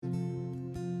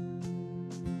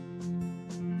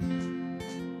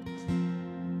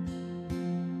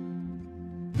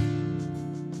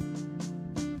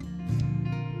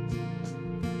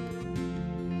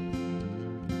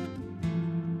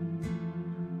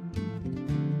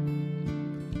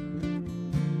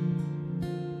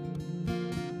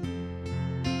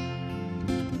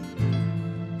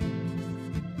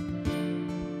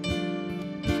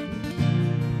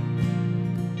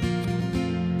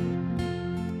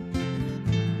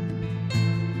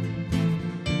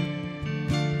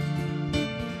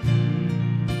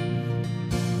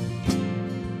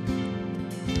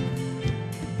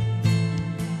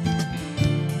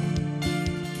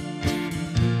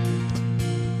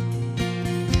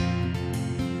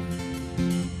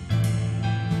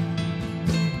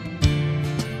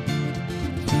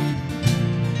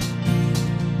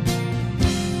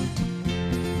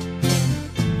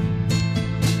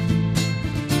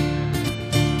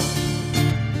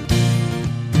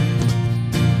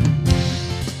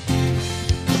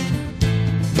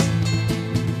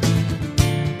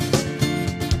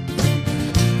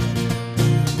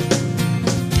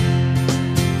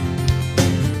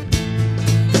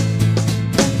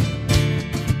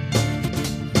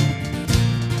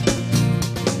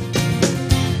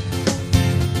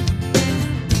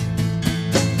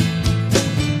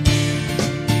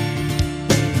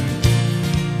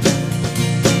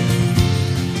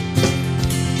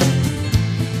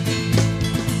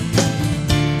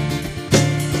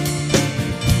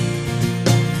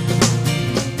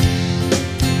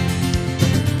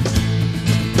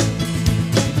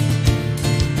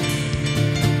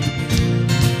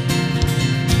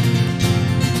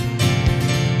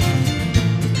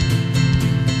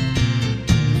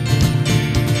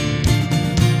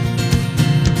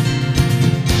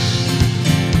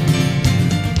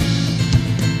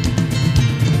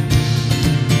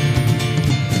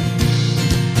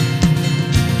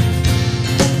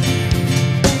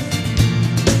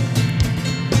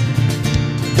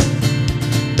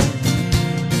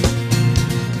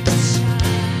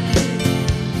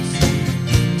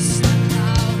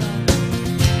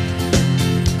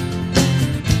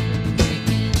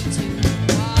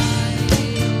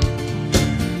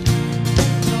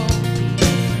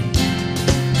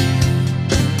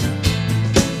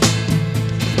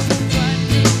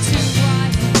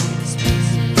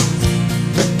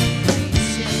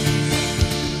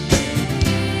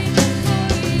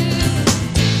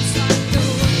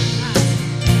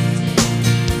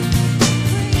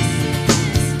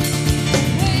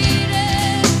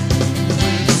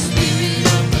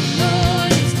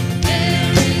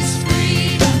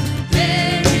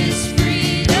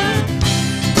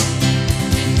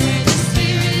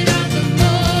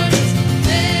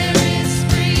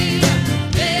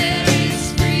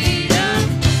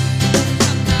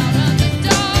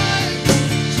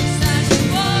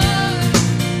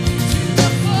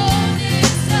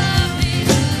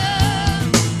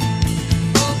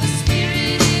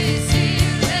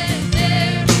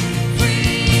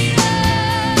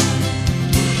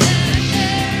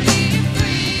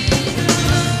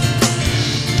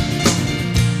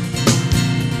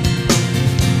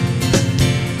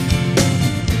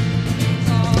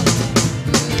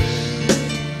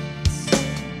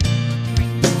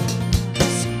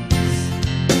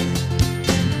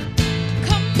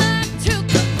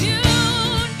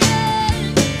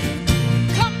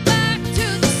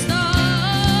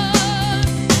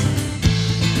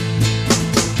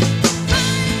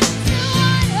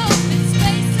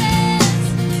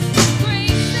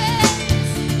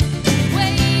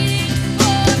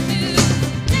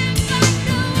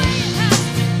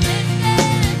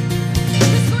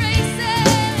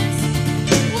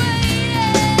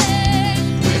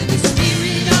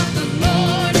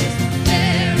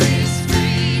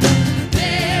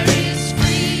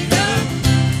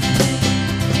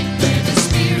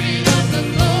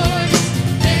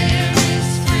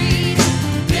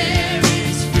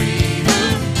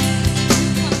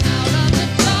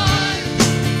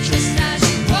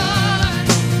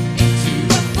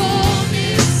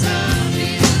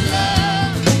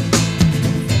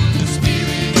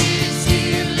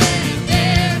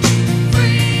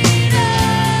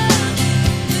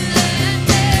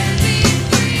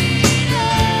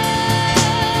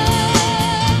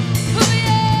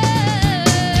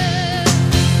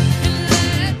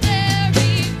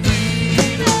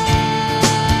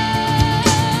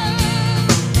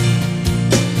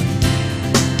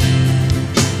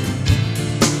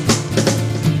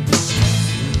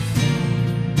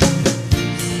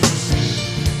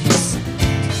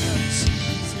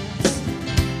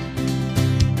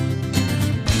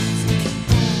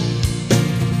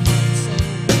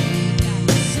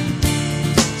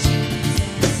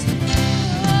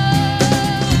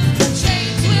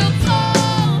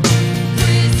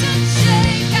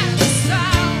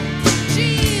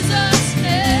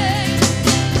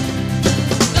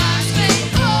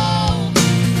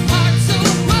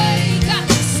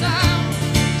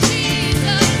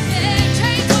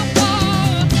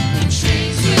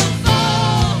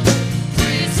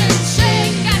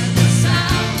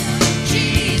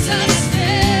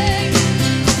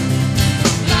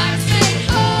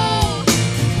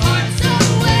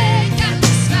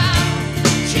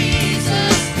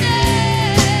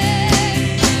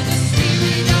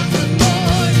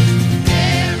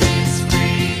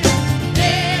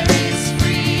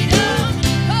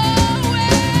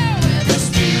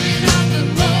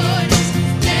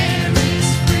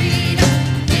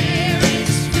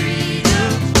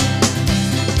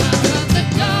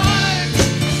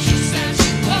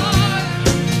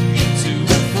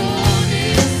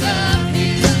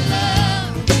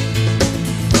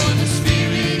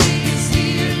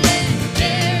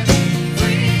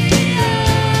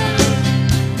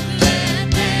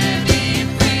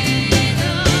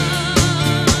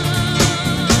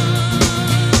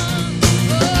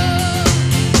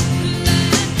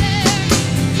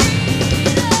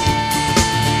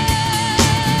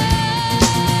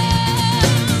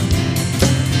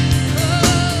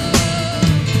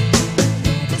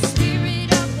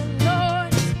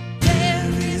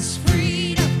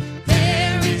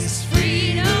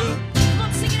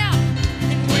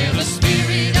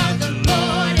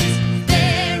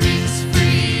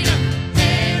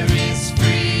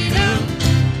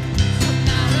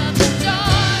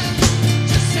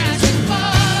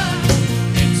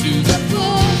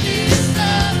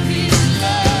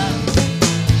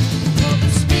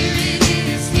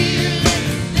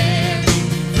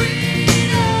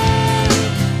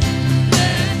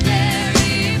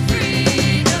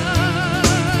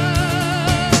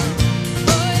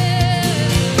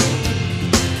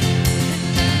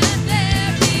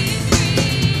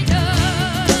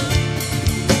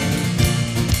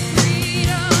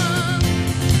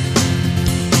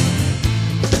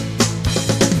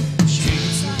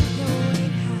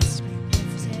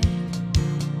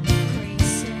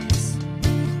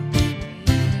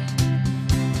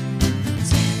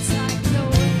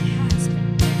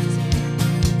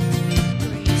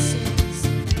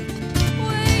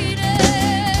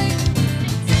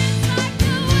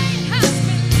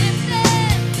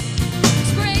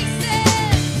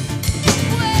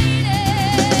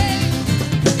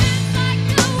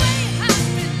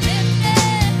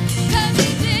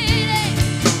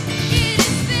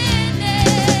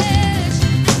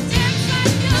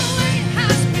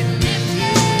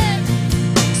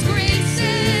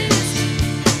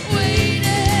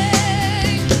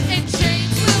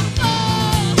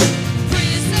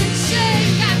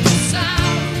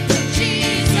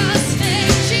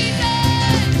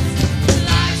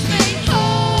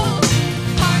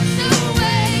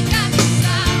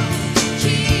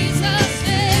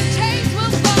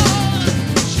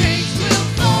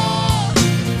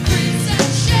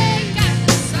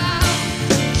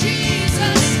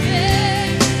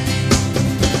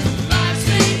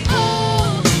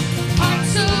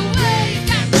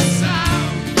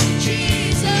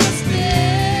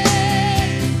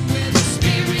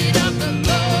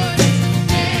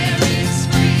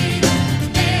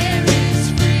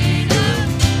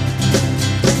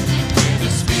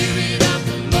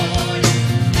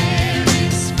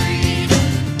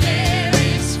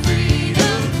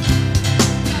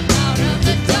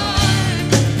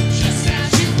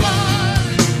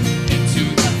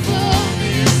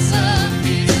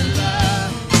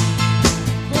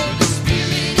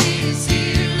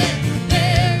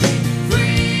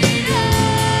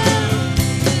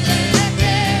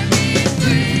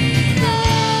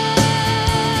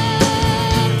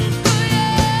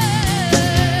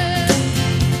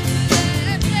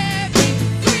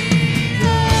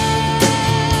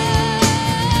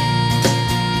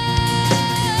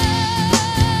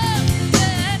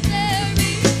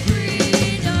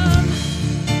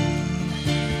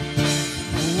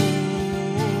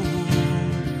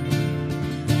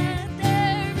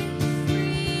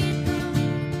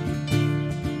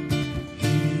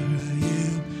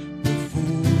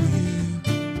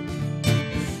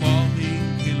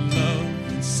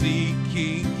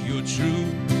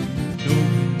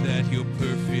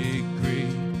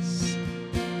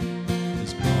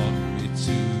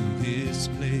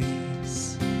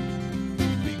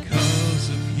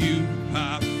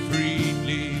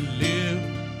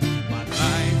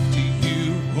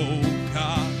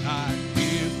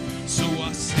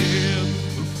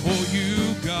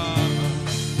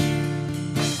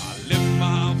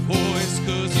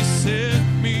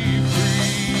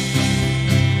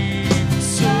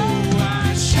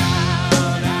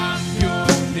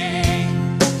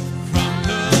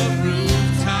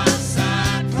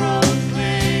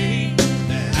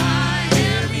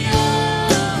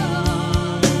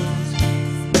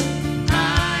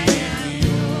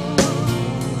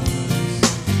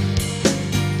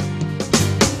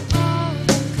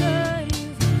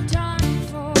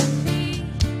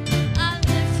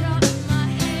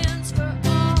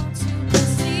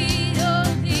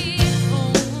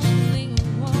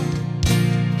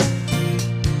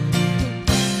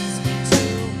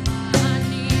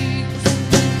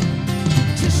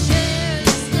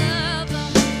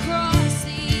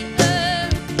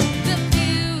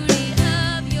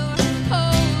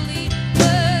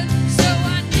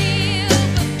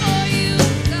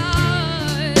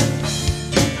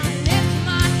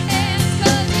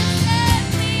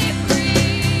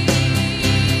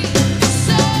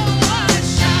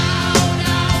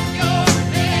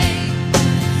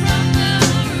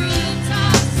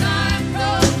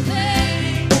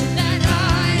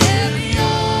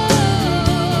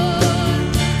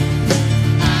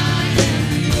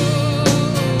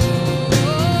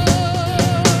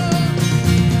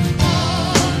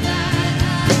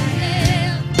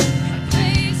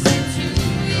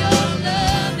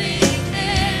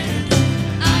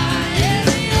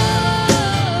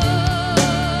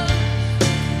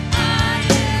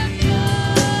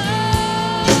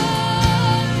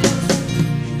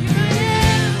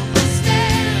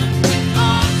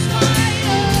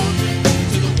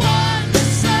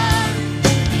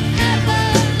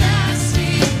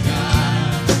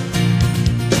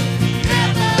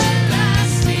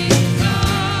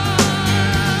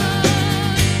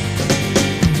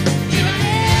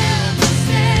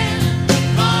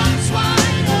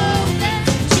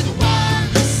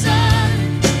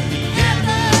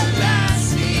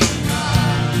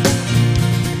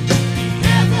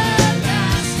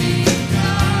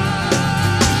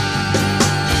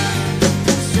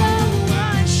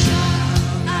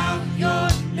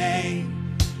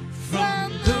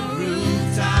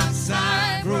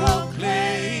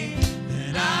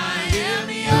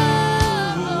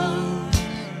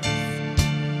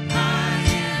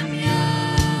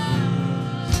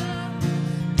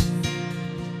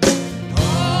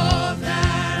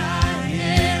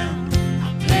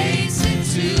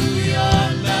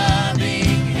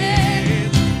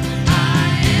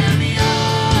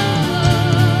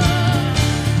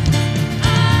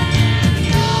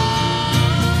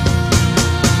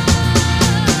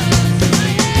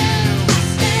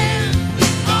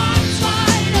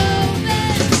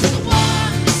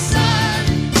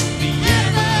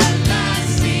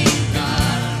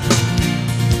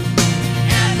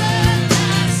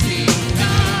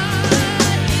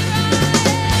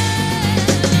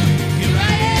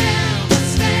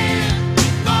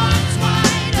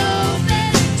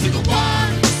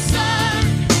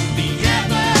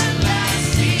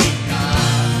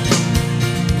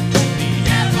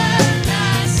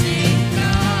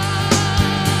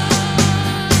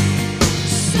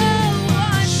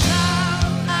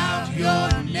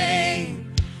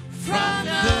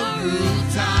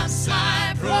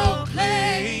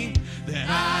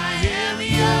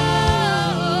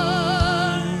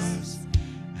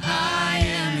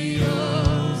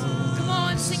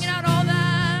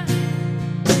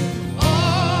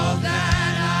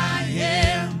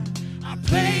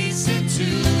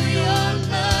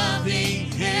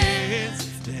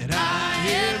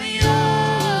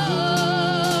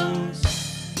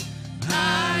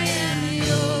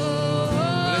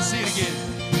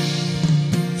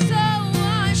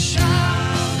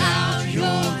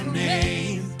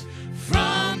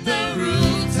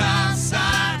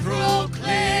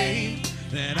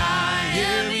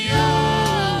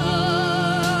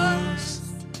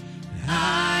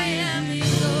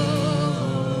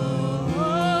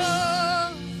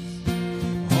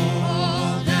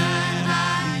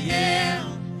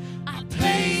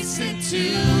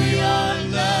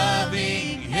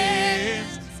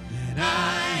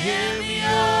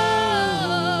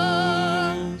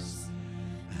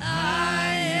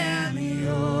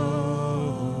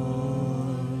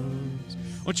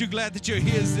Aren't you glad that you're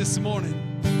his this morning?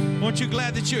 Aren't you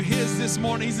glad that you're his this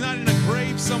morning? He's not in a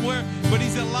grave somewhere, but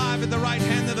he's alive at the right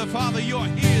hand of the Father. You're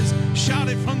his. Shout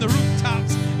it from the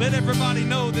rooftops. Let everybody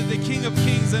know that the King of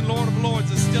Kings and Lord of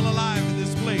Lords is still alive in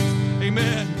this place.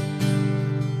 Amen.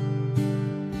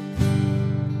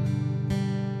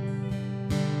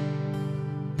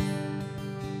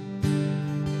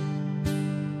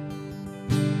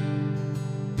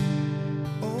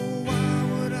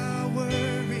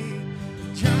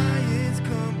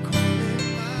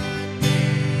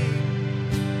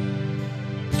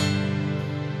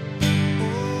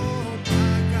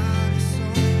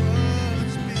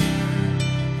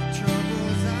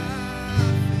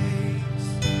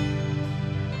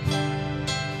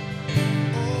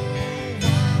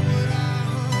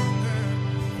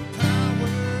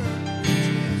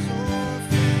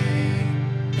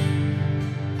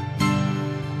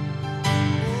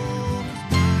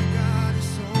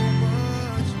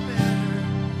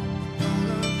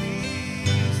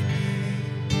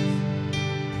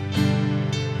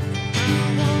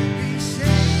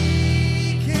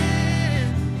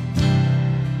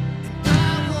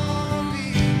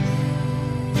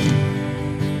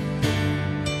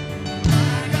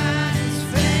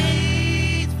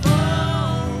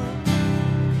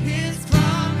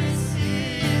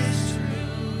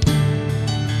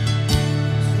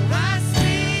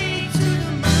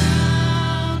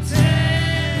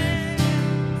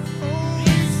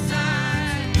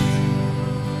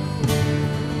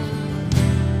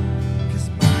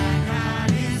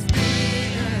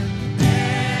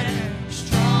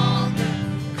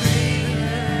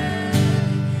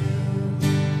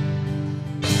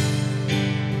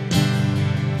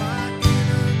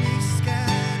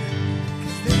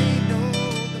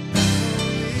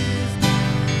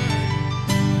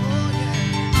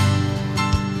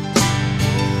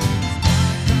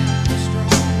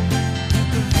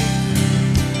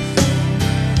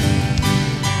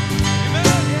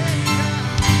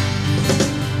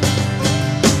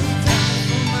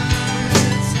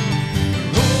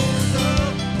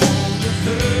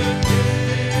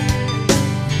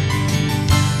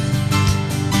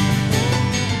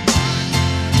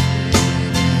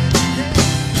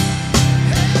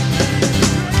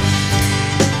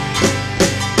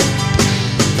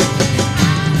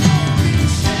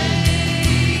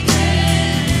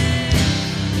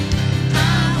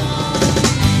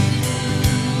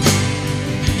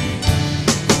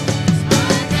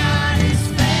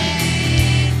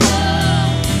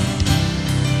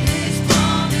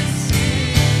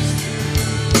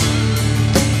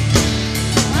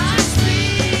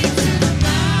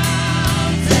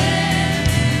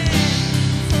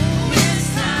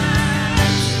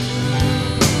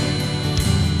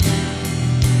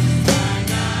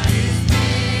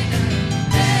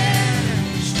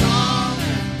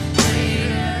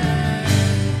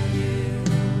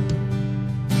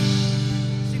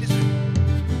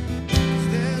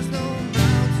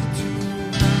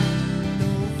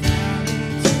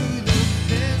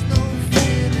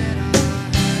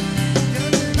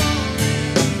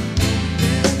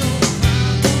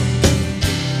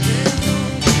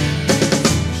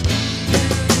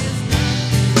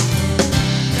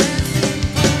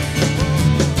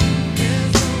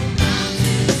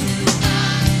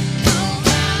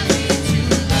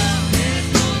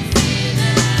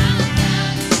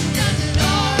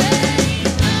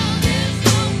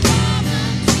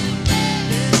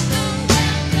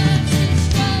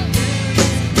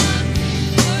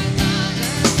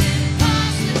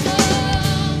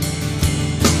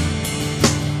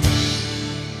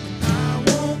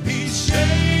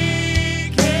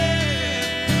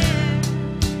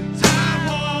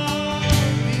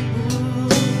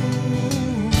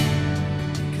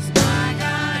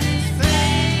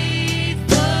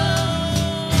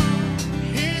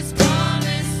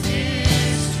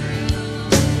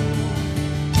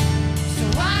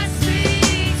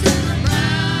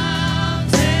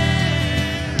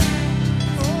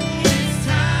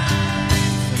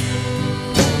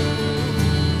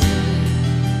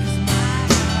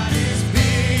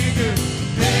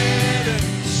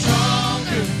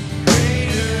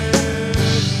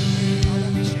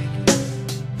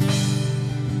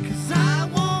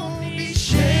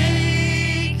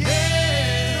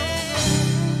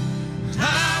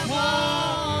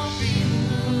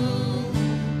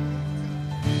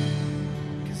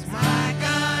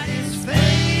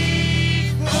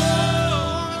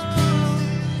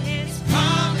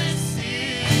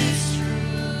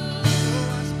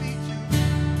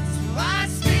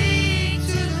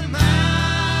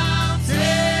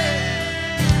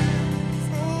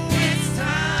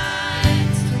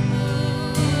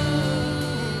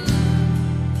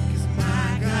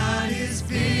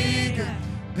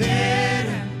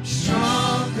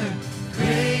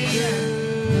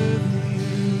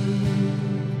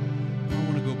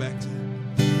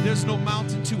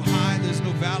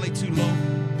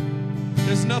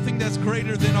 nothing that's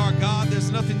greater than our God. There's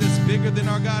nothing that's bigger than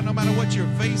our God. No matter what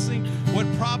you're facing, what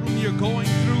problem you're going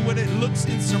through, what it looks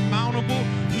insurmountable,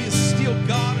 He is still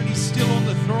God and He's still on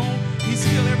the throne. He's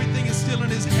still, everything is still in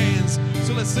His hands.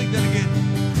 So let's sing that again.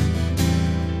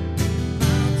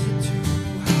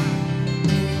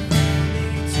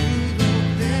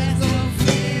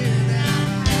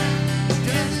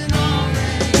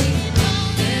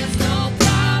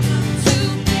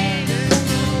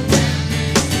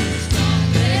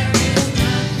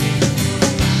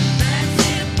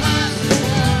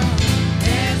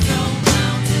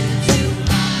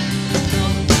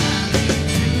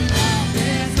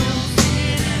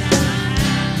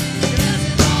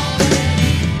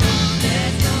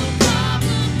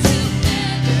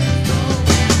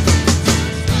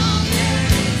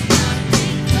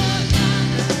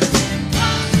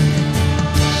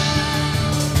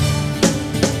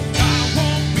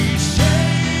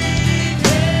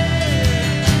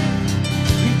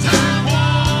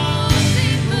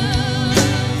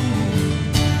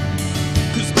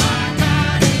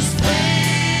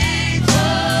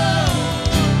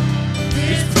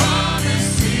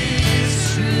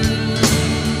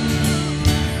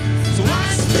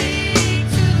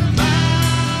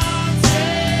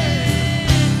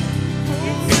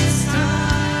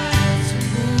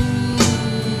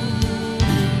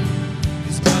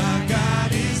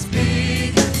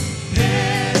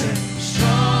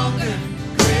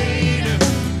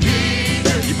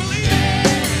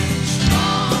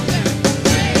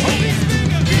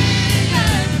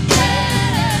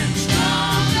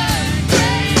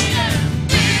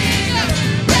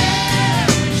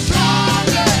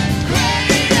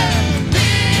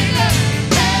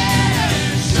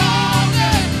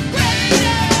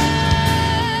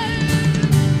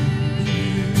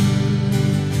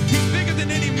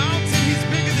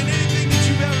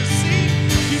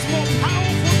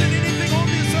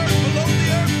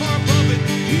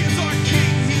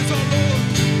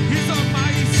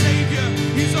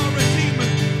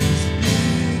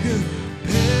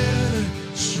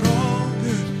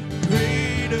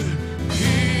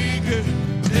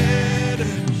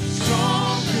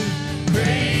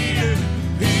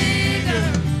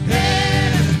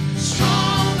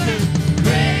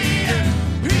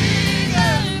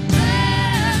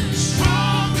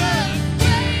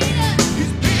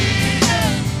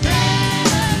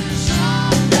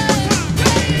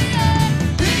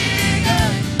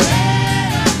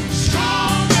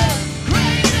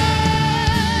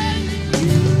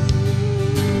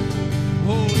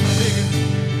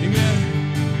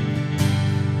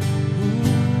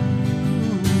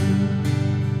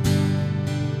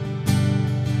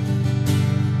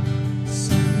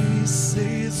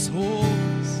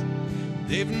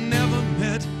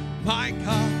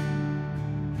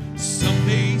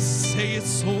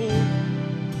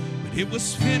 It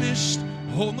was finished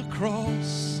on the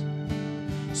cross.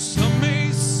 Some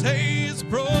may say it's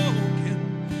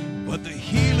broken, but the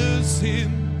healer's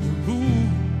in the room.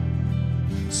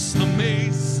 Some may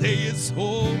say it's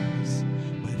hopeless,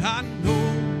 but I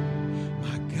know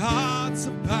my God's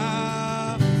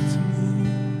about to move.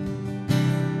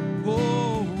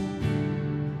 Oh,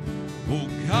 oh,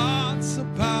 God's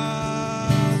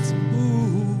about to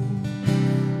move.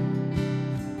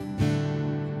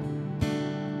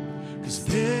 'Cause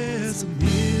there's a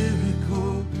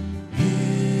miracle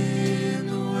in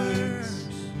the works,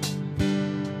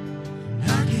 and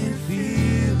I can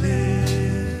feel it.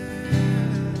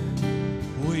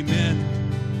 Oh, amen.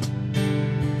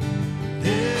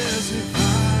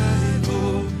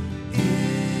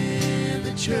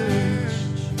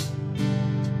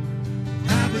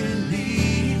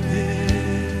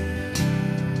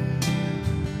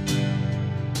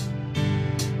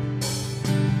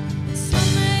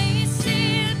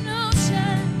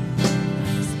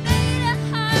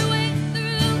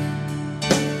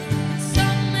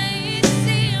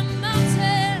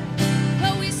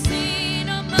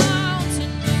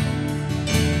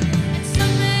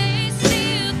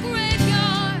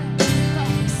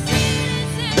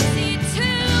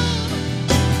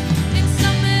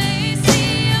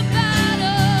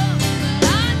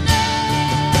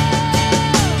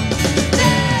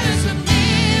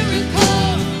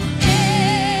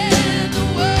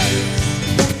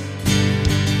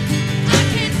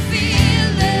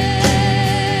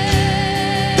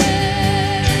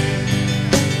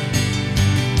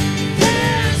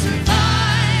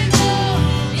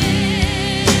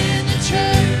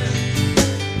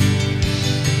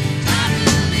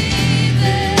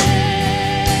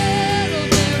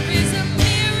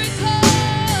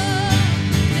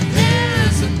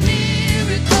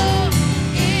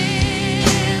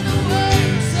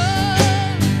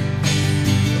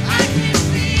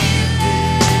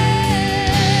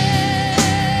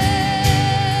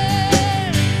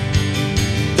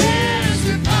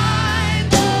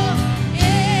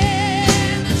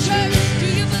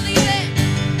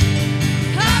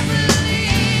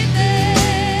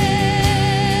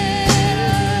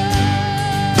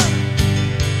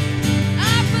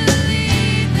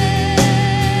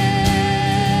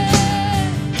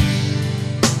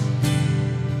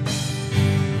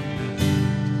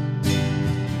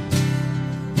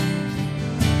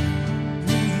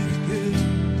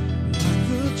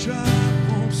 dry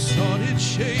bones started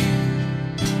shaking.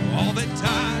 All that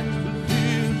died will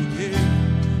live again.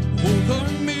 Oh, the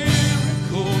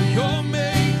miracle you're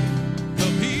making, the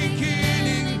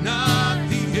beginning, not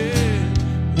the end.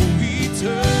 Oh,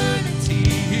 eternity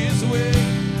is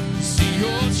waiting to see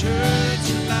your church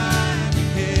alive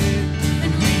again.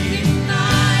 And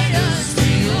reignite us,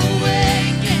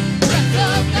 reawaken, breath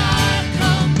of God,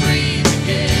 come breathe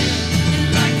again. And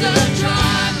like the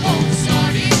dry bones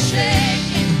started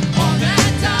shaking, all that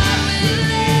died will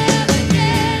live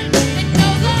again. And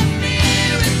know the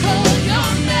miracle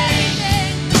you're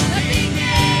making, the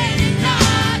beginning,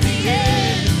 not the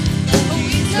end.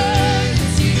 Oh,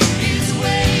 eternity is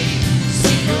waiting to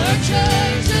see your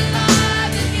church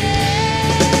alive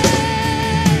again.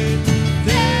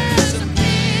 There's a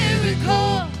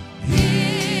miracle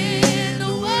in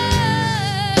the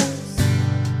works.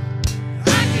 I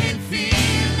can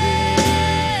feel it.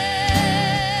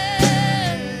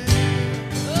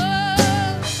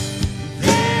 Oh,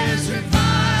 there's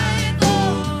revival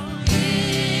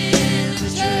in the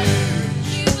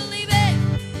church. You believe it?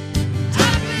 I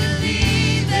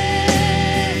believe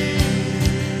it.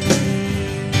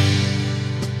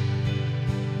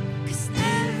 'Cause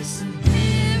there's a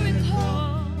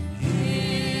miracle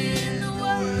in the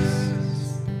works.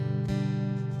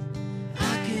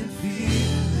 I can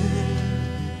feel it.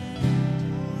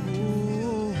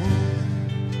 Oh,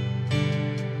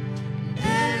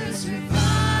 There's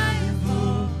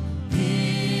revival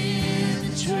in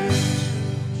the church.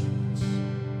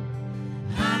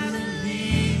 I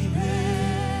believe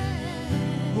it.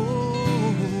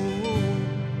 oh,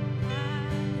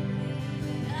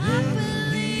 I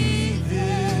believe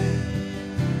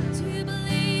it. Do you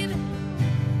believe it?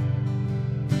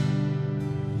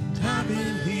 I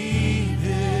believe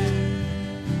it.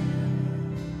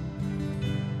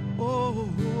 Oh,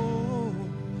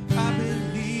 I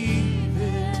believe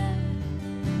it.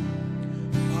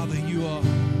 Father, you are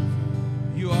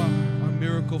our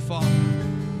miracle Father.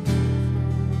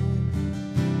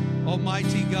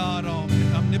 Almighty God,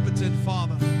 omnipotent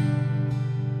Father.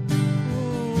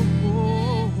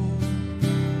 Oh,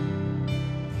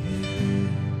 yeah.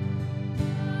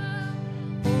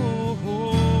 Oh,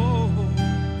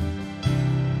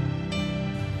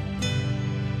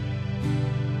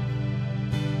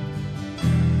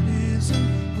 is a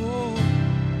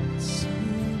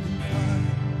consuming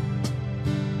fire.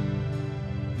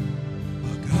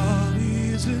 Our God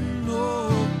is an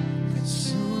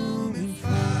all-consuming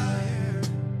fire.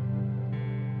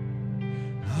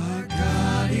 Our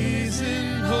God is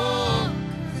an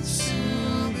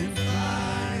all-consuming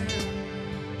fire.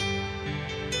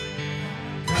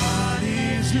 God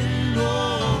is an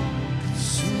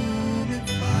all-consuming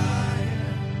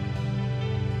fire.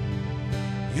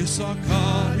 Yes, our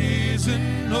God is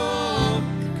an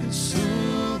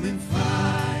all-consuming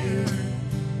fire.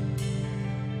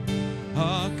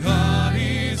 Our God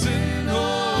is an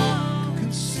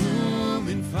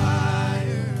all-consuming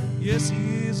fire. Yes,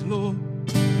 He is, Lord.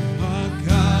 Our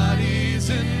God is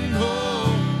an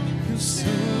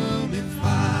all-consuming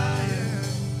fire.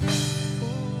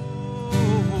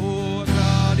 Oh,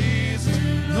 God is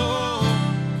an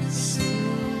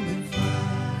all-consuming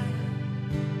fire.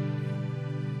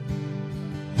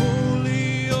 Holy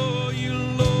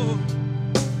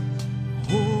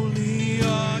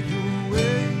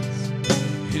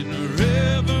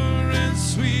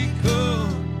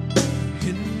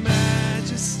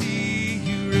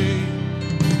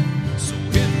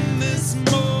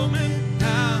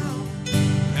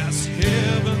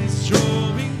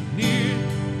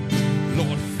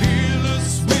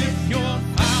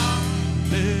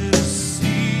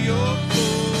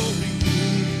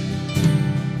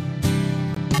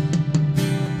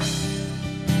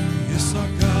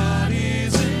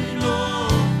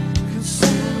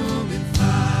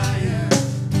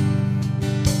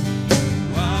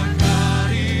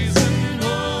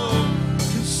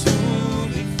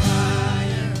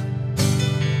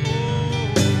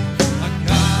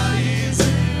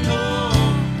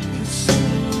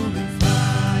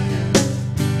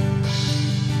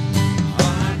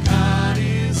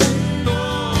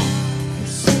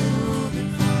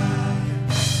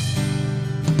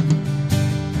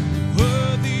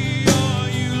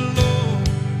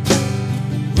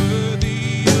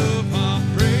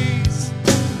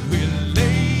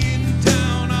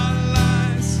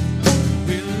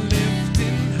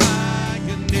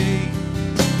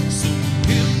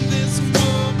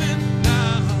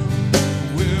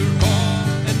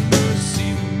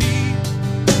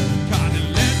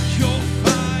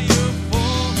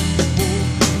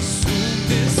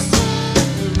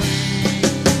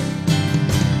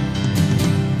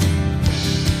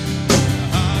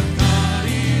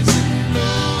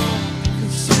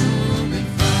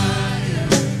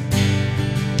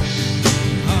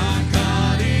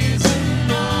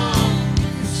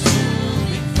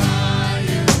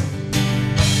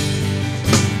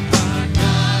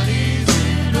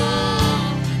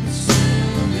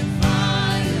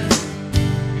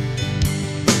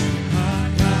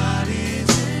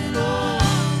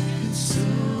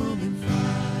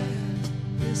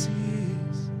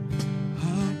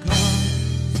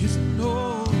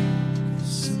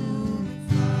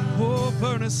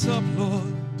burn us up,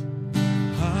 Lord.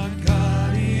 Our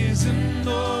God is an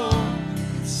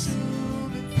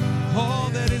all-consuming fire. All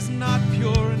that is not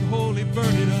pure and holy,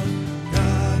 burn it up.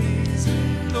 God is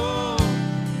an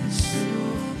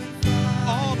all-consuming fire.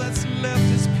 All that's left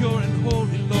is pure and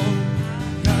holy, Lord.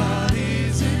 God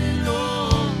is an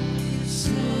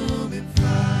all-consuming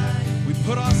fire. We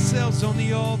put ourselves on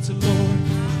the altar, Lord.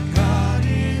 God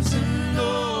is an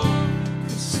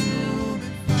all-consuming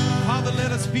fire. Father,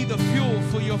 let us be the fuel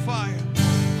for your fire.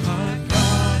 Our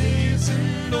God is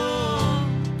an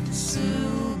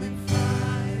all-consuming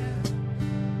fire.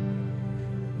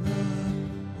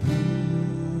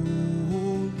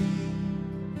 Holy,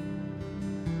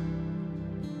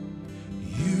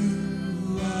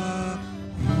 you are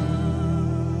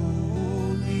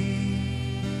holy.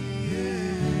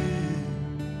 Yeah.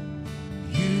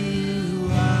 You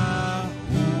are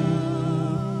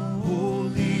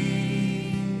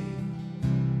holy.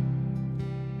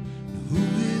 Who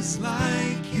is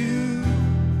like you?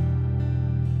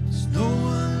 There's no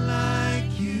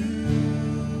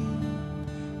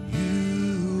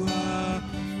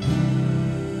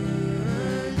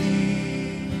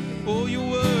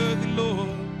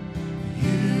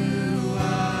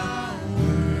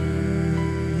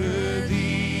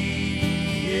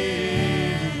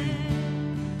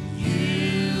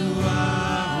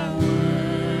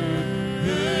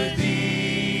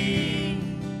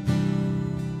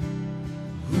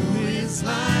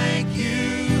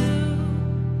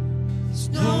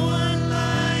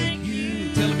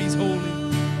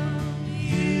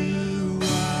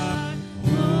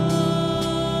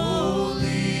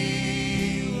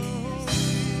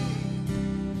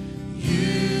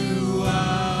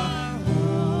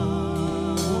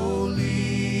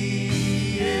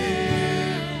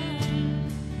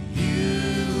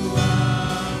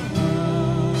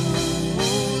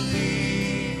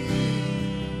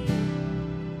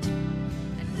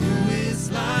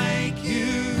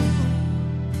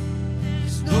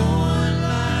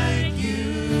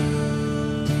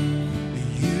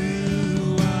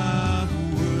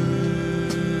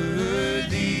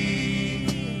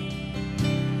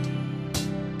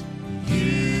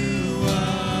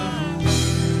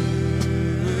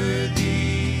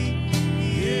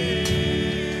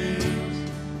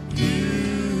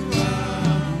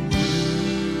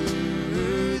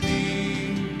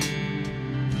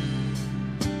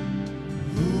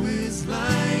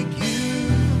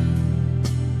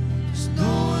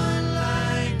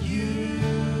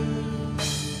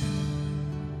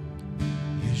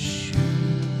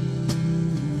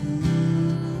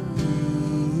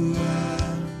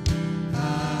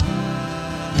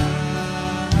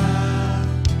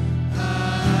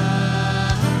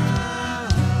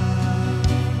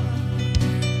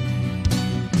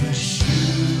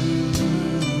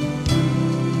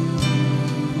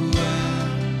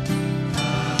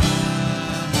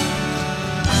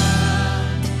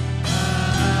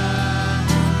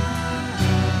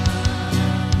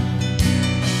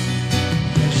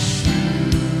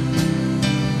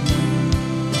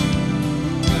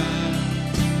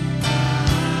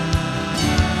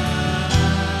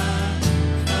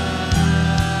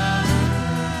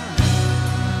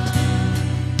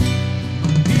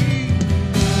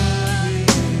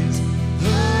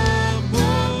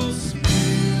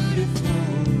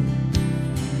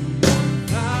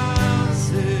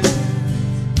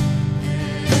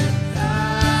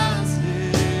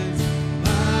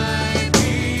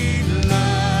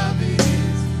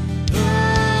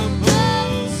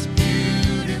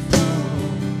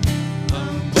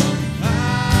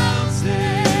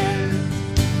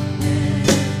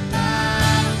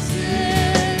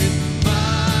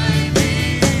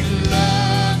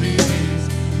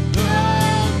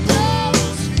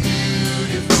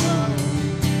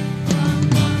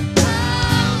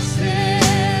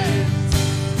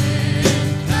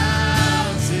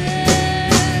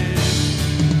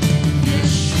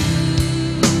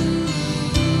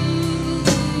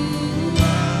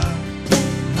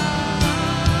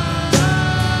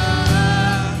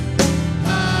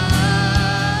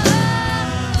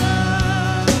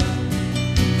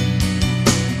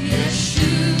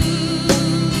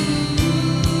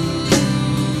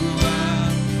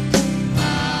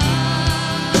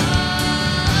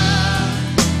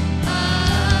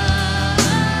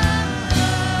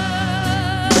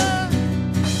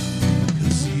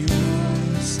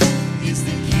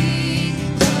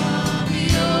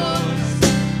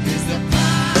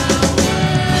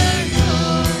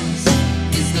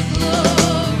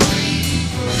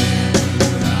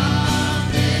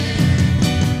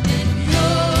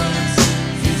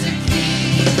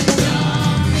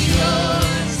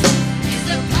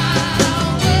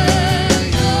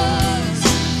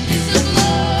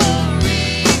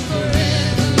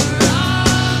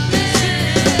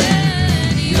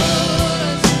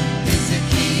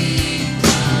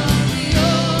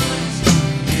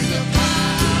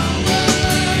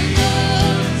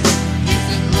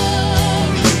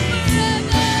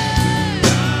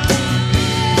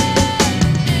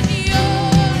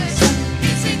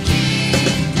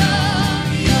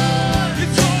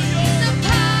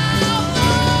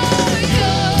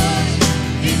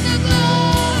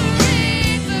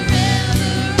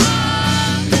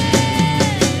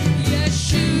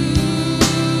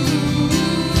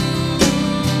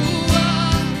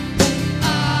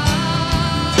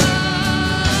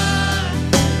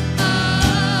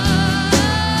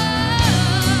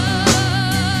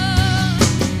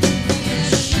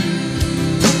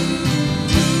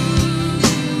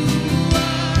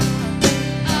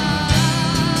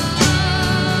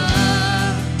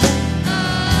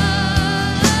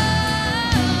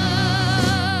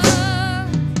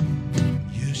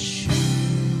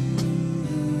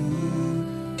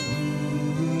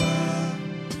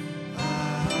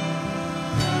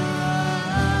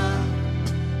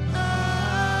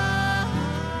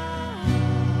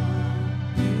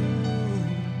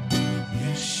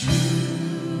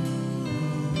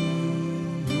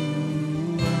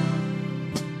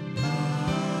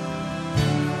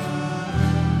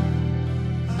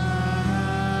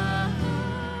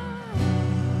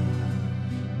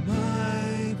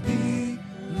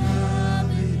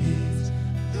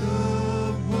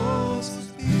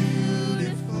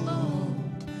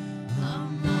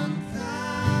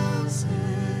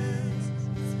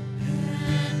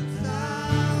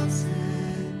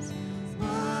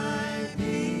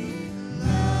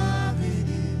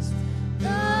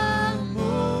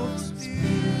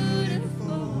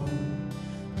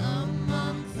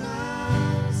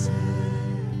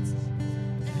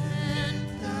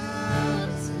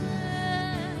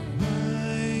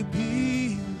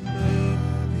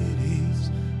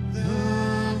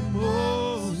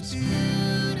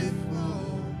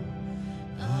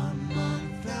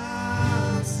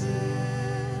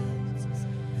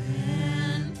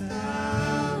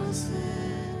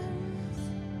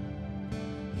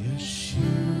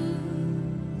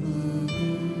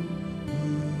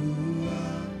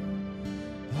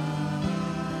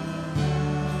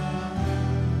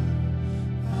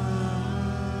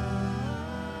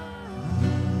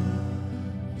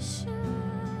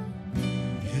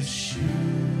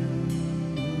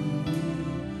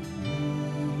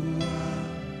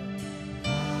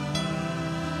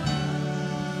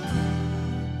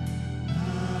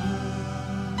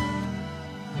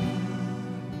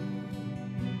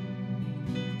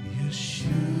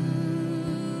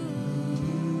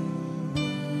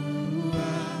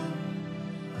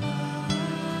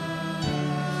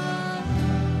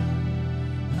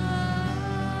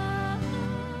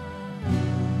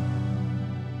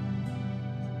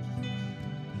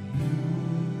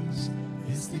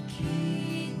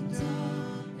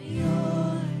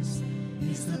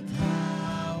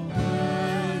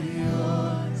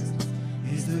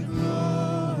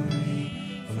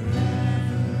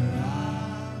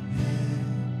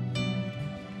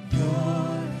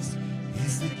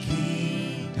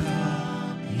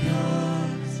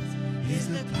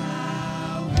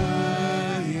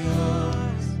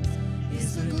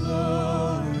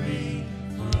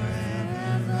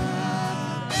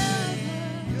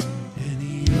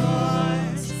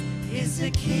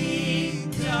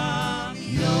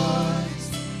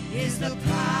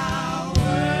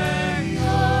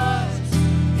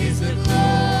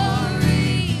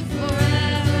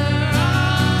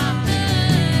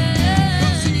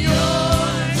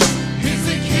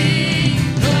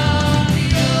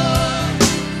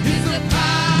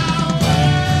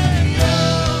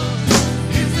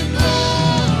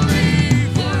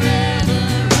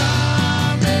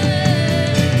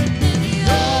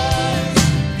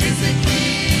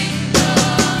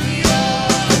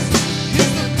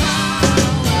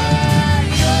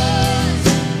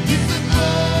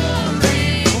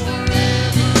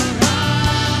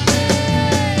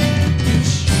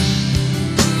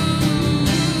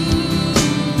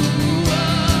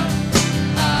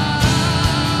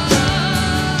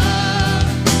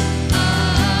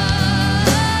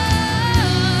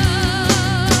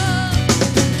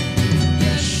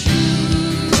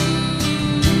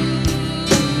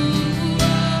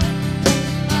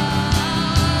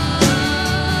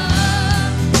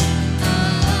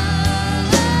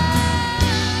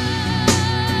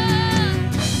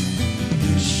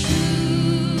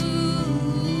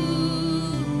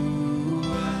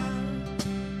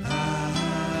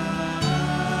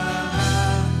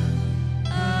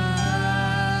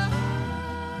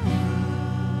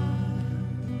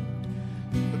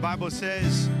Bible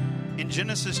says in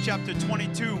Genesis chapter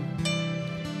 22,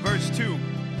 verse 2,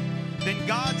 then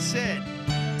God said,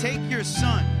 take your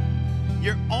son,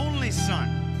 your only son,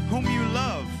 whom you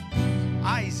love,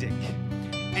 Isaac,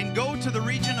 and go to the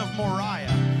region of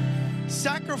Moriah.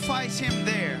 Sacrifice him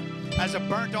there as a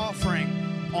burnt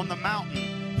offering on the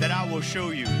mountain that I will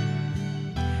show you.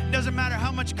 It doesn't matter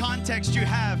how much context you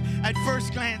have. At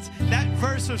first glance, that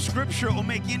verse of scripture will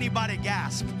make anybody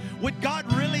gasp. Would God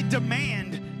really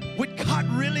demand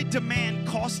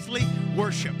costly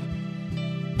worship?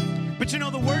 But you know,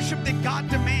 the worship that God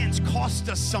demands costs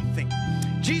us something.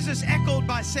 Jesus echoed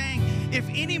by saying, if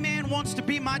any man wants to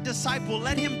be my disciple,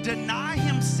 let him deny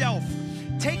himself,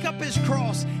 take up his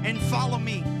cross, and follow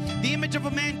me. The image of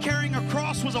a man carrying a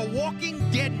cross was a walking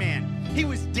dead man. He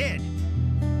was dead.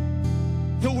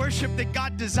 The worship that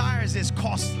God desires is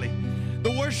costly.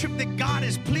 The worship that God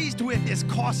is pleased with is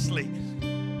costly.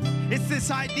 It's this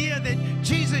idea that,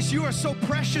 Jesus, you are so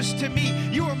precious to me.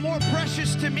 You are more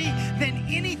precious to me than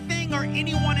anything or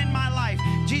anyone in my life.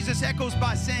 Jesus echoes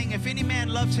by saying, if any man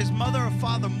loves his mother or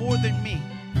father more than me,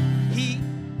 he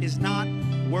is not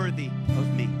worthy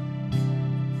of me.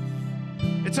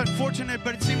 It's unfortunate,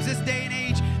 but it seems this day and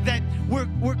age that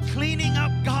we're cleaning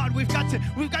up God. We've got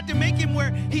to make him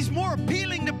where he's more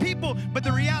appealing to people. But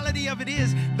the reality of it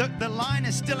is the line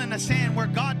is still in the sand where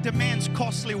God demands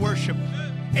costly worship.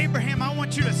 Abraham, I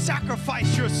want you to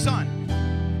sacrifice your son.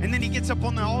 And then he gets up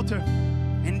on the altar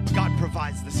and God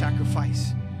provides the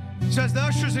sacrifice. So as the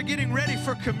ushers are getting ready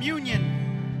for communion,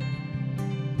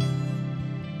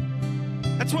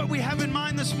 that's what we have in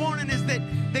mind this morning, is that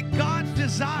God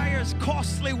desires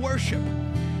costly worship.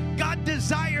 God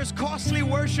desires costly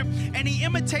worship, and he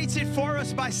imitates it for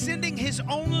us by sending his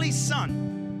only son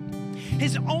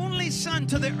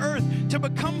to the earth to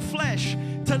become flesh,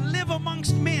 to live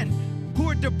amongst men who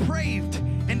are depraved,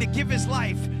 and to give his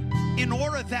life in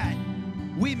order that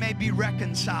we may be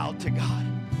reconciled to God.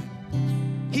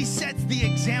 He sets the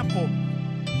example.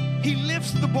 He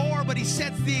lifts the bar, but he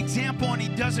sets the example, and he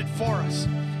does it for us.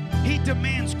 He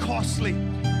demands costly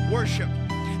worship.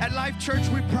 At Life Church,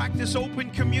 we practice open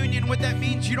communion. What that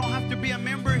means, you don't have to be a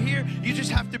member here. You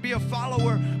just have to be a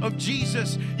follower of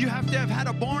Jesus. You have to have had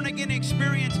a born-again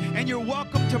experience, and you're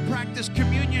welcome to practice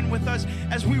communion with us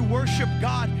as we worship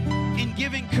God in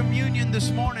giving communion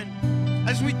this morning.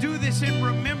 As we do this in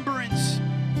remembrance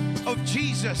of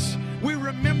Jesus, we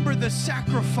remember the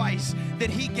sacrifice that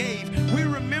he gave. We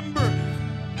remember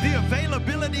the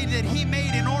availability that he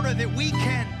made in order that we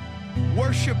can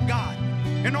worship God,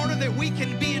 in order that we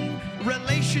can be in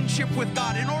relationship with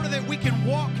God, in order that we can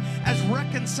walk as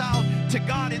reconciled to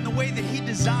God in the way that he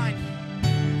designed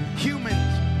humans.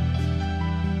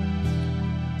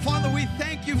 Father, we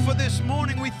thank you for this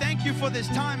morning. We thank you for this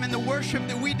time and the worship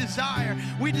that we desire.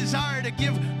 We desire to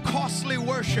give costly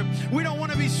worship. We don't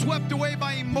want to be swept away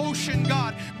by emotion,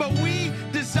 God, but we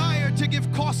desire to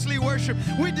give costly worship.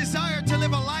 We desire to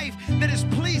live a life that is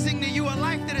pleasing to you, a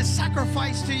life that is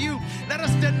sacrificed to you. Let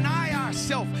us deny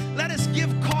ourselves. Let us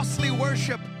give costly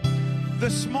worship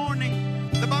this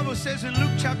morning. The Bible says in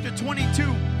Luke chapter 22,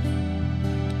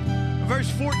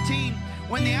 verse 14,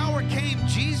 when the hour came,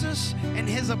 Jesus and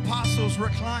his apostles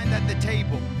reclined at the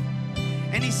table.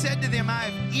 And he said to them, I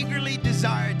have eagerly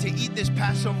desired to eat this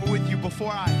Passover with you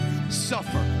before I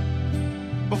suffer.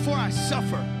 Before I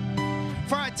suffer.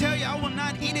 For I tell you, I will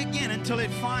not eat again until it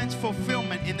finds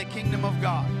fulfillment in the kingdom of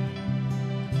God.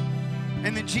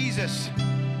 And then Jesus,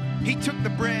 he took the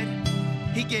bread,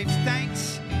 he gave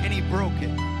thanks, and he broke it.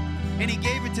 And he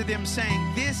gave it to them,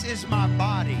 saying, this is my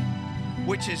body,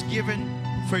 which is given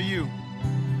for you.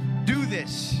 Do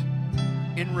this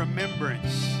in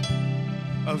remembrance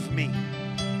of me.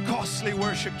 Costly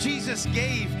worship. Jesus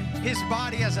gave his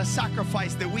body as a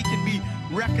sacrifice that we can be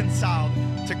reconciled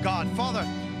to God. Father,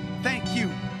 thank you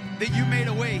that you made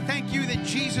a way. Thank you that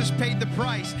Jesus paid the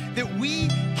price, that we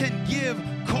can give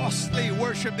costly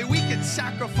worship, that we can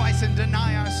sacrifice and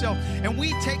deny ourselves. And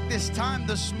we take this time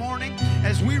this morning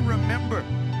as we remember.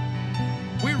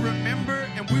 We remember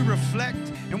and we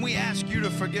reflect, and we ask you to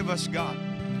forgive us, God.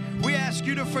 We ask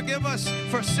you to forgive us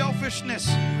for selfishness.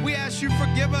 We ask you to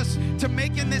forgive us to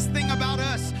making this thing about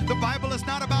us. The Bible is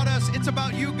not about us. It's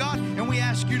about you, God, and we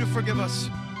ask you to forgive us.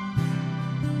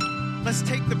 Let's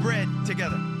take the bread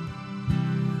together.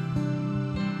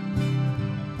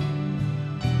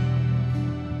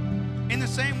 In the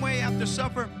same way, after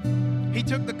supper, he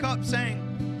took the cup,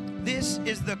 saying, this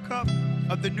is the cup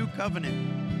of the new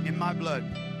covenant in my blood,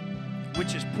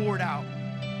 which is poured out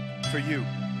for you.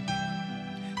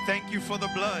 Thank you for the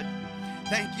blood.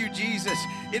 Thank you, Jesus.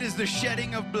 It is the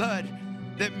shedding of blood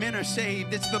that men are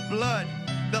saved. It's the blood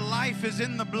The life is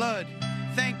in the blood.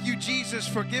 Thank you, Jesus,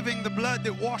 for giving the blood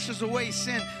that washes away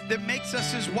sin, that makes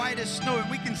us as white as snow, and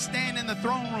we can stand in the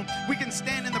throne room. We can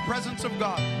stand in the presence of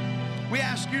God. We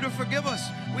ask you to forgive us.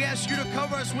 We ask you to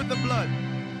cover us with the blood.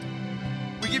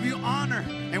 We give you honor,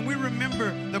 and we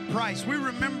remember the price. We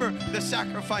remember the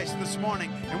sacrifice this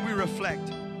morning, and we reflect.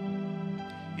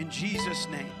 In Jesus'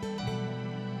 name.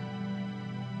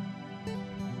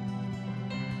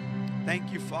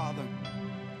 Thank you, Father.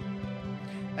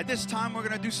 At this time, we're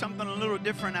going to do something a little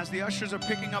different as the ushers are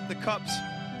picking up the cups.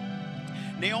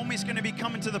 Naomi's going to be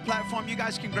coming to the platform. You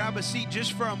guys can grab a seat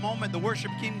just for a moment. The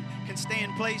worship team can stay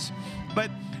in place.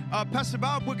 But Pastor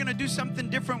Bob, we're going to do something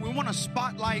different. We want to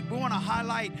spotlight, we want to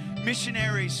highlight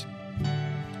missionaries.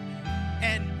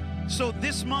 And so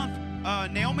this month,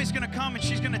 Naomi's going to come and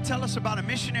she's going to tell us about a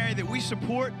missionary that we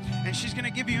support, and she's going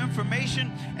to give you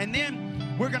information. And then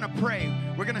we're going to pray.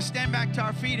 We're going to stand back to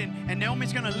our feet, and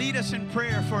Naomi's going to lead us in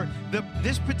prayer for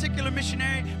this particular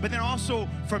missionary, but then also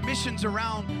for missions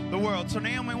around the world. So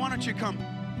Naomi, why don't you come?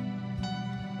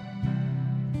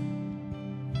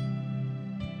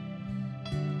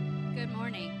 Good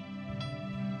morning.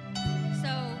 So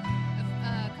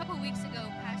a couple weeks ago,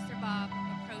 Pastor Bob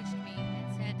approached me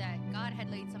and said that God had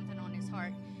laid something on his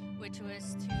heart, which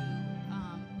was to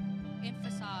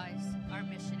emphasize our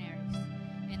missionaries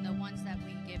and the ones that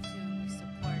we give to and we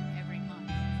support every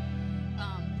month.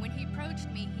 When he approached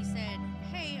me, he said,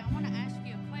 "Hey, I want to ask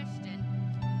you a question.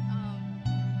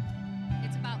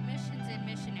 It's about missions and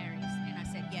missionaries." And I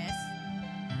said, "Yes."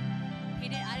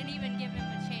 I didn't even give him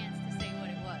a chance to say what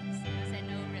it was. I said,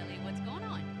 "No, really, what's going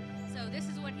on?" So this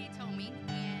is what he told me,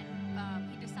 and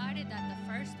he decided that the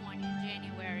first one in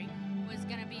January was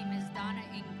going to be Ms. Donna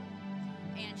Engel.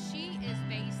 And she is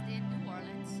based in New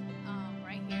Orleans,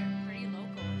 right here, pretty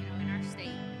local, in our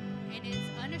state. And it's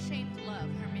Unashamed Love,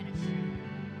 her ministry.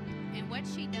 And what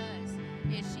she does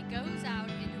is she goes out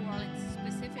in New Orleans,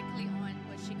 specifically on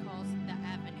what she calls the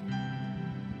Avenue.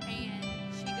 And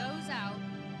she goes out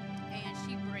and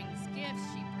she brings gifts,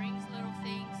 she brings little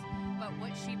things, but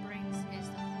what she brings is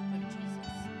the hope of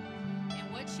Jesus.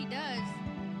 And what she does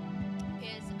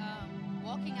is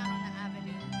walking out on the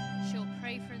Avenue, she'll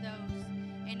pray for those.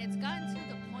 And it's gotten to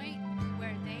the point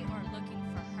where they are looking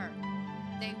for her.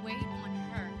 They wait on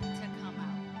her to come out.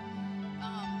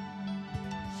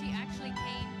 She actually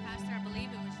came, Pastor, I believe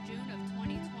it was June of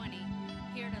 2020,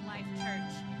 here to Life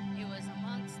Church. It was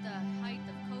amongst the height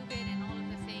of COVID and all of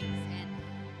the things. And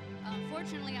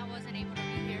unfortunately, I wasn't able to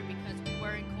be here because we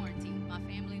were in quarantine. My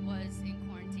family was in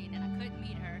quarantine and I couldn't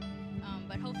meet her.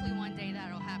 But hopefully one day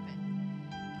that'll happen.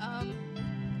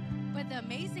 But the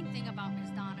amazing thing about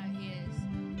Ms. Donna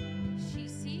is she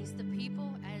sees the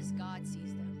people as God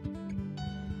sees them.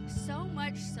 So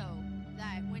much so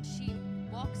that when she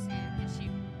walks in and she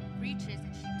reaches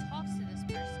and she talks to this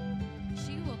person,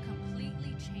 she will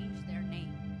completely change their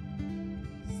name.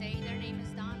 Say their name is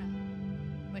Donna,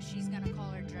 but she's going to call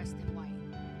her dressed in white.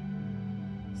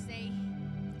 Say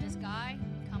this guy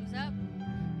comes up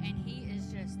and he is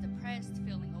just depressed,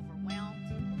 feeling overwhelmed.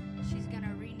 She's going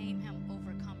to rename him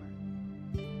Overcomer.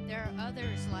 There are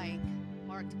others like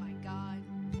marked by God,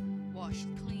 washed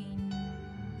clean,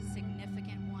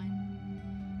 significant one.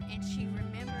 And she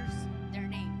remembers their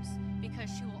names because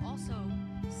she will also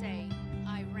say,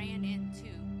 I ran into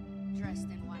dressed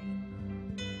in white.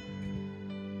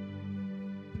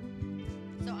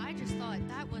 So I just thought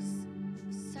that was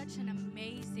such an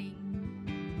amazing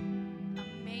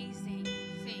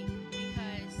thing,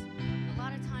 because a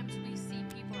lot of times we see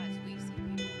people as we see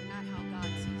people, but not how God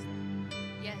sees them.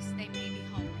 Yes, they may be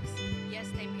homeless. Yes,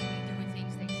 they may be doing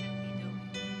things they shouldn't be doing.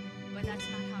 But that's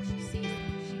not how she sees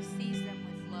them. She sees them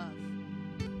with love.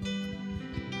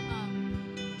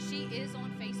 She is on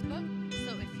Facebook,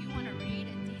 so if you want to read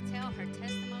in detail her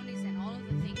testimonies and all of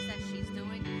the things that she's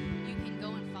doing, you can go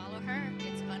and follow her.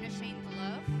 It's Unashamed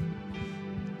Love.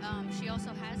 She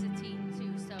also has a team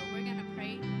too, so we're going to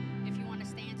pray. If you want to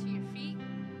stand to your feet,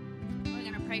 we're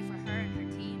going to pray for her and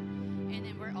her team, and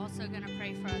then we're also going to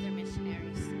pray for other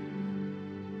missionaries.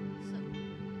 So,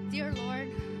 dear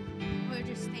Lord, we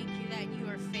just thank you that you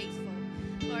are faithful.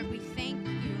 Lord, we thank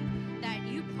you that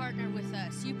you partner with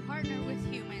us. You partner with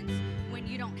humans when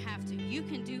you don't have to. You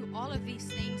can do all of these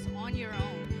things on your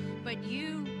own, but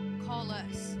you call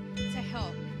us to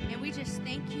help. And we just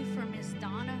thank you for Miss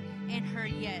Donna and her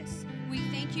yes. We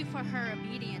thank you for her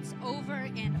obedience over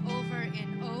and over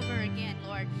and over again,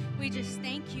 Lord. We just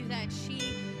thank you that she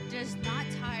does not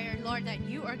tire, Lord, that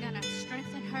you are going to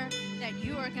strengthen her, that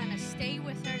you are going to stay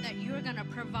with her, that you are going to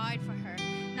provide for her,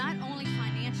 not only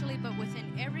financially, but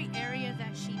within every area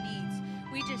that she needs.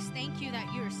 We just thank you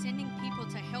that you are sending people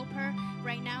to help her.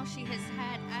 Right now, she has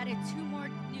added 2 more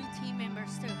new team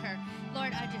members to her.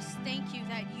 Lord, I just thank you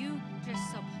that you just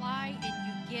supply and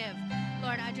you give.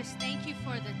 Lord, I just thank you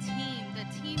for the team that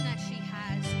she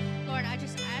has. Lord, I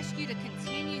just ask you to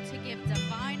continue to give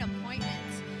divine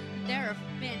appointments. There have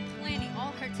been plenty,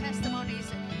 all her testimonies,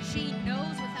 she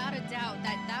knows without a doubt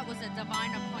that that was a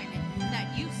divine appointment,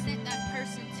 that you sent that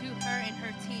person to her and her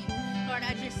team. Lord,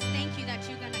 I just thank you that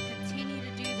you're going to continue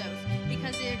to do those,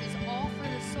 because it is all for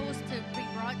the souls to be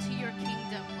brought to your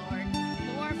kingdom, Lord.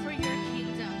 More for your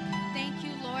kingdom. Thank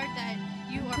you, Lord, that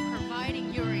you are providing,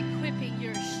 you're equipping,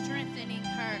 you're strengthening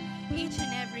her each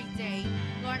and every day.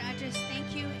 Lord, I just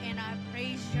thank you and I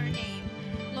praise your name.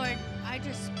 Lord, I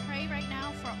just pray right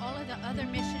now for all of the other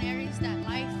missionaries that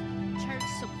Life Church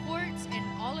supports and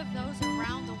all of those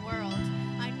around the world.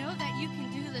 I know that you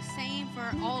can do the same for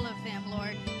all of them,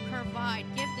 Lord. Provide,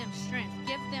 give them strength,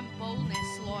 give them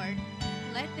boldness, Lord.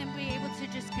 Let them be able to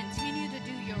just continue to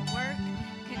do your work,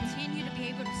 continue to be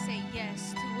able to say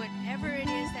yes to whatever it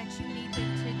is that you need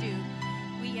them to do.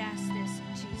 We ask this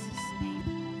in Jesus' name.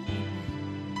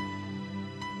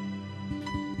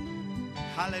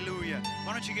 Hallelujah.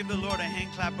 Why don't you give the Lord a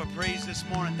hand clap of praise this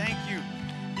morning? Thank you.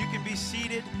 You can be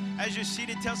seated. As you're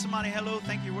seated, tell somebody hello.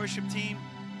 Thank you, worship team.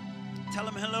 Tell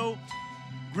them hello.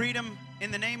 Greet them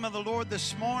in the name of the Lord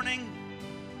this morning.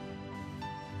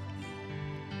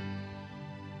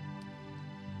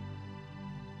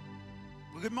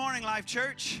 Well, good morning, Life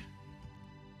Church.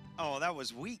 Oh, that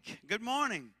was weak. Good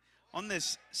morning on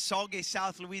this soggy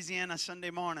South Louisiana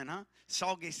Sunday morning, huh?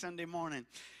 Soggy Sunday morning.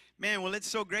 Man, well, it's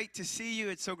so great to see you.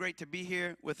 It's so great to be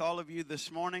here with all of you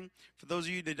this morning. For those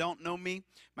of you that don't know me,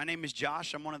 my name is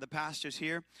Josh. I'm one of the pastors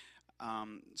here.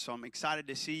 So I'm excited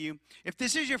to see you. If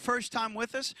this is your first time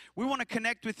with us, we want to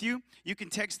connect with you. You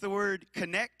can text the word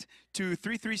CONNECT to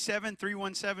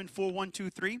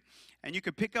 337-317-4123, and you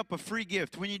can pick up a free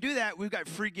gift. When you do that, we've got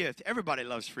free gift. Everybody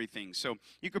loves free things. So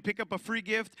you can pick up a free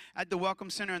gift at the Welcome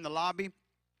Center in the lobby.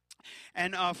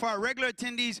 And for our regular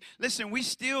attendees, listen, we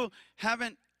still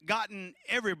haven't gotten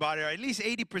everybody, or at least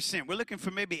 80%. We're looking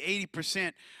for maybe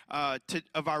 80%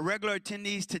 of our regular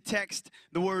attendees to text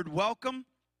the word welcome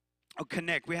or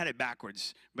connect. We had it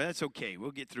backwards, but that's okay.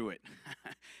 We'll get through it.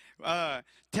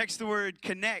 Text the word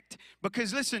connect,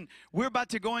 because listen, we're about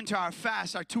to go into our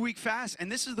fast, our 2-week fast,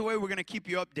 and this is the way we're going to keep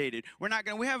you updated.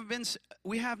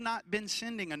 We have not been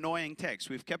sending annoying texts.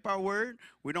 We've kept our word.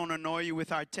 We don't annoy you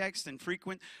with our text and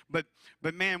frequent, but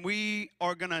man, we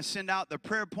are going to send out the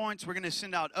prayer points. We're going to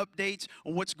send out updates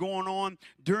on what's going on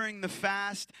during the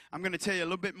fast. I'm going to tell you a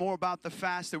little bit more about the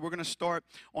fast that we're going to start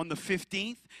on the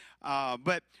 15th.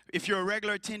 But if you're a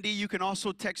regular attendee, you can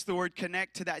also text the word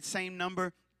connect to that same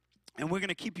number. And we're going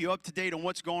to keep you up to date on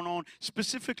what's going on,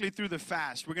 specifically through the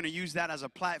fast. We're going to use that as a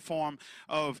platform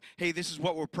of, hey, this is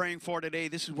what we're praying for today.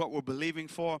 This is what we're believing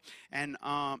for. And,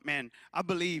 man,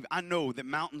 I know that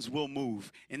mountains will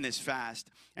move in this fast.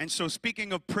 And so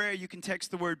speaking of prayer, you can text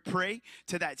the word pray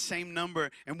to that same number,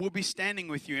 and we'll be standing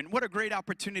with you. And what a great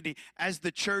opportunity as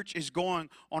the church is going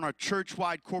on a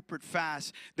church-wide corporate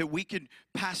fast that we could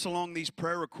pass along these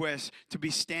prayer requests to be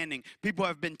standing. People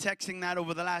have been texting that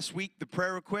over the last week, the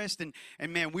prayer request.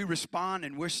 And man, we respond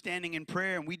and we're standing in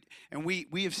prayer, and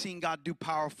we have seen God do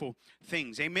powerful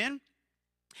things. Amen.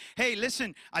 Hey,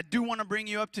 listen, I do want to bring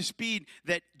you up to speed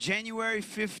that January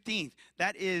 15th,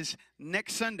 that is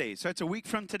next Sunday. So it's a week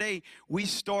from today, we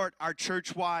start our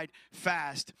church-wide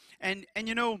fast. And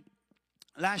you know,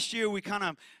 last year we kind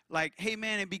of like, hey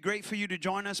man, it'd be great for you to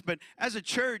join us. But as a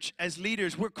church, as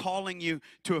leaders, we're calling you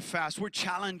to a fast. We're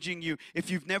challenging you. If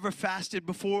you've never fasted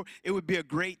before, it would be a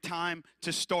great time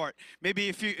to start. Maybe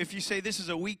if you say this is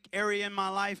a weak area in my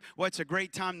life, well, it's a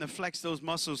great time to flex those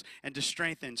muscles and to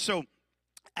strengthen. So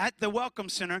at the Welcome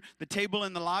Center, the table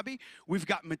in the lobby, we've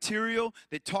got material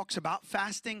that talks about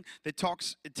fasting, it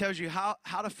tells you how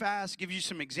to fast, gives you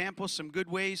some examples, some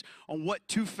good ways on what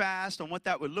to fast, on what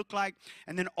that would look like.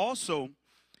 And then also,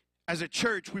 as a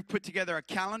church, we've put together a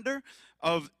calendar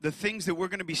of the things that we're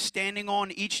going to be standing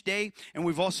on each day, and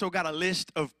we've also got a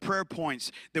list of prayer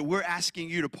points that we're asking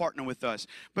you to partner with us.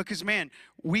 Because, man,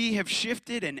 we have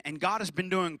shifted, and God has been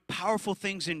doing powerful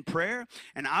things in prayer,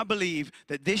 and I believe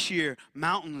that this year,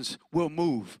 mountains will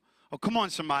move. Oh, come on,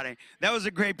 somebody. That was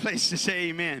a great place to say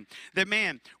amen. That,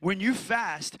 man, when you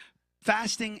fast,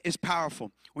 fasting is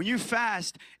powerful. When you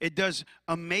fast, it does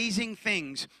amazing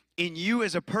things in you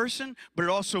as a person, but it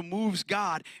also moves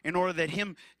God in order that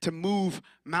Him to move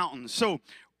mountains. So,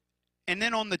 and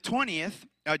then on the 20th,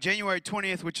 January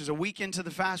 20th, which is a week into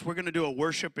the fast, we're going to do a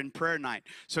worship and prayer night.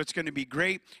 So it's going to be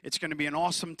great. It's going to be an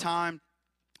awesome time.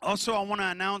 Also, I want to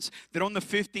announce that on the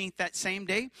 15th, that same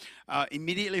day,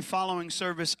 immediately following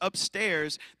service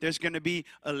upstairs, there's going to be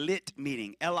a LIT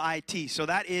meeting, L-I-T. So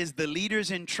that is the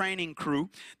Leaders in Training crew.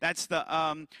 That's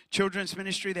the children's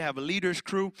ministry. They have a leaders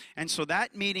crew. And so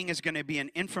that meeting is going to be an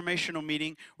informational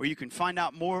meeting where you can find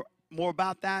out more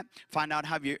about that, find out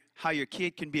how your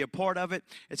kid can be a part of it.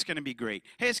 It's going to be great.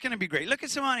 Hey, it's going to be great. Look at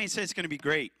somebody and say it's going to be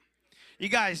great. You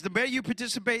guys, the better you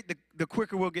participate, the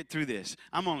quicker we'll get through this.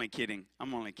 I'm only kidding.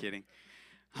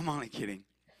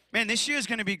 Man, this year is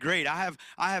going to be great. I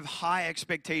have high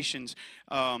expectations.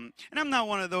 And I'm not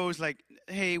one of those like,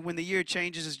 hey, when the year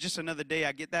changes, it's just another day.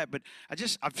 I get that. But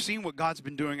I've seen what God's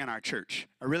been doing in our church.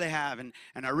 I really have. And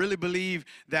I really believe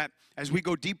that as we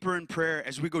go deeper in prayer,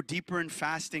 as we go deeper in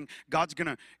fasting, God's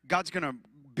going to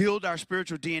build our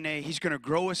spiritual DNA. He's going to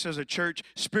grow us as a church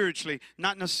spiritually.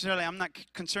 Not necessarily, I'm not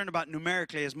concerned about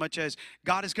numerically as much as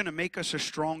God is going to make us a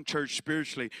strong church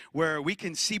spiritually where we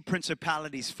can see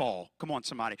principalities fall. Come on,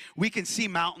 somebody. We can see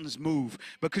mountains move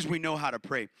because we know how to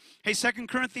pray. Hey, 2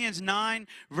 Corinthians 9,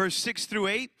 verse 6 through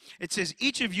 8, it says,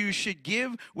 each of you should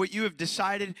give what you have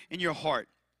decided in your heart,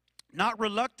 not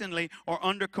reluctantly or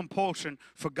under compulsion,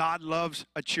 for God loves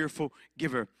a cheerful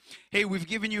giver. Hey, we've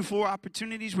given you 4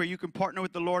 opportunities where you can partner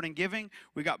with the Lord in giving.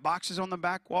 We've got boxes on the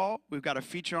back wall. We've got a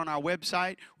feature on our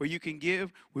website where you can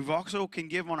give. We've also can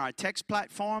give on our text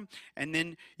platform, and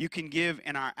then you can give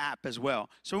in our app as well.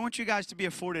 So I want you guys to be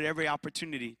afforded every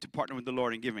opportunity to partner with the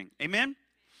Lord in giving. Amen?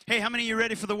 Hey, how many of you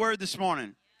ready for the word this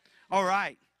morning? All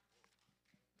right.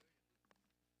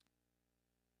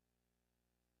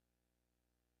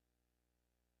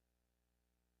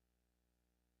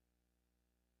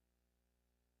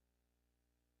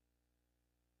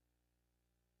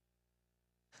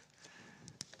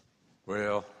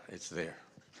 Well, it's there.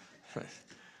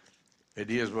 It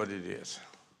is what it is.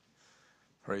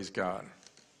 Praise God.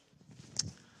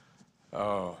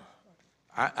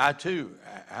 I too,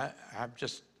 I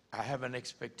have an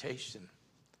expectation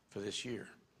for this year.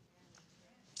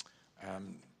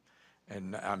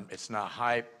 It's not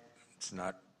hype. It's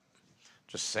not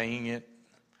just saying it.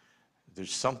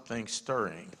 There's something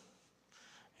stirring,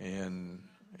 and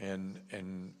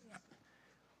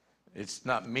it's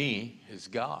not me, it's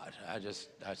God.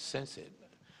 I sense it.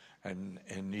 And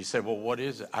you say, well, what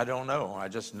is it? I don't know. I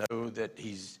just know that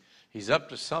he's up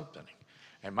to something.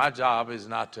 And my job is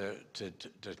not to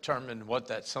determine what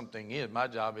that something is. My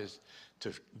job is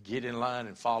to get in line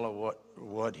and follow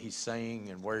what he's saying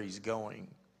and where he's going.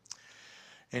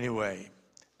 Anyway,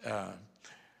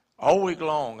 all week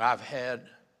long I've had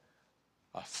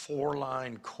a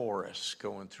 4-line chorus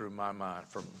going through my mind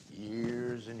from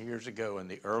years and years ago in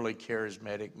the early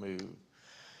charismatic move,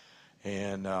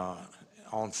 and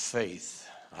on faith.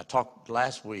 I talked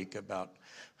last week about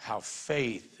how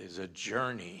faith is a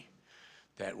journey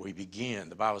that we begin.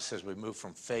 The Bible says we move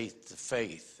from faith to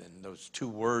faith, and those 2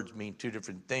 words mean 2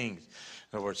 different things.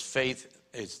 In other words, faith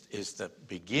is the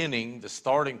beginning, the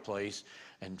starting place,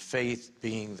 and faith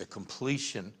being the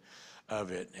completion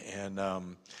of it.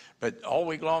 And but all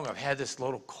week long I've had this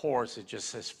little chorus that just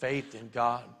says, faith in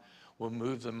God will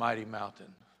move the mighty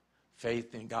mountain.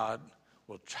 Faith in God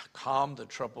will calm the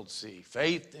troubled sea.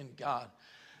 Faith in God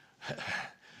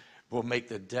will make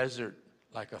the desert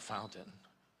like a fountain.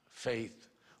 Faith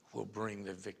will bring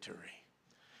the victory.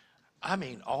 I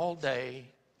mean, all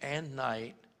day and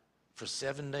night for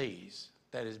 7 days,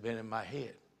 that has been in my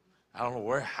head. I don't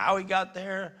know how he got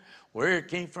there, where it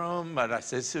came from, but I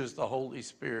said, this is the Holy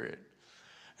Spirit.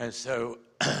 And so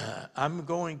I'm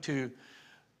going to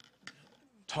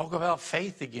talk about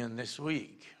faith again this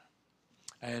week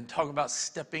and talk about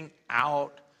stepping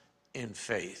out in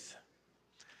faith.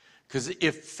 Because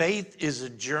if faith is a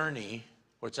journey,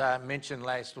 which I mentioned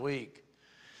last week,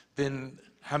 then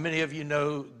how many of you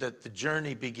know that the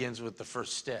journey begins with the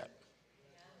first step?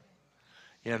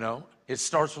 You know, it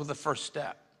starts with the first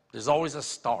step. There's always a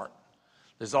start.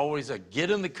 There's always a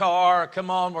get in the car, come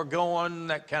on, we're going,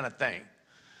 that kind of thing.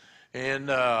 And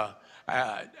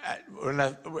when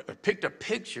I picked a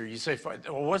picture, you say,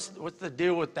 well, what's the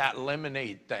deal with that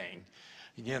lemonade thing?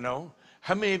 You know,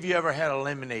 how many of you ever had a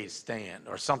lemonade stand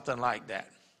or something like that?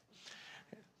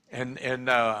 And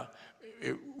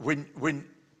when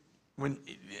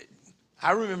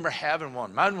I remember having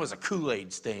one, mine was a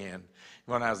Kool-Aid stand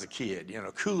when I was a kid. You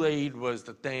know, Kool-Aid was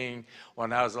the thing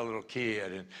when I was a little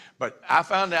kid. But I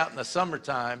found out in the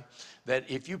summertime that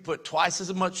if you put twice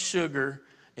as much sugar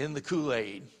in the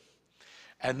Kool-Aid,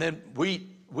 and then we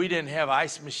didn't have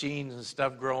ice machines and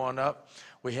stuff growing up.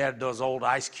 We had those old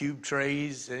ice cube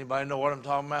trays. Anybody know what I'm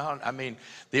talking about? I mean,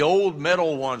 the old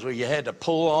metal ones where you had to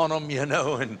pull on them, you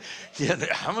know, and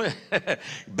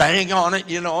bang on it,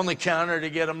 you know, on the counter to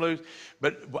get them loose.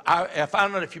 But I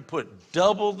found out if you put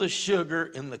double the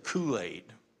sugar in the Kool-Aid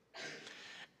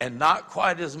and not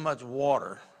quite as much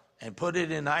water and put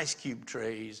it in ice cube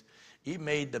trays, you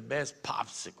made the best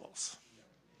popsicles.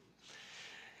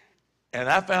 And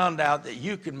I found out that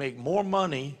you could make more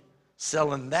money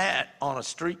selling that on a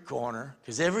street corner,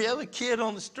 because every other kid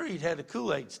on the street had a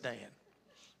Kool-Aid stand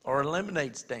or a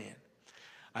lemonade stand.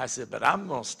 I said, but I'm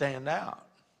going to stand out.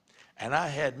 And I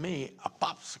had me a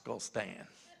popsicle stand.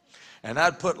 And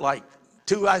I'd put like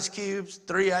 2 ice cubes,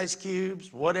 3 ice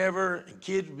cubes, whatever, and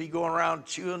kids would be going around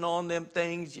chewing on them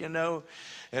things, you know.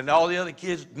 And all the other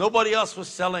kids, nobody else was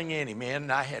selling any, man.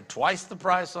 And I had twice the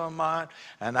price on mine,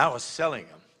 and I was selling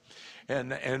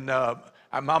them.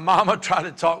 And my mama tried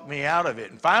to talk me out of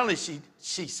it. And finally she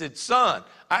said, son,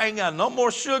 I ain't got no more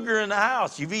sugar in the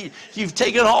house. You've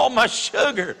taken all my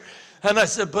sugar. And I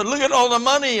said, but look at all the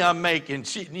money I'm making.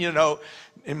 She, you know,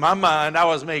 in my mind, I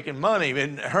was making money.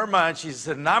 In her mind, she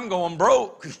said, and I'm going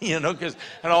broke, you know,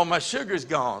 and all my sugar's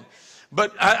gone.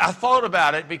 But I thought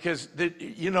about it because,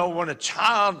 you know, when a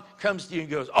child comes to you and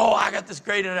goes, oh, I got this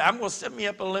great idea. I'm going to set me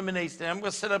up a lemonade stand. I'm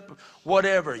going to set up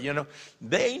whatever, you know.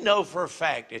 They know for a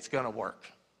fact it's going to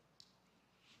work.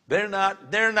 They're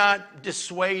not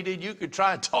dissuaded. You could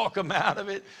try and talk them out of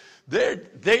it.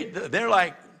 They're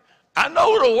like, I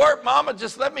know it'll work, Mama.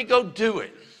 Just let me go do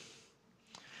it.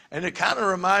 And it kind of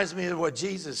reminds me of what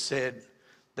Jesus said,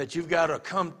 that you've got to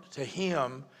come to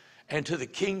him and to the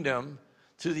kingdom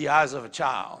through the eyes of a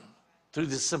child, through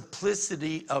the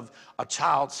simplicity of a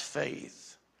child's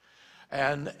faith.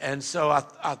 And so I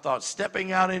thought,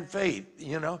 stepping out in faith,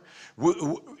 you know,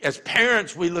 as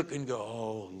parents, we look and go,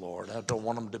 oh, Lord, I don't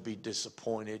want them to be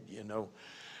disappointed, you know,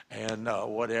 and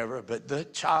whatever. But the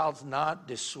child's not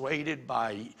dissuaded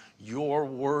by your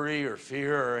worry or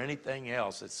fear or anything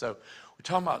else. And so we're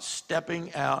talking about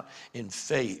stepping out in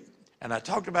faith. And I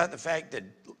talked about the fact that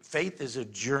faith is a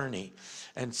journey.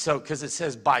 And so, because it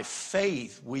says by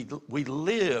faith, we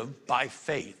live by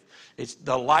faith. It's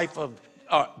the life of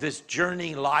this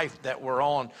journey life that we're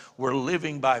on. We're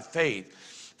living by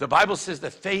faith. The Bible says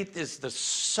that faith is the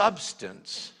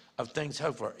substance of things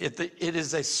hoped for. It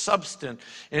is a substance.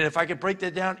 And if I could break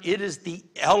that down, it is the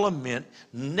element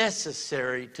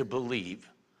necessary to believe.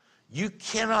 You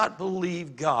cannot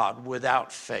believe God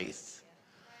without faith.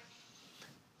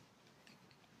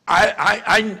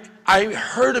 I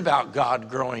heard about God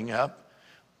growing up,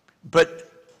 but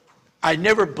I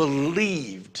never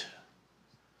believed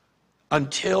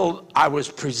until I was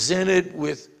presented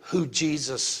with who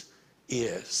Jesus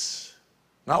is.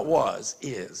 Not was,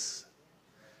 is.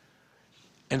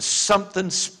 And something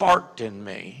sparked in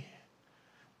me,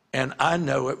 and I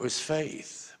know it was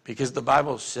faith, because the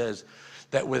Bible says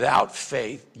that without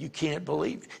faith, you can't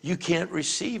believe it. You can't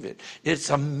receive it. It's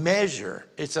a measure.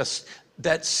 It's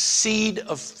that seed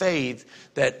of faith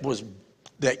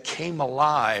that came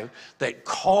alive, that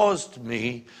caused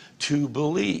me to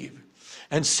believe.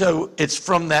 And so it's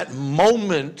from that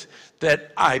moment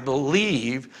that I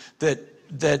believe that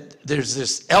there's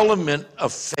this element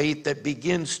of faith that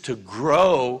begins to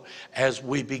grow as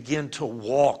we begin to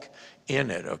walk in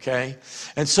it, okay?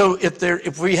 And so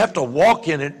if we have to walk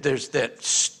in it, there's that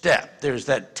step. There's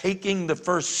that taking the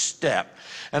first step.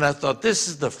 And I thought, this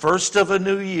is the first of a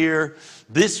new year.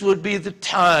 This would be the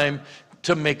time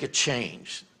to make a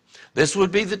change. This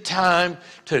would be the time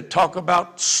to talk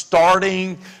about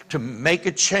starting, to make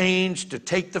a change, to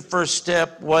take the first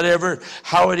step, whatever,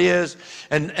 how it is.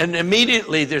 And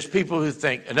immediately there's people who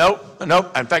think, nope.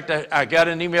 In fact, I got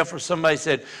an email from somebody who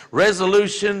said,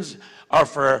 resolutions are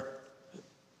for,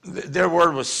 their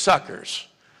word was suckers.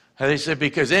 And they said,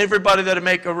 because everybody that'll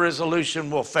make a resolution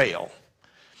will fail.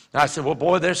 And I said, well,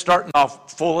 boy, they're starting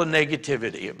off full of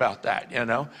negativity about that, you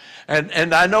know.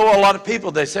 And I know a lot of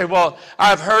people, they say, well,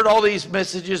 I've heard all these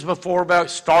messages before about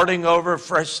starting over,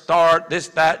 fresh start, this,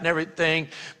 that, and everything,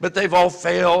 but they've all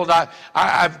failed.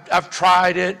 I've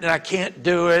tried it, and I can't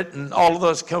do it, and all of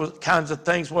those kinds of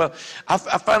things. Well, I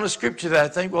found a scripture that I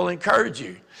think will encourage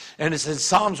you. And it says,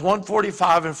 Psalms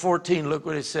 145:14, look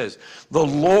what it says. The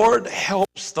Lord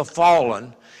helps the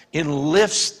fallen and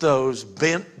lifts those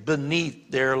bent beneath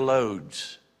their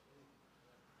loads.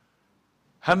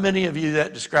 How many of you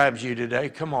that describes you today?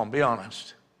 Come on, be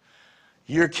honest.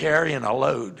 You're carrying a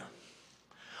load.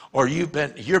 Or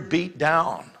you're beat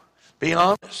down. Be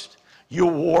honest.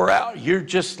 You're wore out. You're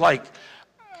just like,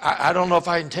 I don't know if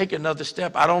I can take another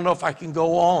step. I don't know if I can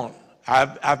go on.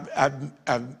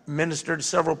 I've ministered to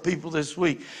several people this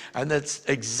week, and that's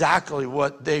exactly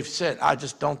what they've said. I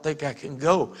just don't think I can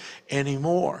go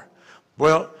anymore.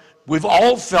 Well, we've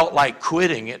all felt like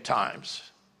quitting at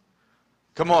times.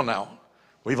 Come on now.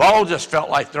 We've all just felt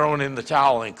like throwing in the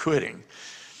towel and quitting.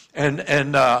 And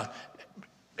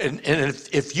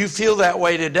if you feel that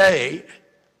way today,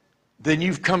 then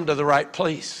you've come to the right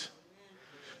place.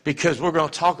 Because we're going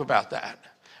to talk about that.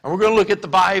 And we're going to look at the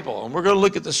Bible, and we're going to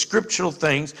look at the scriptural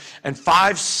things and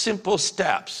 5 simple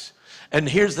steps. And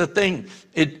here's the thing: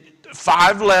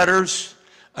 5 letters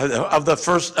of the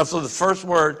first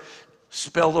word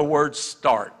spell the word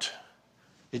start.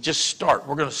 It just start.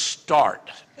 We're going to start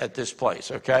at this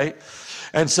place, okay?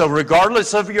 And so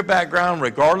regardless of your background,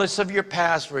 regardless of your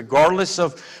past, regardless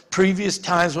of previous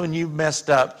times when you've messed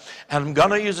up, and I'm going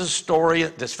to use a story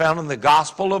that's found in the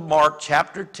Gospel of Mark,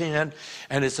 chapter 10,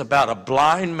 and it's about a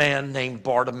blind man named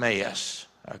Bartimaeus,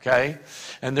 okay?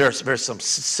 And there's some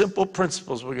simple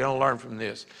principles we're going to learn from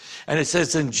this. And it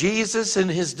says, and Jesus and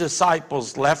his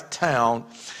disciples left town,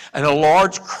 and a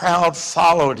large crowd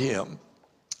followed him.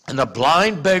 And a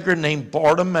blind beggar named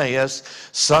Bartimaeus,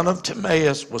 son of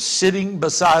Timaeus, was sitting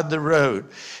beside the road.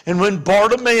 And when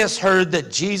Bartimaeus heard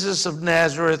that Jesus of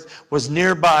Nazareth was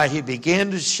nearby, he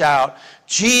began to shout,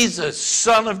 Jesus,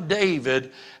 son of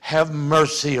David, have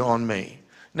mercy on me.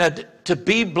 Now, to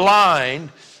be blind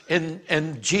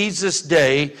in Jesus'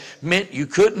 day meant you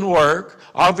couldn't work,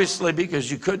 obviously, because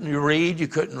you couldn't read, you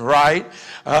couldn't write.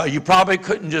 You probably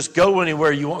couldn't just go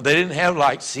anywhere you want. They didn't have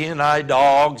like CNI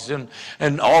dogs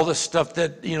and all the stuff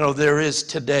that, there is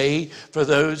today for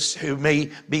those who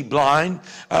may be blind.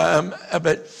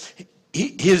 But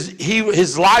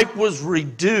his life was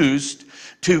reduced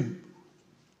to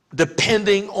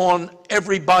depending on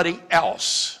everybody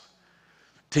else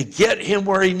to get him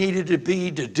where he needed to be,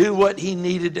 to do what he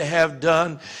needed to have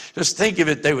done. Just think of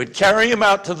it. They would carry him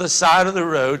out to the side of the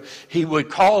road. He would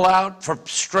call out for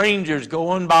strangers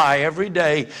going by every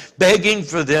day, begging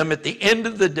for them. At the end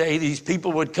of the day, these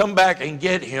people would come back and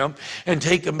get him and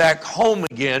take him back home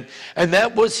again. And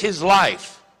that was his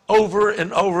life, over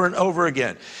and over and over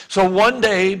again. So one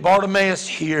day, Bartimaeus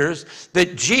hears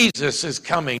that Jesus is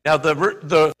coming. Now,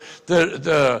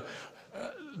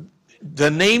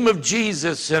 the name of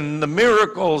Jesus and the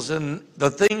miracles and the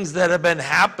things that have been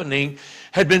happening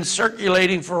had been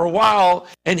circulating for a while,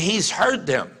 and he's heard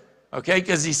them, okay?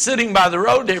 Because he's sitting by the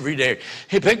road every day.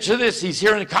 Hey, picture this. He's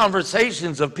hearing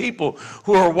conversations of people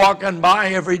who are walking by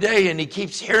every day, and he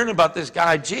keeps hearing about this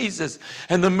guy, Jesus,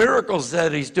 and the miracles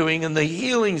that he's doing and the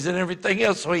healings and everything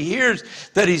else. So he hears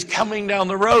that he's coming down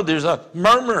the road. There's a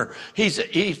murmur.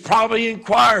 He's probably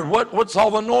inquired, what's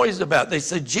all the noise about? They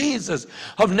said, Jesus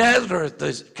of Nazareth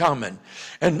is coming.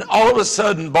 And all of a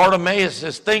sudden, Bartimaeus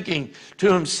is thinking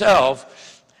to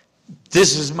himself,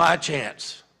 this is my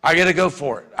chance. I got to go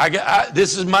for it.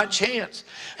 This is my chance.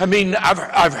 I mean,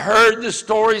 I've heard the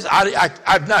stories.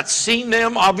 I've not seen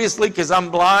them, obviously, because I'm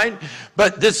blind.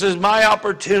 But this is my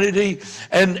opportunity,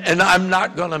 and I'm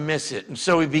not going to miss it. And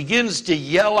so he begins to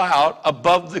yell out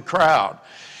above the crowd.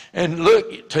 And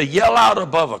look, to yell out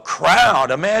above a crowd,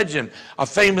 imagine a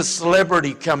famous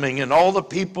celebrity coming and all the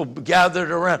people gathered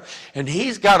around. And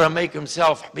he's got to make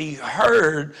himself be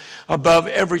heard above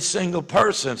every single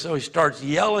person. So he starts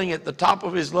yelling at the top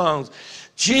of his lungs,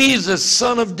 Jesus,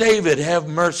 son of David, have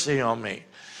mercy on me.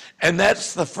 And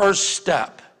that's the first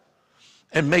step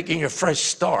in making a fresh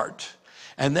start.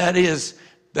 And that is,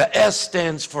 the S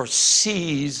stands for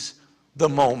seize the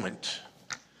moment.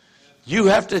 You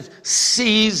have to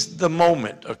seize the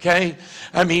moment, okay?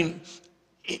 I mean,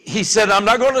 he said, I'm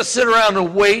not going to sit around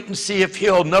and wait and see if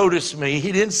he'll notice me.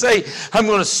 He didn't say, I'm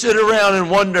going to sit around and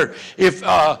wonder if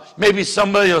maybe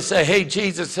somebody will say, hey,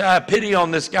 Jesus, have pity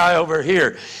on this guy over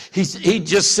here. He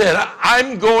just said,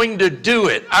 I'm going to do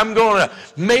it. I'm going to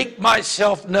make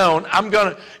myself known.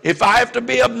 If I have to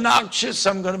be obnoxious,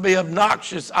 I'm going to be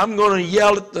obnoxious. I'm going to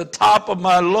yell at the top of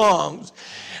my lungs.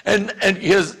 And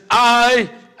because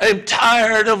I'm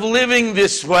tired of living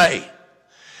this way.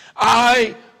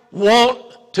 I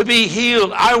want to be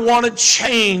healed. I want to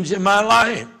change in my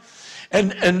life.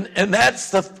 And that's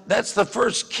the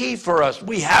first key for us.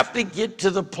 We have to get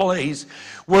to the place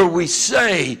where we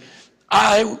say,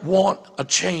 I want a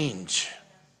change.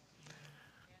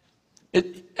 I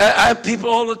have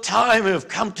people all the time who have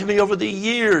come to me over the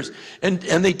years and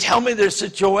they tell me their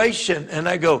situation and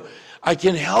I go, I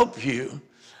can help you.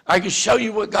 I can show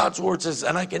you what God's word says,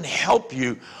 and I can help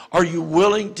you. Are you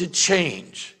willing to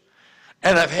change?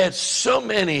 And I've had so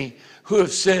many who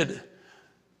have said,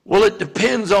 well, it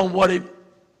depends on what it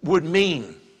would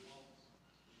mean.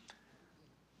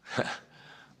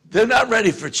 They're not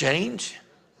ready for change.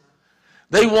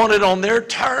 They want it on their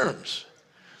terms.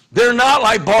 They're not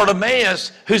like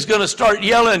Bartimaeus, who's going to start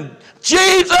yelling,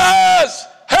 Jesus,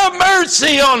 have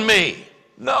mercy on me.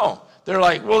 No, they're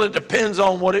like, well, it depends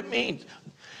on what it means.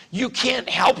 You can't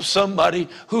help somebody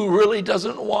who really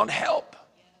doesn't want help.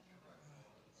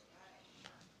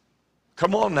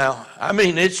 Come on now. I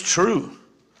mean, it's true.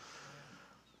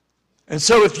 And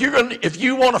so if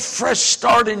you want a fresh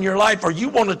start in your life, or you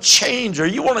want to change, or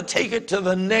you want to take it to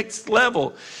the next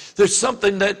level, there's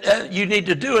something that you need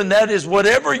to do, and that is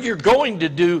whatever you're going to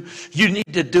do, you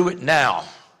need to do it now.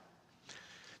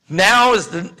 Now is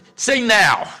say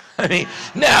now. I mean,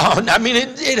 now. I mean,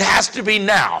 it has to be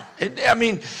now.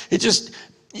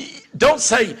 Don't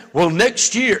say, well,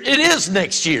 next year. It is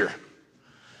next year.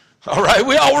 All right,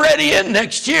 we're already in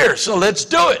next year, so let's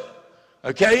do it.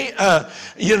 Okay,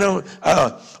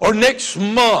 or next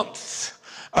month.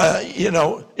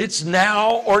 It's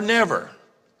now or never.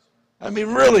 I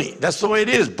mean, really, that's the way it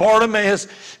is. Bartimaeus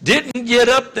didn't get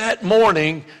up that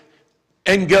morning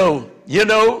and go,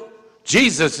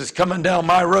 Jesus is coming down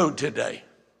my road today.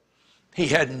 He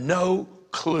had no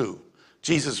clue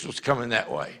Jesus was coming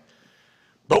that way.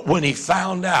 But when he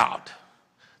found out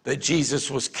that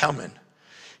Jesus was coming,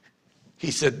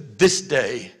 he said, this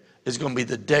day is going to be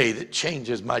the day that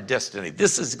changes my destiny.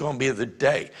 This is going to be the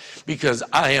day, because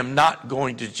I am not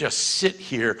going to just sit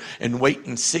here and wait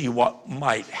and see what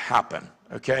might happen.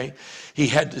 Okay? He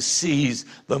had to seize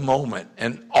the moment.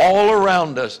 And all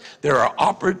around us, there are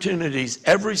opportunities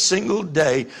every single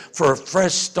day for a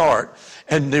fresh start.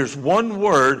 And there's one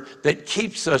word that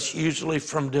keeps us usually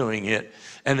from doing it,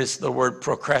 and it's the word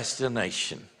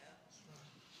procrastination.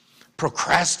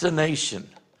 Procrastination.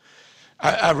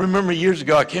 I remember years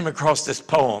ago, I came across this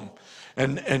poem,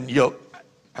 and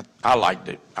I liked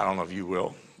it. I don't know if you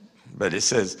will, but it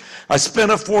says, I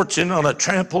spent a fortune on a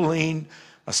trampoline,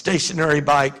 a stationary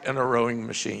bike, and a rowing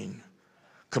machine,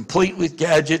 complete with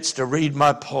gadgets to read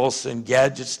my pulse and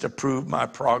gadgets to prove my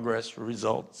progress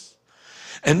results,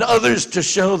 and others to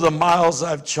show the miles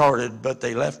I've charted, but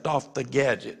they left off the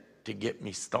gadget to get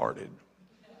me started.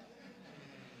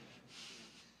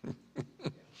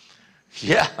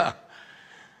 Yeah.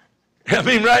 I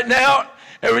mean, right now,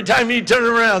 every time you turn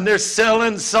around, they're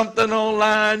selling something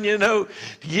online,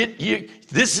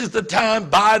 this is the time,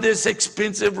 buy this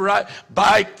expensive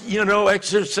bike,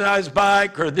 exercise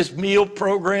bike, or this meal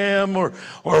program,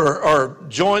 or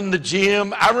join the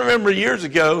gym. I remember years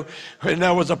ago, when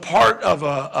I was a part of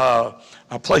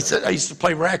a place that I used to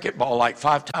play racquetball like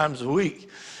 5 times a week.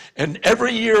 And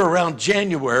every year around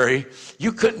January,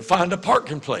 you couldn't find a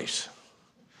parking place,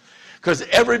 because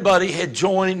everybody had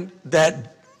joined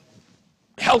that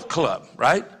health club,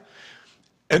 right?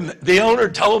 And the owner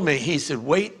told me, he said,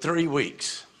 wait 3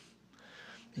 weeks.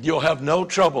 You'll have no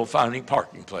trouble finding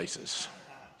parking places.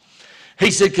 He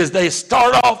said, because they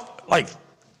start off like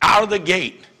out of the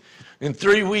gate. In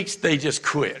 3 weeks, they just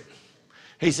quit.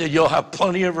 He said, you'll have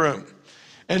plenty of room.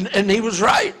 And he was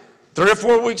right. 3 or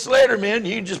 4 weeks later, man,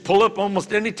 you can just pull up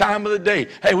almost any time of the day.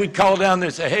 Hey, we'd call down there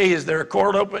and say, hey, is there a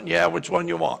court open? Yeah, which one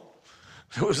you want?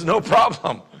 There was no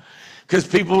problem, because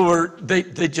people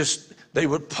they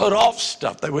would put off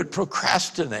stuff. They would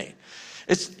procrastinate.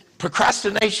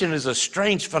 Procrastination is a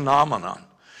strange phenomenon.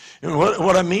 And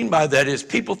what I mean by that is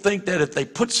people think that if they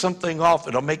put something off,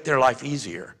 it'll make their life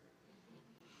easier.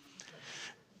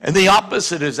 And the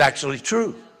opposite is actually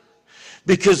true,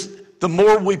 because the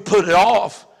more we put it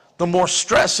off, the more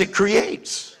stress it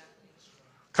creates.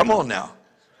 Come on now.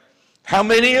 How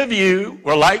many of you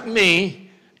were like me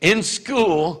in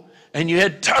school, and you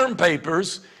had term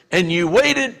papers, and you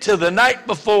waited till the night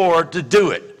before to do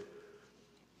it?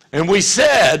 And we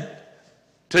said,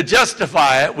 to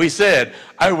justify it, we said,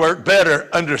 I work better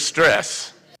under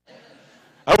stress.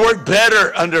 I work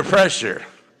better under pressure.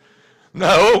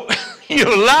 No, you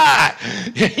lie.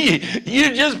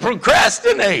 You just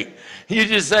procrastinate. You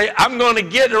just say, I'm going to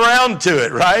get around to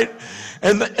it, right?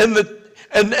 And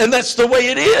that's the way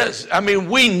it is. I mean,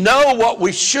 we know what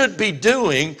we should be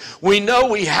doing. We know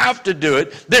we have to do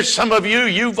it. There's some of you,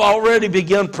 you've already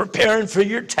begun preparing for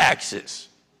your taxes.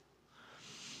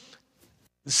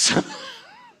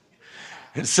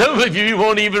 And some of you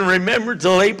won't even remember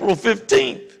till April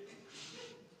 15th.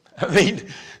 I mean,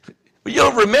 you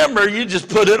don't remember, you just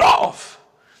put it off.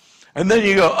 And then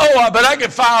you go, but I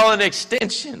can file an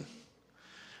extension.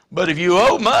 But if you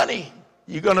owe money,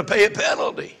 you're going to pay a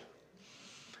penalty.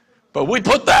 But we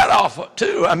put that off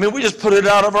too. I mean, we just put it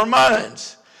out of our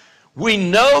minds. We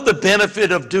know the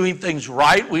benefit of doing things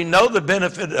right. We know the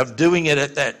benefit of doing it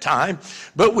at that time.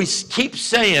 But we keep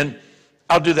saying,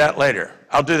 I'll do that later.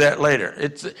 I'll do that later.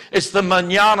 It's the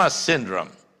mañana syndrome.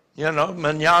 You know,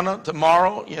 mañana,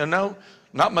 tomorrow, you know.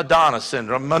 Not Madonna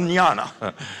syndrome,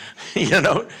 mañana. You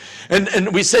know.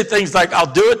 And we say things like,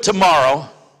 I'll do it tomorrow.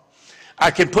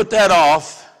 I can put that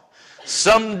off.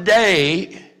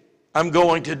 Someday, I'm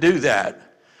going to do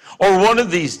that. Or one of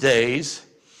these days,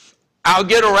 I'll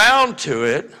get around to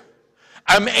it.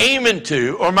 I'm aiming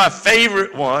to. Or my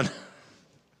favorite one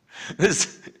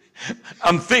is,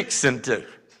 I'm fixing to.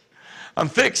 I'm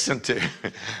fixing to.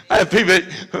 I have people,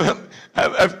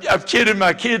 I've kidded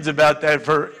my kids about that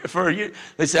for a year.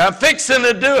 They say, I'm fixing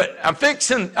to do it. I'm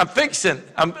fixing.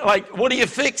 I'm like, what are you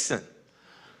fixing?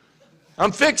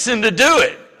 I'm fixing to do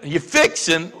it. You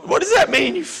fixing? What does that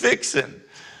mean, you fixing?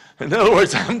 In other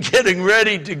words, I'm getting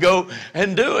ready to go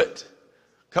and do it.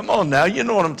 Come on now, you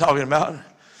know what I'm talking about.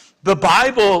 The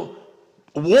Bible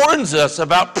warns us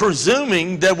about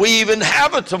presuming that we even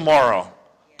have a tomorrow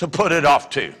to put it off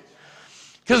to.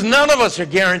 Because none of us are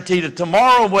guaranteed a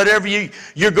tomorrow. Whatever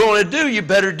you're going to do, you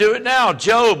better do it now.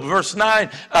 Job,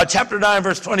 chapter 9,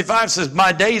 verse 25 says,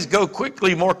 my days go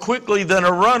quickly, more quickly than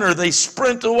a runner. They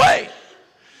sprint away.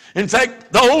 In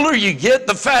fact, the older you get,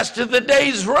 the faster the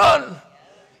days run.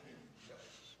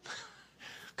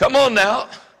 Come on now.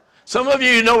 Some of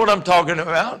you know what I'm talking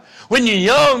about. When you're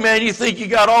young, man, you think you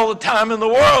got all the time in the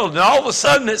world. And all of a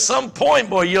sudden, at some point,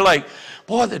 boy, you're like,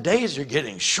 boy, the days are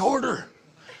getting shorter.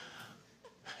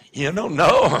 You know,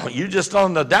 no, you're just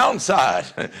on the downside,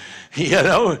 you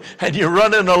know, and you're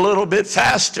running a little bit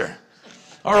faster.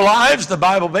 Our lives, the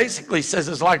Bible basically says,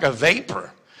 is like a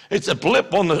vapor. It's a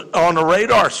blip on the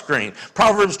radar screen.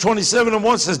 Proverbs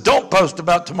 27:1 says, don't boast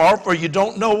about tomorrow, for you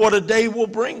don't know what a day will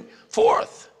bring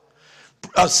forth.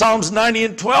 Psalms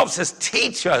 90:12 says,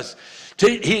 teach us.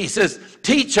 He says,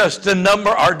 teach us to number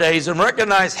our days and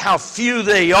recognize how few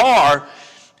they are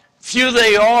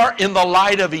in the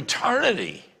light of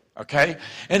eternity. Okay?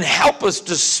 And help us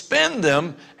to spend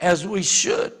them as we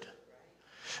should.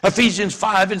 Ephesians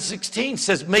 5:16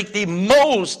 says, make the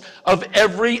most of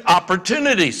every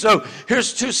opportunity. So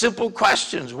here's two simple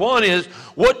questions. One is,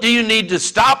 what do you need to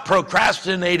stop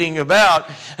procrastinating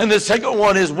about? And the second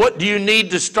one is, what do you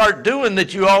need to start doing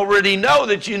that you already know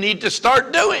that you need to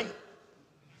start doing?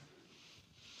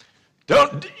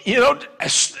 Start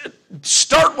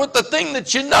with the thing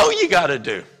that you know you got to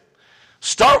do.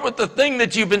 Start with the thing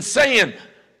that you've been saying,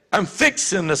 I'm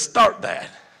fixing to start that.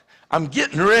 I'm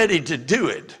getting ready to do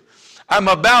it. I'm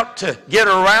about to get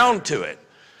around to it.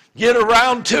 Get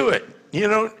around to it. You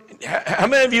know, how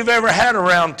many of you have ever had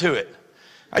around to it?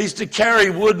 I used to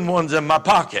carry wooden ones in my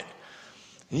pocket.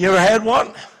 You ever had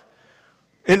one?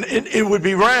 And it would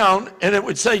be round, and it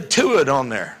would say to it on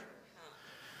there.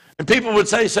 And people would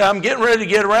say, I'm getting ready to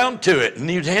get around to it. And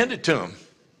you'd hand it to them.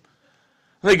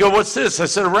 They go, what's this? I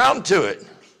said, around to it.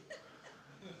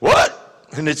 What?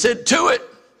 And it said, to it.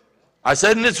 I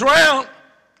said, and it's round.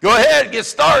 Go ahead, get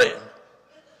started.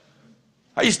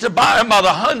 I used to buy them by the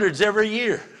hundreds every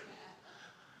year.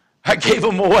 I gave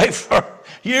them away for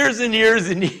years and years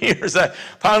and years. I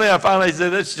finally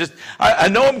said, that's just, I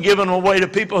know I'm giving them away to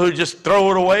people who just throw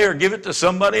it away or give it to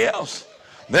somebody else.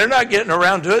 They're not getting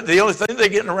around to it. The only thing they're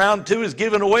getting around to is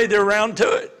giving away their around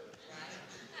to it.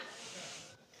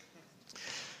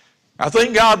 I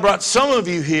think God brought some of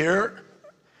you here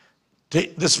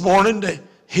this morning to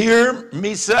hear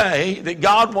me say that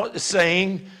God was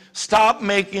saying, stop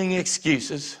making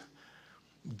excuses.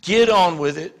 Get on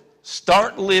with it.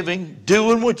 Start living,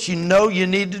 doing what you know you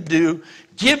need to do.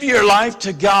 Give your life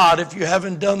to God if you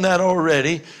haven't done that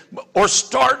already. Or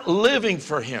start living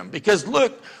for Him. Because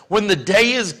look, when the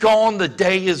day is gone, the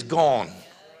day is gone.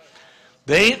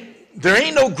 There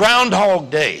ain't no Groundhog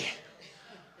Day.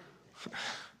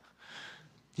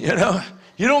 You know,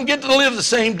 you don't get to live the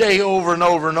same day over and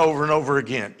over and over and over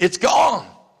again. It's gone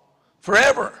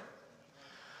forever.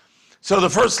 So the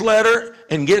first letter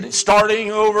in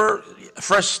starting over,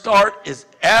 fresh start, is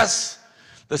S.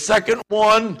 The second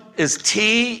one is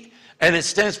T, and it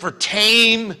stands for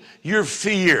tame your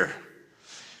fear.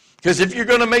 Because if you're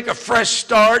going to make a fresh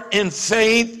start in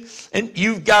faith, and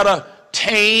you've got to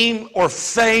tame or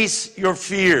face your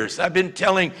fears. I've been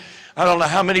telling, I don't know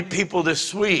how many people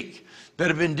this week that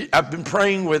I've been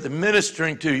praying with and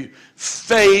ministering to you.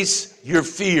 Face your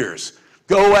fears.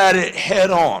 Go at it head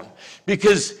on.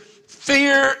 Because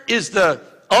fear is the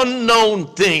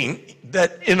unknown thing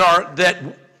that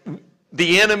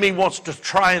the enemy wants to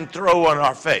try and throw on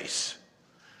our face.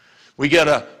 We get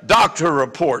a doctor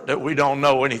report that we don't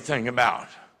know anything about.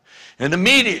 And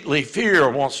immediately fear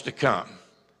wants to come.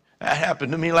 That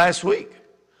happened to me last week.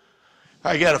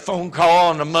 I got a phone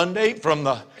call on a Monday from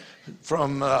the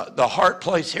heart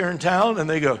place here in town, and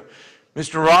they go,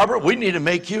 Mr. Robert, we need to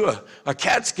make you a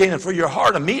CAT scan for your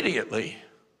heart immediately.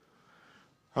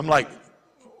 I'm like,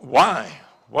 why?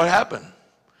 What happened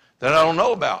that I don't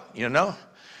know about, you know?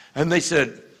 And they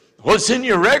said, well, it's in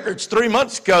your records. 3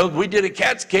 months ago, we did a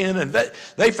CAT scan, and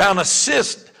they found a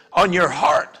cyst on your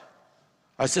heart.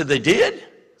 I said, they did?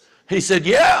 He said,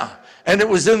 yeah. And it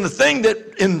was in the thing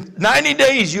that in 90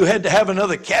 days you had to have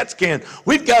another CAT scan.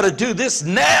 We've got to do this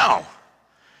now.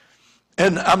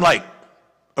 And I'm like,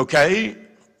 okay,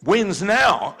 when's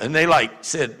now? And they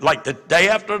said, like the day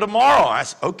after tomorrow. I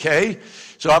said, okay.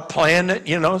 So I planned it,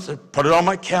 you know, so put it on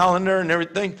my calendar and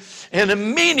everything. And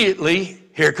immediately,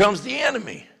 here comes the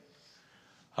enemy.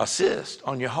 A cyst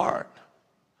on your heart.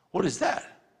 What is that?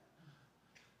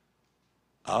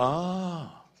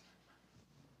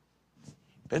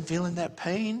 Been feeling that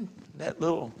pain? That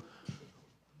little...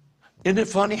 Isn't it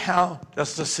funny how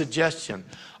that's a suggestion?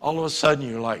 All of a sudden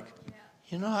you're like,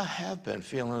 you know, I have been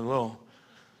feeling a little...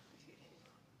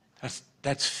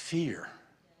 That's fear.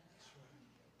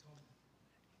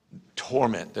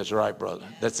 Torment, that's right, brother.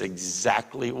 That's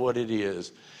exactly what it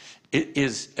is. It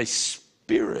is a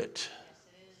spirit.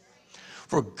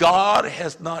 For God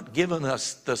has not given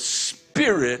us the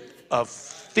spirit of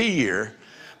fear,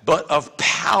 but of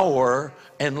power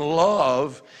and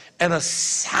love and a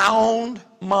sound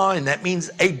mind. That means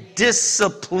a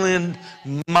disciplined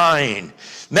mind.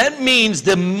 That means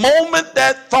the moment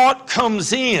that thought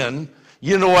comes in,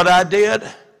 you know what I did?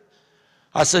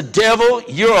 I said, devil,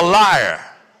 you're a liar.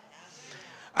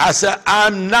 I said,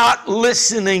 I'm not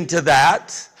listening to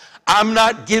that. I'm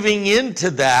not giving in to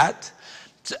that.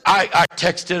 I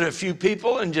texted a few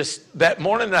people, and just that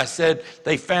morning I said,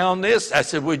 they found this. I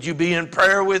said, would you be in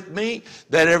prayer with me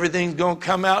that everything's going to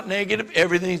come out negative?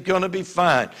 Everything's going to be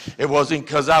fine. It wasn't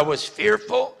because I was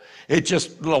fearful. It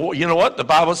just, you know what? The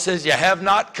Bible says you have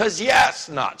not because you ask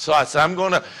not. So I said, I'm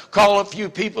going to call a few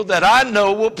people that I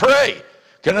know will pray.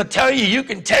 Can I tell you, you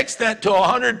can text that to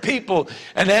 100 people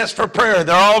and ask for prayer.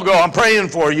 They'll all go, I'm praying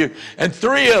for you. And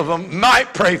 3 of them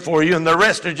might pray for you, and the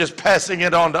rest are just passing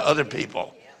it on to other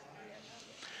people.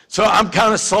 So I'm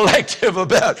kind of selective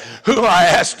about who I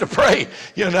ask to pray,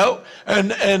 you know. And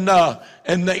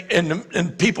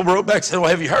people wrote back and said, well,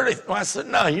 have you heard it? Well, I said,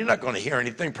 no, you're not going to hear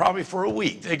anything probably for a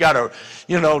week. They got to,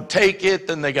 you know, take it,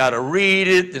 then they got to read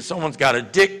it, then someone's got to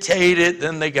dictate it,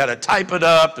 then they got to type it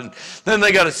up, and then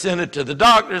they got to send it to the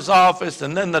doctor's office,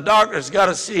 and then the doctor's got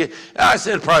to see it. I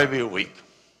said it'd probably be a week.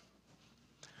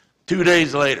 2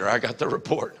 days later, I got the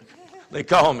report. They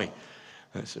called me.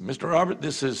 I said, Mr. Robert,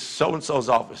 this is so-and-so's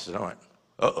office. And I went,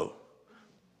 uh-oh,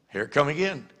 here it come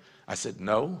again. I said,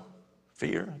 no,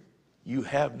 fear, you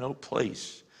have no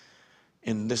place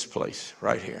in this place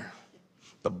right here.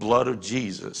 The blood of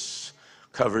Jesus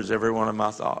covers every one of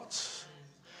my thoughts.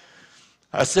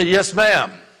 I said, yes,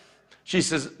 ma'am. She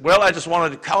says, well, I just wanted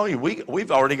to call you.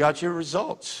 We've already got your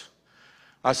results.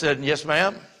 I said, yes,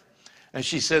 ma'am. And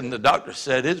she said, and the doctor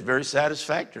said, it's very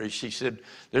satisfactory. She said,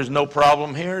 there's no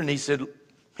problem here. And he said,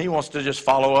 he wants to just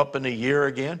follow up in a year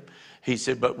again. He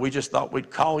said, but we just thought we'd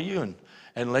call you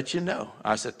and let you know.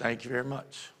 I said, thank you very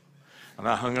much. And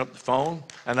I hung up the phone,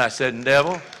 and I said,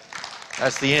 devil,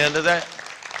 that's the end of that.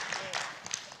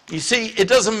 You see, it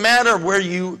doesn't matter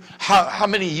how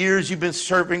many years you've been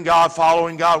serving God,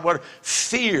 following God, what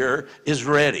fear is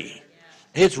ready.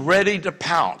 It's ready to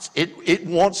pounce. It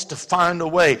wants to find a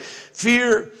way.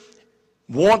 Fear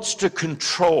wants to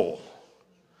control.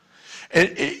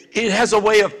 It has a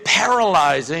way of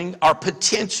paralyzing our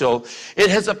potential. It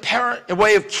has a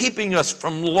way of keeping us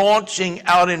from launching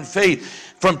out in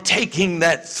faith, from taking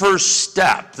that first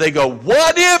step. They go,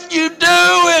 what if you do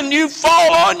and you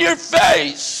fall on your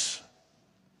face?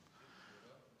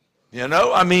 You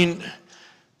know, I mean,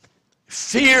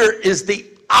 fear is the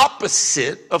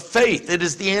opposite of faith. It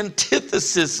is the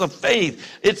antithesis of faith.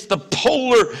 It's the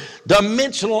polar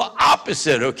dimensional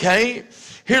opposite, okay?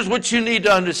 Here's what you need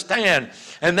to understand,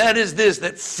 and that is this,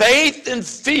 that faith and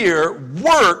fear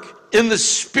work in the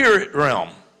spirit realm.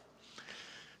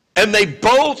 And they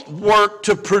both work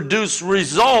to produce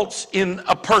results in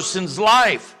a person's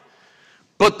life.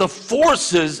 But the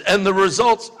forces and the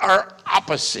results are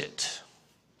opposite.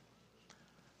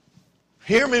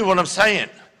 Hear me what I'm saying.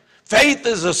 Faith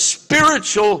is a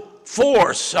spiritual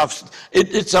force.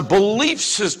 It's a belief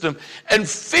system. And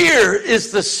fear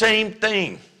is the same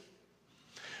thing.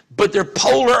 But they're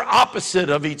polar opposite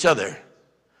of each other.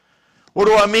 What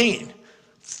do I mean?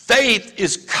 Faith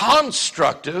is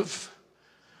constructive.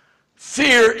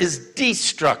 Fear is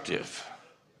destructive.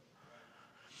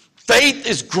 Faith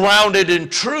is grounded in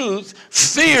truth.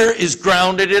 Fear is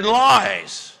grounded in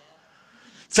lies.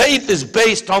 Faith is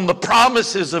based on the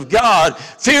promises of God.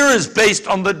 Fear is based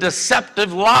on the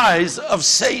deceptive lies of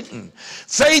Satan.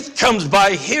 Faith comes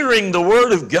by hearing the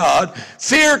word of God.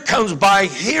 Fear comes by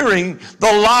hearing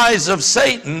the lies of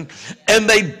Satan. And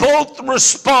they both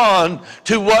respond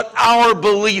to what our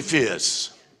belief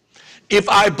is. If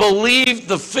I believe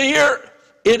the fear,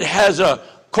 it has a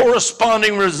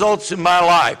corresponding results in my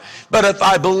life. But if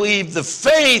I believe the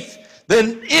faith,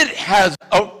 then it has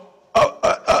a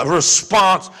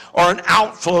response or an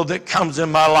outflow that comes in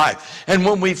my life. And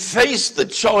when we face the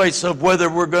choice of whether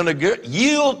we're going to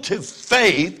yield to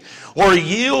faith or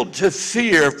yield to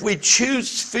fear, if we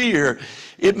choose fear,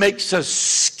 it makes us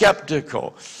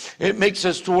skeptical. It makes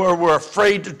us to where we're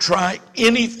afraid to try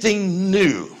anything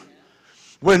new.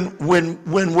 When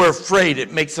we're afraid,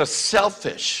 it makes us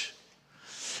selfish.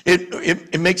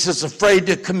 It makes us afraid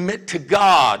to commit to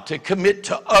God, to commit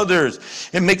to others.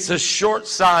 It makes us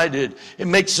short-sighted. It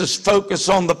makes us focus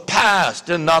on the past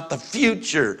and not the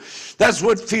future. That's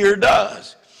what fear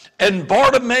does. And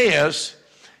Bartimaeus,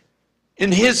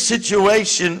 in his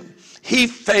situation, he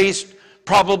faced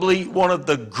probably one of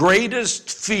the greatest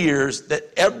fears that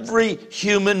every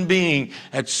human being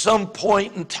at some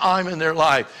point in time in their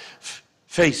life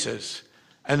faces.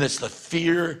 And it's the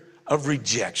fear of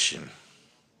rejection.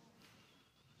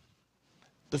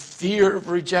 The fear of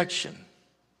rejection.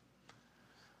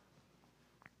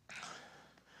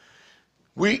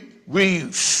 We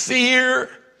fear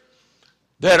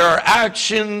that our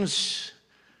actions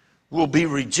will be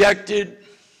rejected,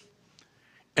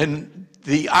 and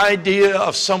the idea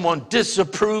of someone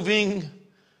disapproving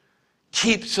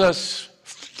keeps us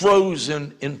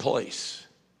frozen in place.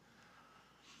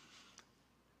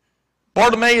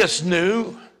 Bartimaeus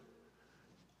knew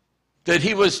that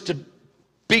he was to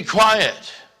be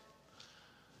quiet.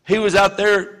 He was out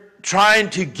there trying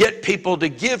to get people to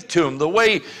give to him. The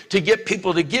way to get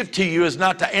people to give to you is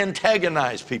not to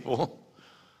antagonize people.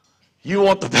 You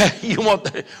want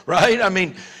the right? I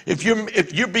mean, if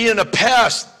you're being a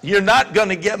pest, you're not going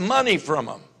to get money from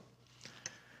them.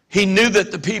 He knew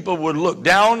that the people would look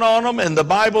down on him, and the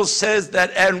Bible says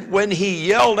that, and when he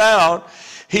yelled out,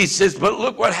 he says, but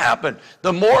look what happened.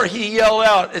 The more he yelled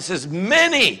out, it says,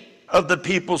 many of the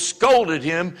people scolded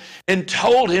him and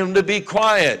told him to be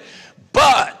quiet.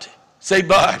 But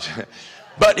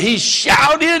he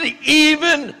shouted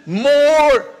even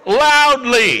more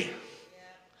loudly,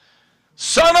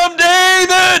 Son of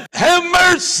David, have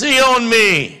mercy on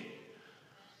me.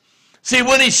 See,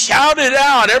 when he shouted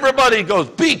out, everybody goes,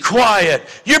 be quiet.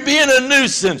 You're being a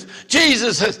nuisance.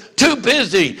 Jesus is too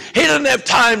busy. He doesn't have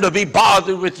time to be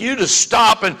bothered with you, to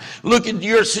stop and look into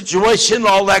your situation,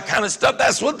 all that kind of stuff.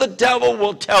 That's what the devil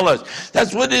will tell us.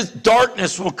 That's what his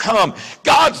darkness will come.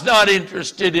 God's not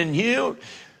interested in you.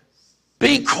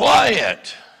 Be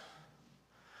quiet.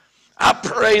 I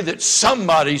pray that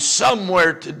somebody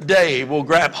somewhere today will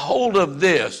grab hold of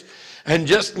this and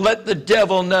just let the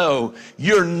devil know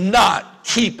you're not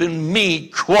keeping me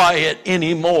quiet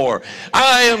anymore.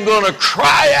 I am going to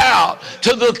cry out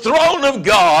to the throne of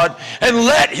God and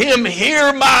let him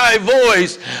hear my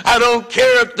voice. I don't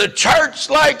care if the church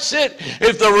likes it,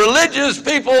 if the religious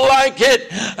people like it.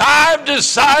 I've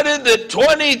decided that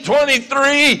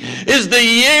 2023 is the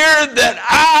year that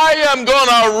I am going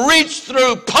to reach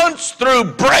through, punch through,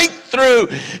 break through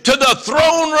to the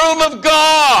throne room of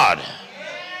God.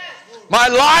 My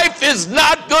life is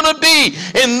not going to be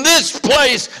in this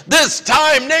place this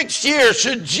time next year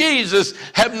should Jesus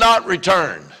have not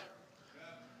returned.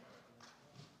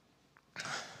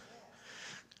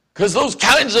 Because those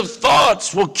kinds of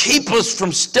thoughts will keep us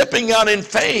from stepping out in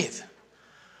faith.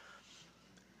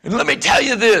 And let me tell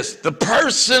you this, the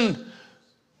person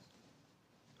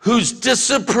whose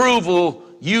disapproval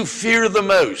you fear the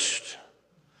most,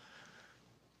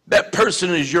 that person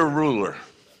is your ruler.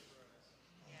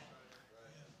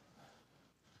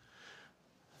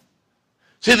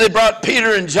 See, they brought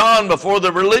Peter and John before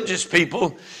the religious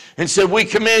people and said, we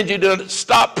command you to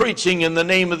stop preaching in the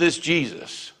name of this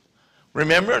Jesus.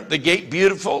 Remember, the gate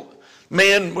beautiful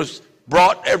man was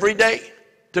brought every day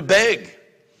to beg.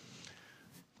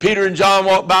 Peter and John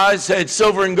walked by and said,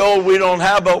 silver and gold we don't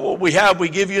have, but what we have we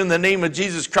give you in the name of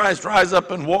Jesus Christ. Rise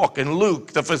up and walk. And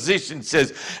Luke, the physician,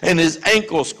 says, and his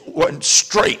ankles went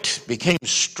straight, became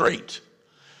straight.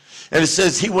 And it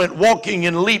says he went walking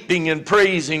and leaping and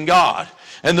praising God.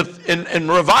 And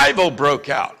revival broke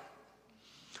out.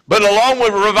 But along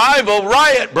with revival,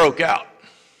 riot broke out.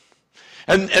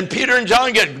 And Peter and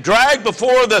John get dragged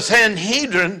before the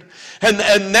Sanhedrin, and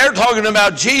they're talking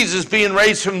about Jesus being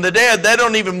raised from the dead. They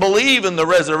don't even believe in the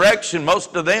resurrection,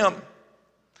 most of them.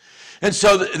 And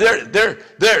so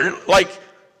they're like,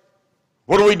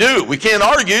 What do? We can't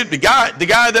argue. The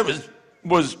guy that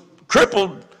was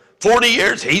crippled 40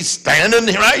 years, he's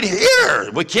standing right here.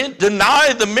 We can't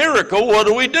deny the miracle. What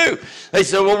do? They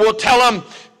said, well, we'll tell him,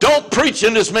 don't preach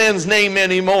in this man's name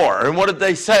anymore. And what did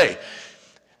they say?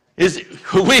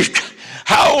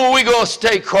 How are we going to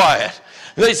stay quiet?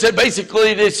 They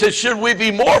said, should we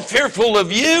be more fearful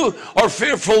of you or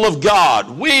fearful of God?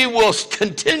 We will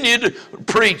continue to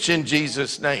preach in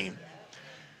Jesus' name.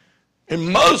 And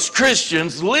most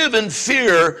Christians live in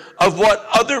fear of what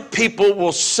other people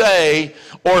will say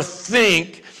or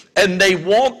think, and they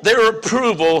want their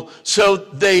approval, so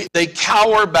they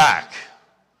cower back.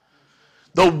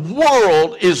 The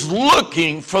world is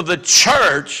looking for the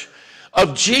church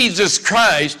of Jesus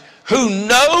Christ who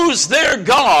knows their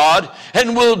God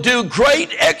and will do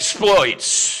great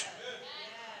exploits.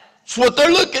 That's what they're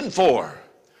looking for.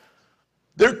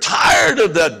 They're tired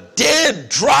of the dead,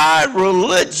 dry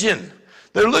religion.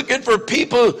 They're looking for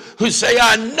people who say,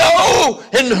 I know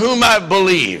in whom I've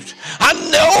believed. I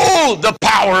know the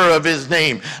power of his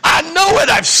name. I know it.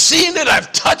 I've seen it.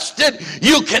 I've touched it.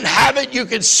 You can have it. You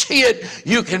can see it.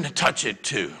 You can touch it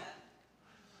too.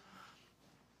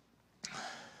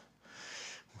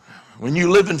 When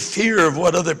you live in fear of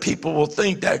what other people will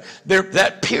think,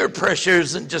 that peer pressure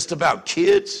isn't just about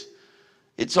kids.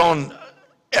 It's on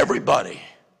everybody.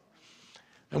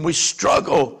 And we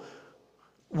struggle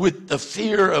with the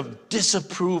fear of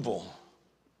disapproval.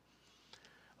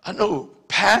 I know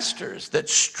pastors that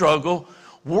struggle,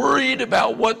 worried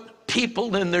about what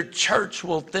people in their church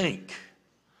will think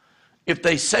if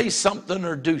they say something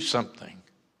or do something.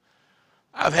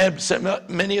 I've had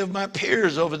many of my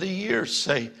peers over the years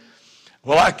say,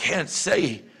 well, I can't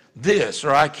say this,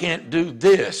 or I can't do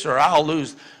this, or I'll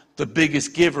lose the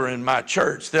biggest giver in my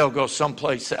church. They'll go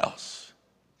someplace else.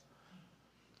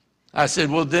 I said,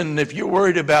 well, then if you're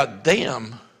worried about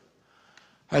them,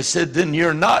 I said, then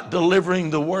you're not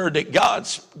delivering the word that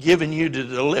God's given you to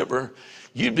deliver.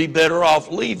 You'd be better off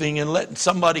leaving and letting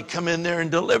somebody come in there and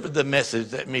deliver the message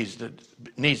that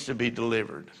needs to be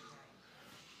delivered.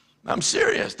 I'm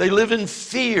serious. They live in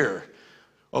fear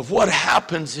of what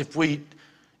happens if we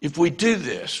do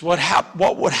this.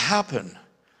 What would happen?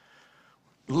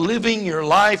 Living your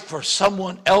life for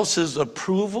someone else's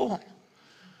approval?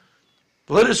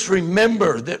 Let us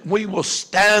remember that we will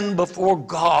stand before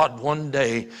God one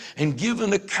day and give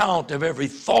an account of every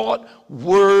thought,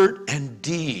 word, and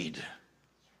deed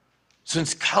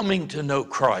since coming to know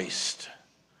Christ.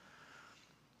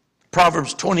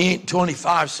 Proverbs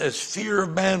 28:25 says, fear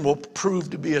of man will prove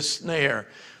to be a snare,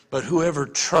 but whoever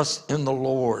trusts in the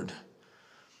Lord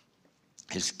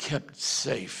is kept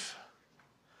safe.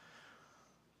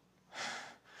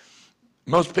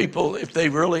 Most people, if they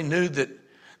really knew that,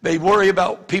 they worry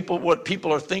about what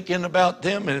people are thinking about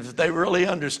them, and if they really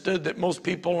understood that most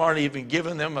people aren't even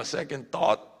giving them a second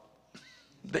thought,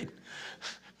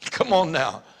 come on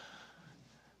now.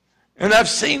 And I've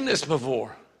seen this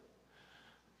before.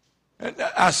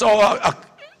 I saw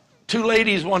two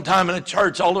ladies one time in a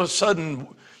church. All of a sudden,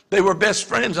 they were best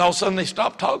friends. All of a sudden, they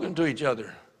stopped talking to each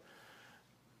other.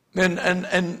 And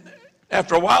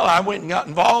after a while, I went and got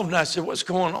involved, and I said, what's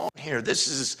going on here? This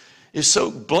is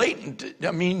so blatant.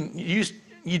 I mean, you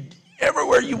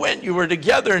everywhere you went, you were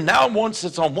together, and now once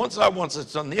it's on one side, once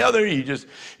it's on the other, you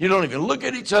don't even look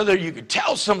at each other. You could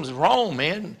tell something's wrong,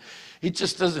 man. It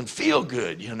just doesn't feel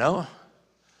good, you know?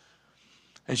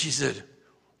 And she said,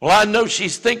 well, I know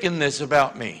she's thinking this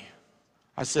about me.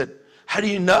 I said, how do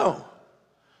you know?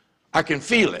 I can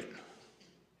feel it.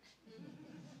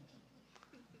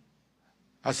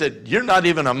 I said, you're not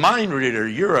even a mind reader.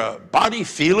 You're a body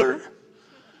feeler,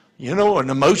 you know, an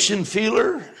emotion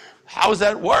feeler. How does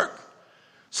that work?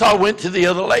 So I went to the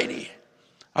other lady.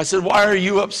 I said, why are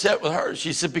you upset with her?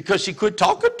 She said, because she quit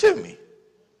talking to me.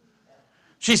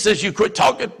 She says, she quit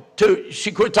talking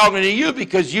to you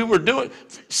because you were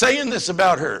saying this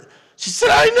about her. She said,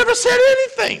 I never said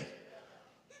anything.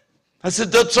 I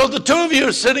said, so the two of you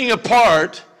are sitting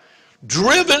apart,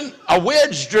 a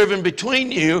wedge driven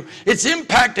between you. It's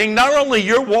impacting not only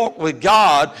your walk with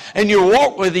God and your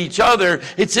walk with each other,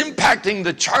 it's impacting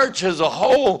the church as a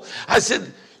whole. I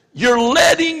said, you're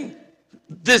letting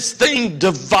this thing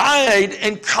divide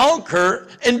and conquer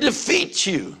and defeat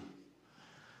you.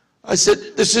 I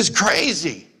said, this is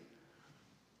crazy.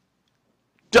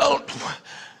 Don't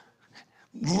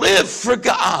live for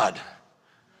God.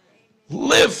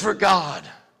 Live for God.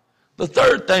 The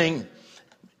third thing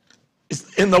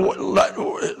is in the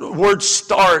word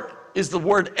start is the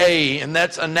word A, and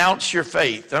that's announce your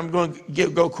faith. I'm going to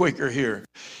go quicker here.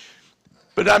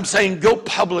 But I'm saying go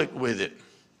public with it.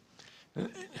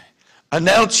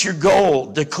 Announce your goal.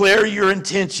 Declare your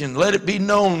intention. Let it be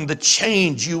known the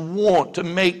change you want to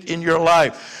make in your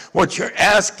life, what you're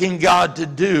asking God to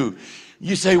do.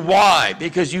 You say, why?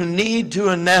 Because you need to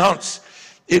announce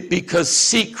it, because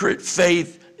secret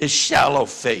faith is shallow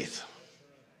faith.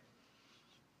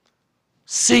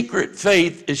 Secret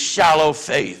faith is shallow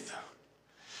faith.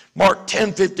 Mark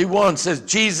 10:51 says,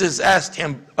 Jesus asked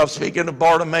him, speaking of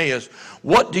Bartimaeus,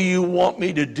 what do you want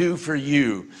me to do for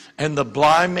you? And the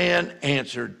blind man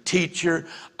answered, Teacher,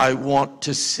 I want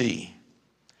to see.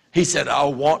 He said, I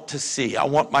want to see. I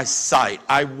want my sight.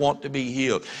 I want to be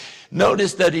healed.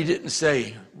 Notice that he didn't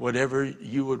say, whatever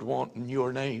you would want in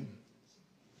your name.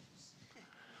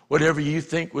 Whatever you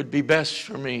think would be best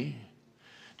for me.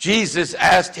 Jesus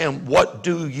asked him, what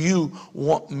do you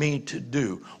want me to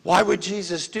do? Why would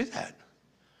Jesus do that?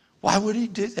 Why would he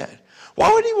do that?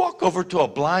 Why would he walk over to a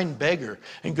blind beggar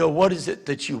and go, what is it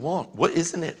that you want?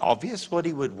 Isn't it obvious what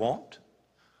he would want?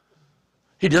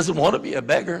 He doesn't want to be a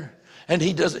beggar, and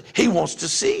he wants to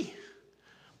see.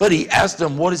 But he asked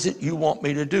him, what is it you want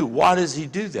me to do? Why does he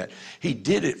do that? He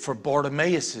did it for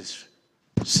Bartimaeus'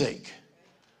 sake.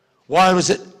 Why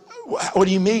was it? What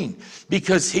do you mean?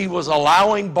 Because he was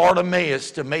allowing Bartimaeus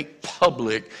to make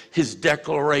public his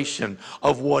declaration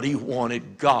of what he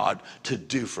wanted God to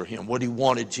do for him, what he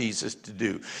wanted Jesus to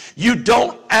do. You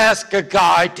don't ask a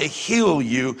guy to heal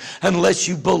you unless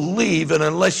you believe and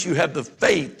unless you have the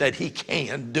faith that he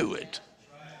can do it.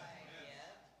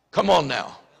 Come on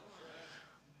now.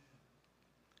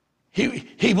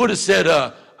 He would have said,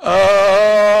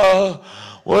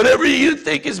 whatever you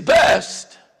think is best.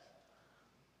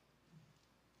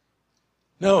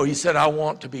 No, he said, I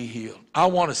want to be healed. I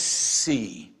want to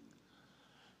see.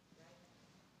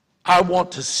 I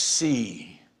want to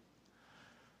see.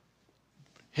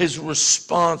 His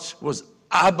response was,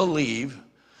 I believe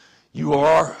you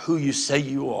are who you say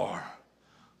you are,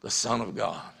 the Son of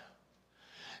God.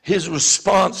 His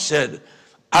response said,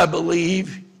 I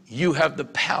believe you have the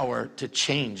power to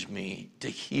change me, to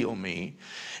heal me.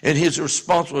 And his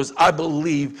response was, I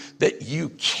believe that you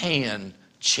can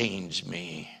change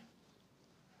me.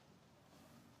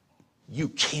 You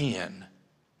can.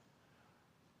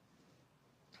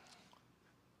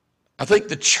 I think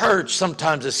the church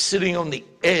sometimes is sitting on the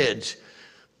edge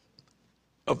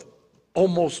of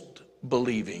almost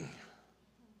believing.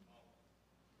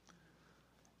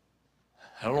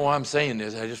 I don't know why I'm saying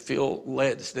this. I just feel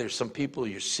led. There's some people,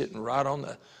 you're sitting right on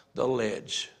the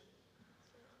ledge.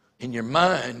 In your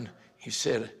mind, you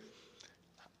said,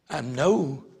 I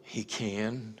know he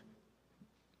can,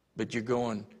 but you're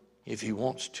going, if he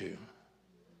wants to.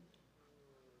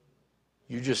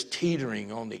 You're just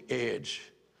teetering on the edge.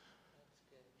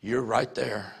 You're right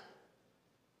there.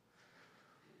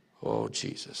 Oh,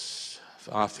 Jesus.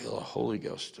 I feel a Holy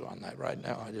Ghost on that right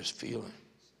now. I just feel it.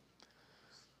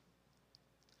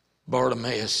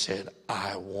 Bartimaeus said,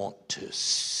 I want to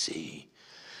see.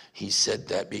 He said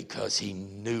that because he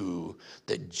knew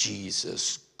that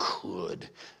Jesus could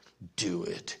do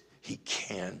it. He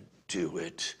can do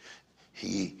it.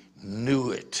 He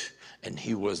knew it. And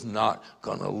he was not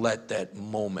going to let that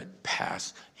moment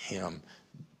pass him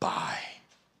by.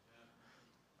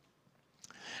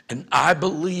 And I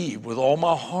believe with all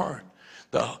my heart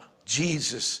that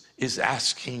Jesus is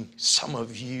asking some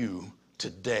of you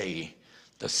today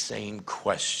the same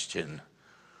question.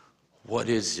 What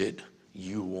is it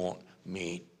you want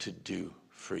me to do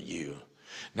for you?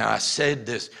 Now, I said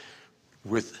this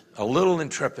with a little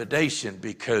trepidation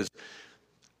because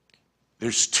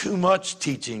there's too much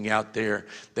teaching out there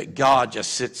that God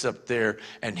just sits up there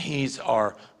and he's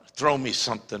our throw me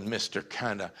something, Mr.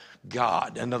 kind of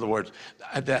God. In other words,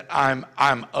 that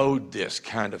I'm owed this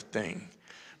kind of thing.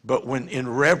 But when in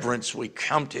reverence we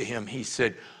come to him, he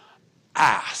said,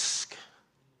 ask.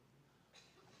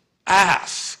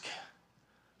 Ask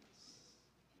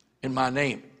in my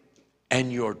name,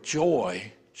 and your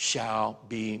joy shall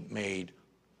be made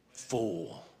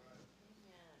full.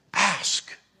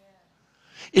 Ask.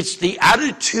 It's the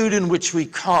attitude in which we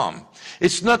come.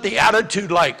 It's not the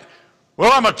attitude like,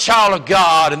 well, I'm a child of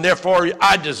God and therefore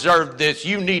I deserve this.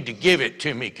 You need to give it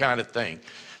to me kind of thing.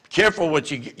 Be careful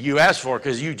what you ask for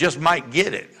because you just might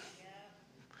get it.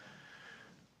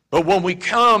 But when we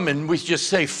come and we just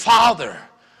say, Father,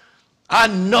 I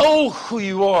know who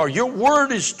you are. Your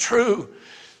word is true.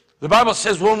 The Bible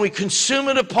says when we consume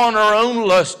it upon our own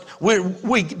lust,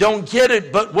 we don't get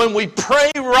it. But when we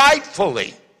pray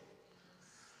rightfully,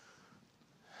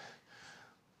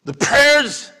 the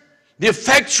prayers, the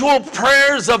effectual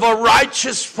prayers of a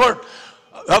righteous person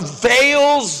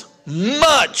avails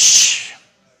much.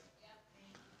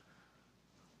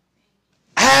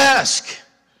 Ask.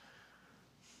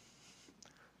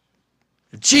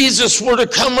 If Jesus were to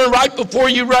come right before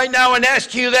you right now and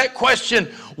ask you that question,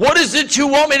 what is it you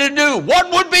want me to do?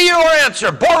 What would be your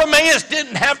answer? Bartimaeus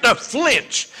didn't have to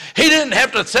flinch. He didn't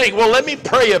have to think, well, let me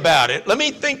pray about it. Let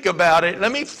me think about it.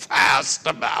 Let me fast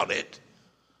about it.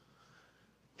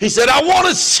 He said, I want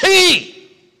to see.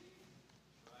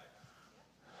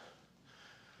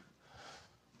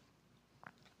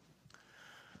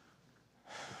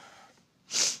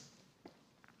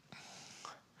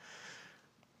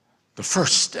 The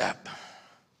first step,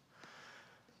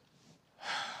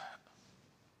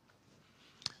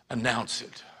 announce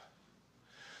it.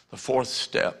 The fourth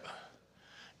step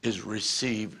is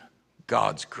receive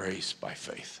God's grace by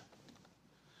faith.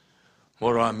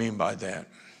 What do I mean by that?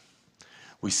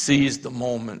 We seize the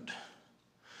moment.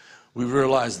 We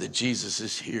realize that Jesus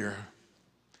is here.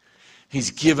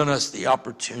 He's given us the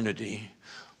opportunity.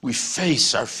 We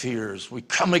face our fears. We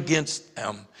come against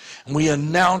them. And we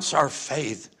announce our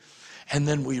faith. And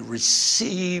then we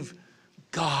receive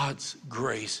God's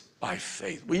grace by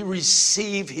faith. We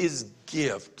receive his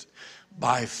gift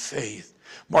by faith.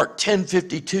 Mark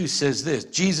 10:52 says this.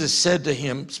 Jesus said to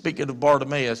him, speaking of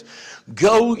Bartimaeus,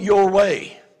 go your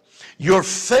way. Your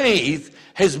faith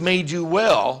has made you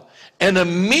well. And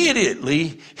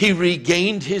immediately he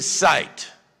regained his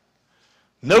sight.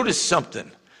 Notice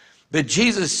something. That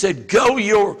Jesus said, go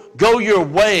your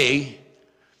way.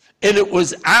 And it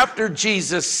was after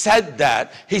Jesus said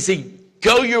that, he said,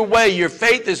 go your way, your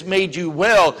faith has made you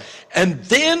well. And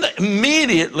then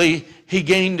immediately he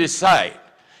gained his sight.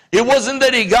 It wasn't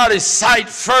that he got his sight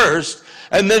first,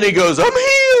 and then he goes, I'm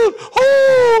healed.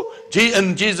 Oh.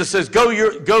 And Jesus says, go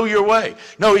your way.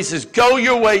 No, he says, go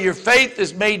your way, your faith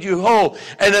has made you whole.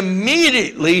 And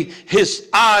immediately his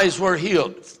eyes were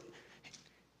healed.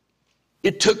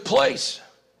 It took place.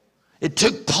 It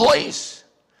took place.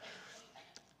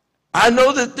 I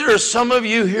know that there are some of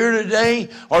you here today,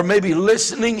 or maybe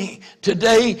listening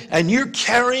today, and you're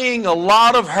carrying a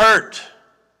lot of hurt.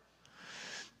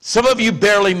 Some of you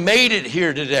barely made it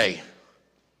here today.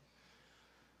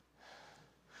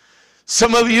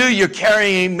 Some of you, you're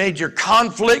carrying major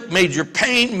conflict, major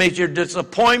pain, major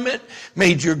disappointment,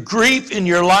 major grief in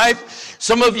your life.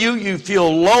 Some of you, you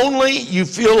feel lonely. You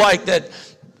feel like that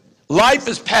life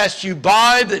has passed you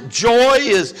by, that joy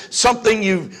is something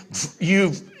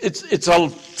it's a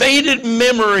faded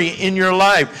memory in your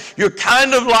life. You're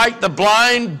kind of like the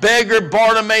blind beggar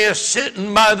Bartimaeus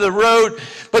sitting by the road,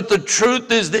 but the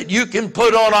truth is that you can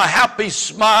put on a happy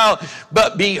smile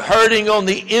but be hurting on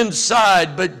the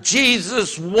inside. But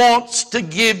Jesus wants to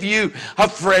give you a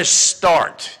fresh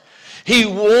start. He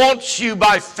wants you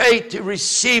by faith to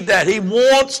receive that. He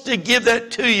wants to give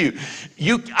that to you.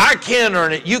 I can't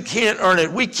earn it. You can't earn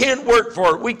it. We can't work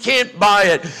for it. We can't buy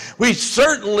it. We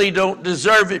certainly don't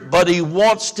deserve it, but he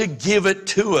wants to give it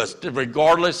to us,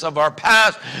 regardless of our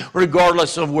past,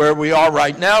 regardless of where we are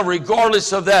right now,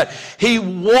 regardless of that. He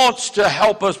wants to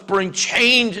help us bring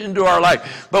change into our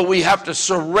life, but we have to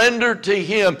surrender to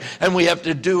him, and we have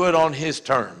to do it on his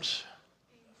terms.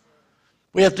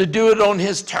 We have to do it on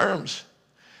his terms.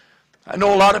 I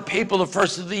know a lot of people, the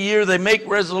first of the year, they make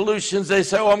resolutions. They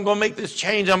say, oh, I'm going to make this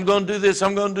change. I'm going to do this.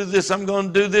 I'm going to do this. I'm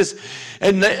going to do this.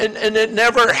 And it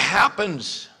never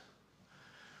happens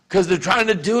because they're trying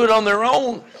to do it on their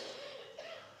own.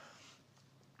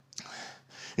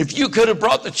 If you could have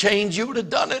brought the change, you would have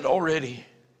done it already.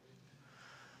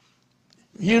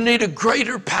 You need a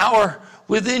greater power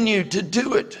within you to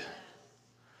do it.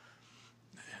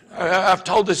 I've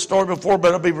told this story before,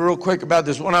 but I'll be real quick about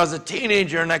this. When I was a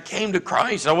teenager and I came to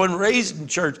Christ, I wasn't raised in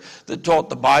church that taught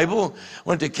the Bible.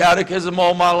 Went to catechism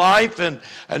all my life and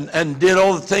did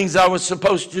all the things I was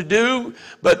supposed to do,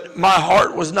 but my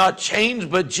heart was not changed.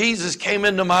 But Jesus came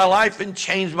into my life and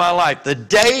changed my life. The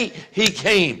day he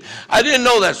came, I didn't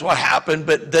know that's what happened,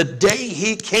 but the day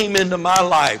he came into my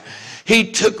life,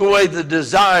 he took away the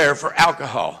desire for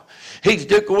alcohol. He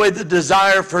took away the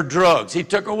desire for drugs. He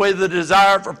took away the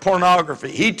desire for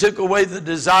pornography. He took away the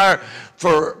desire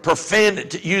for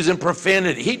using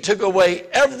profanity. He took away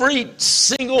every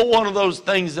single one of those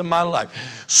things in my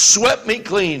life. Swept me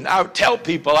clean. I would tell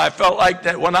people I felt like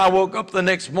that when I woke up the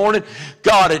next morning,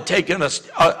 God had taken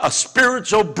a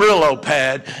spiritual Brillo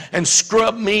pad and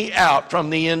scrubbed me out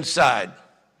from the inside.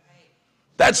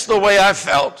 That's the way I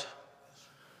felt.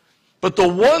 But the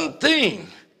one thing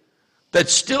that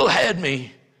still had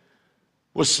me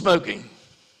was smoking.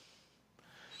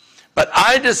 But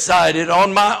I decided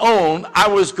on my own I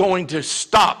was going to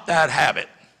stop that habit.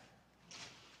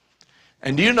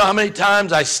 And do you know how many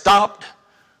times I stopped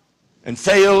and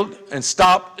failed and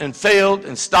stopped and failed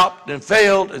and stopped and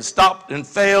failed and stopped and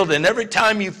failed? And every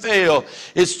time you fail,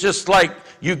 it's just like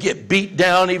you get beat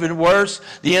down even worse.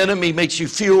 The enemy makes you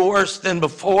feel worse than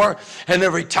before. And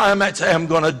every time I say, I'm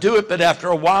going to do it, but after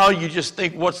a while, you just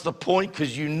think, what's the point?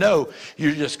 Because you know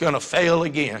you're just going to fail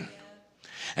again.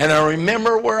 And I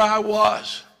remember where I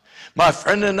was. My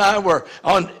friend and I were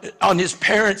on his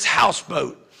parents'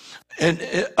 houseboat in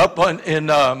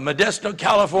Modesto,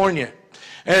 California.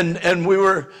 And we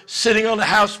were sitting on the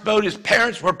houseboat. His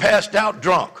parents were passed out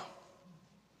drunk.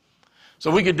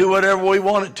 So we could do whatever we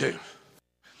wanted to.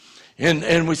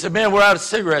 And we said, man, we're out of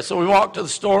cigarettes. So we walked to the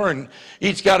store and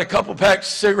each got a couple packs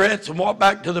of cigarettes and walked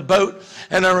back to the boat.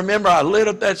 And I remember I lit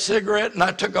up that cigarette and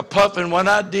I took a puff. And when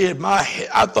I did,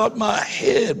 I thought my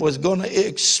head was going to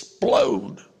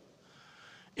explode.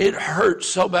 It hurt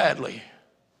so badly.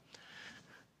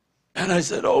 And I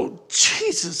said, oh,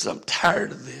 Jesus, I'm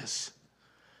tired of this.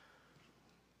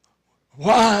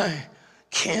 Why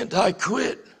can't I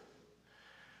quit?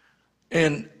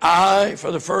 And I,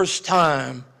 for the first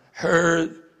time,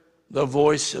 heard the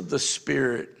voice of the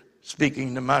Spirit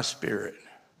speaking to my spirit.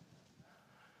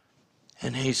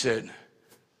 And he said,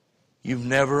 you've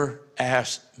never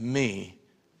asked me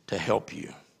to help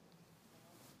you.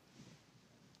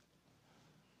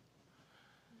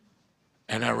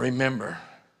 And I remember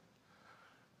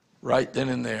right then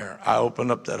and there, I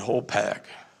opened up that whole pack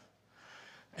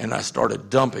and I started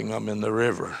dumping them in the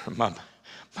river.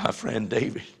 My friend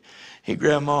David, he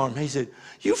grabbed my arm. He said,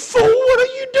 you fool, what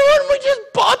are you doing? We just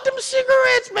bought them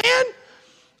cigarettes, man.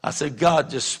 I said, God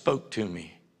just spoke to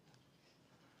me.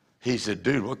 He said,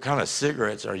 dude, what kind of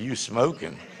cigarettes are you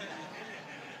smoking?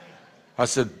 I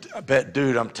said, I bet,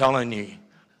 dude, I'm telling you,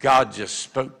 God just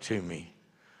spoke to me.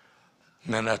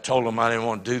 And then I told him I didn't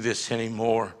want to do this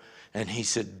anymore. And he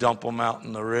said, dump them out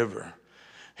in the river.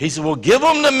 He said, well, give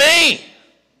them to me.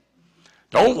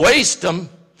 Don't waste them.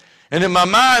 And in my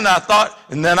mind, I thought,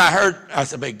 and then I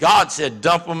said, but God said,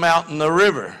 dump them out in the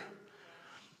river.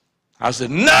 I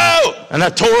said, no. And I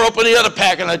tore open the other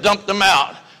pack and I dumped them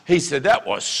out. He said, that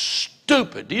was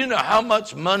stupid. Do you know how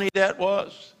much money that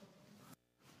was?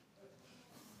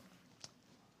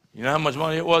 You know how much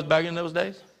money it was back in those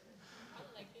days?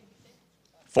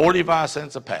 45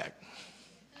 cents a pack.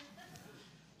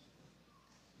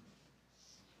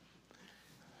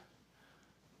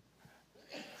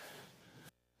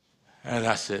 And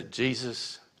I said,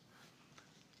 Jesus,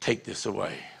 take this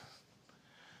away.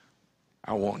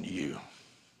 I want you.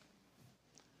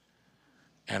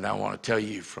 And I want to tell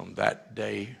you from that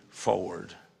day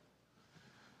forward,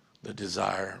 the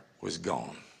desire was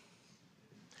gone.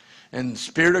 And the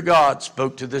Spirit of God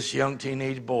spoke to this young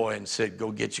teenage boy and said,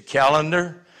 go get your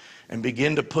calendar and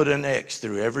begin to put an X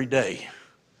through every day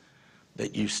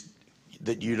that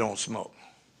you don't smoke.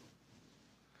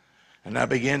 And I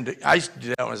used to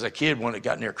do that as a kid when it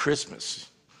got near Christmas,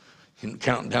 and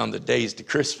counting down the days to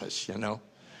Christmas, you know.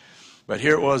 But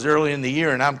here it was early in the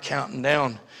year, and I'm counting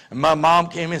down. And my mom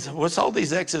came in and said, what's all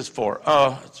these X's for?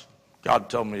 God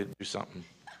told me to do something.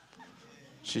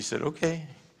 She said, okay.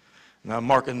 And I'm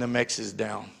marking them X's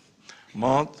down. A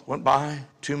month went by,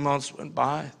 2 months went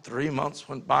by, 3 months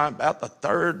went by. About the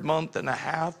third month and a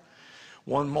half,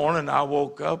 one morning I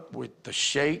woke up with the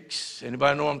shakes.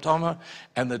 Anybody know what I'm talking about?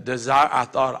 And the desire, I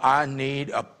thought, I need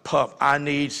a puff.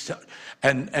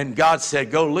 And God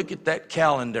said, go look at that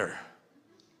calendar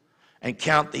and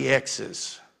count the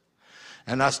X's.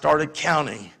 And I started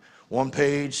counting. 1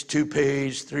 page, 2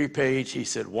 page, 3 page. He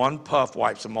said, 1 puff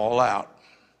wipes them all out.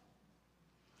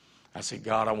 I said,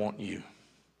 God, I want you.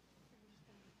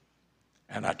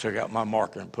 And I took out my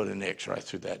marker and put an X right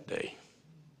through that day.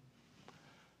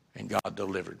 And God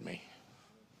delivered me.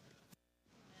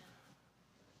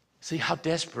 See, how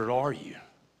desperate are you?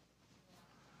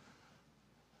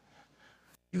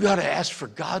 You got to ask for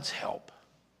God's help.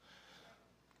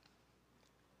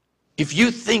 If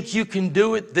you think you can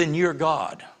do it, then you're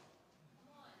God.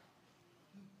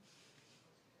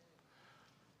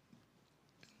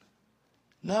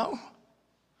 No.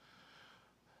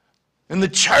 And the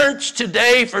church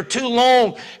today for too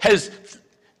long has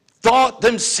thought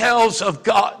themselves of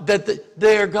God, that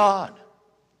they're God.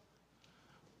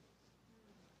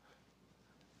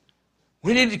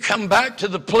 We need to come back to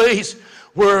the place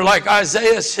where, like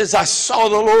Isaiah says, I saw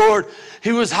the Lord.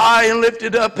 He was high and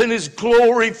lifted up, and his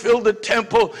glory filled the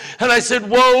temple. And I said,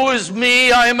 woe is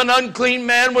me, I am an unclean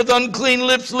man with unclean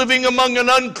lips, living among an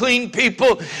unclean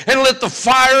people. And let the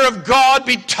fire of God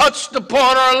be touched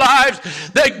upon our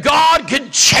lives, that God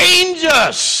could change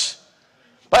us.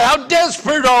 But how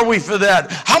desperate are we for that?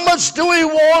 How much do we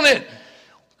want it?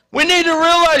 We need to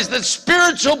realize that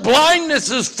spiritual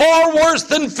blindness is far worse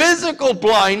than physical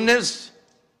blindness.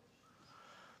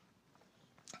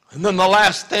 And then the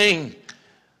last thing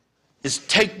is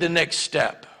take the next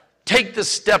step. Take the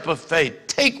step of faith.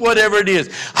 Take whatever it is.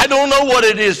 I don't know what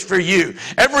it is for you.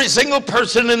 Every single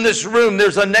person in this room,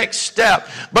 there's a next step,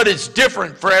 but it's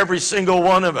different for every single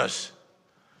one of us.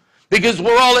 Because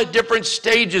we're all at different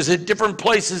stages, at different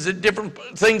places, at different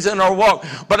things in our walk.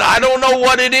 But I don't know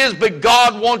what it is, but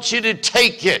God wants you to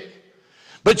take it.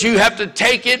 But you have to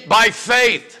take it by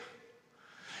faith.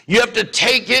 You have to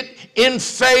take it in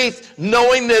faith,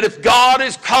 knowing that if God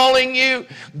is calling you,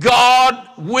 God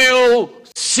will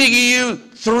see you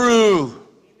through.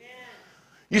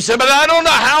 You say, but I don't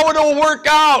know how it'll work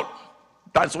out.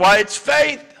 That's why it's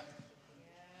faith.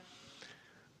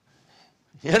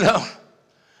 You know,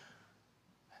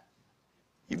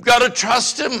 you've got to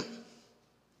trust him.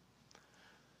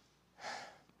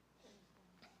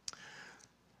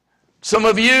 Some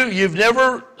of you, you've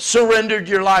never surrendered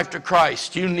your life to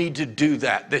Christ. You need to do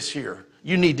that this year.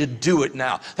 You need to do it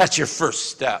now. That's your first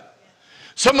step.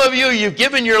 Some of you, you've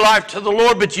given your life to the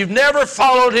Lord, but you've never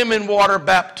followed him in water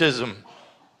baptism.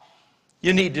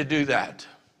 You need to do that.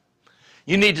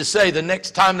 You need to say, the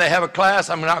next time they have a class,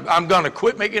 I'm going to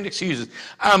quit making excuses.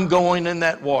 I'm going in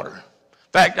that water.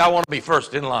 In fact, I want to be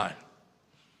first in line.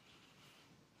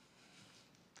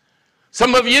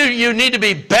 Some of you, you need to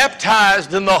be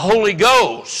baptized in the Holy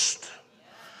Ghost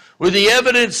with the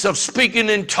evidence of speaking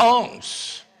in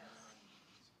tongues.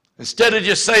 Instead of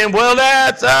just saying, well,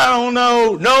 I don't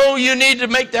know. No, you need to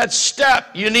make that step.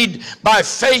 You need, by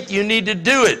faith, you need to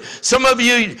do it. Some of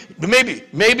you,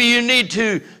 maybe you need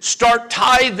to start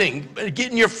tithing,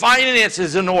 getting your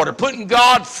finances in order, putting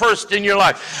God first in your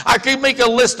life. I could make a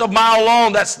list a mile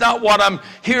long. That's not what I'm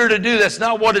here to do. That's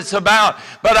not what it's about.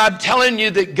 But I'm telling you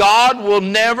that God will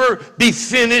never be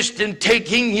finished in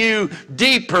taking you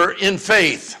deeper in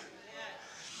faith.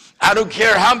 I don't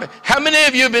care how many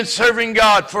of you have been serving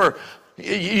God for,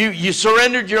 you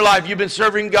surrendered your life, you've been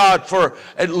serving God for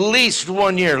at least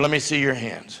 1 year. Let me see your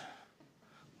hands.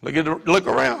 Look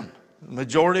around. The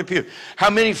majority of people. How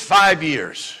many 5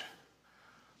 years?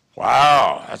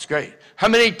 Wow, that's great. How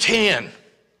many 10?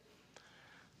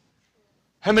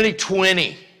 How many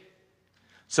 20?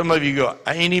 Some of you go,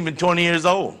 I ain't even 20 years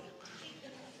old.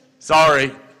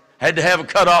 Sorry, had to have a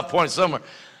cutoff point somewhere.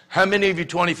 How many of you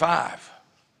 25?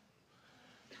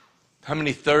 How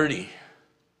many 30,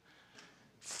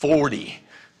 40,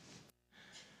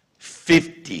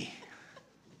 50?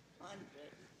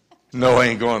 No, I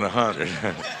ain't going 100.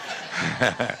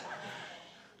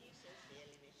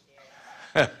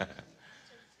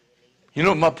 You know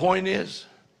what my point is?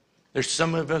 There's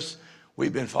some of us,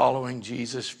 we've been following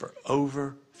Jesus for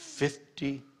over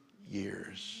 50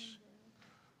 years.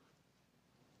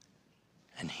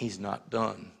 And he's not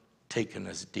done taking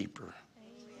us deeper.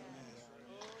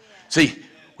 See,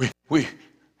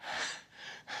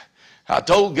 I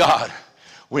told God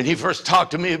when he first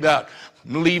talked to me about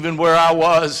leaving where I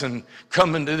was and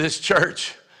coming to this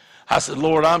church, I said,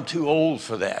 Lord, I'm too old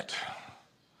for that.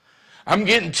 I'm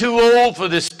getting too old for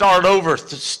this start over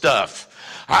stuff.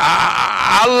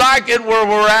 I like it where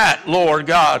we're at, Lord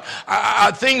God.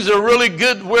 Things are really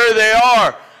good where they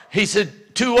are. He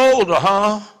said, too old,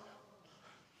 huh?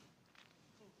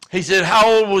 He said, how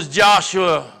old was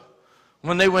Joshua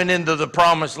when they went into the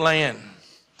promised land?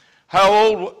 How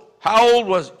old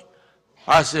was,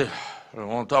 I said, I don't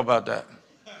want to talk about that.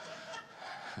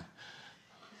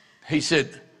 He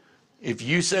said, if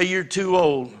you say you're too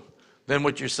old, then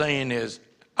what you're saying is,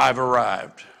 I've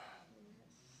arrived.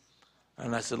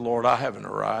 And I said, Lord, I haven't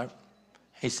arrived.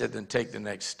 He said, then take the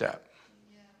next step.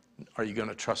 Are you going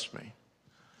to trust me?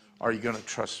 Are you going to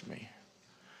trust me?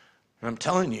 And I'm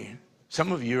telling you,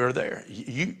 some of you are there.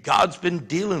 God's been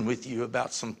dealing with you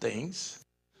about some things.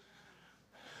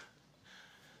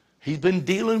 He's been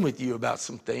dealing with you about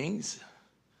some things.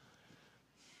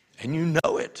 And you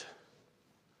know it.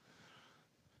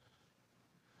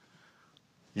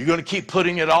 You're going to keep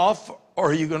putting it off, or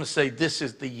are you going to say, this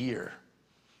is the year?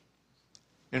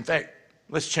 In fact,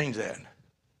 let's change that.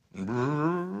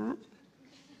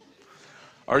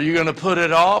 Are you going to put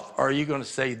it off, or are you going to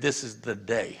say, this is the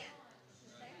day?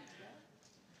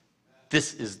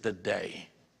 This is the day.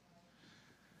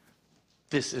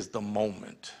 This is the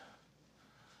moment.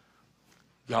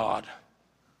 God,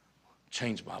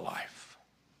 change my life.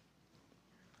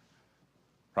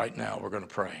 Right now, we're going to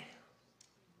pray.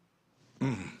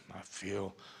 I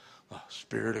feel the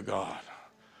Spirit of God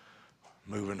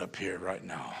moving up here right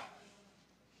now.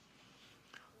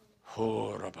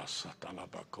 I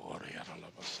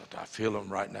feel him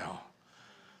right now.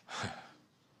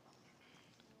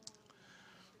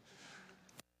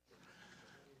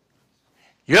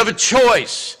 You have a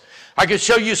choice. I could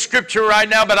show you scripture right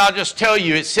now, but I'll just tell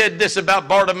you. It said this about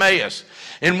Bartimaeus.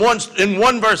 In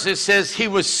one verse it says he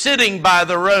was sitting by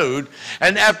the road,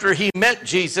 and after he met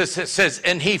Jesus, it says,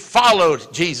 and he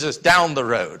followed Jesus down the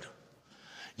road.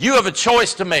 You have a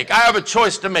choice to make. I have a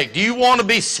choice to make. Do you want to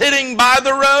be sitting by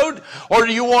the road, or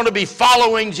do you want to be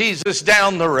following Jesus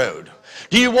down the road?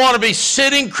 Do you want to be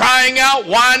sitting, crying out,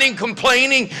 whining,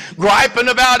 complaining, griping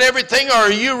about everything, or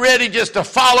are you ready just to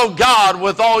follow God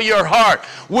with all your heart?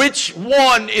 Which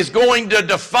one is going to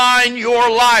define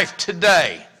your life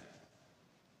today?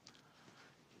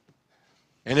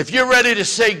 And if you're ready to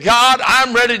say, God,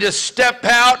 I'm ready to step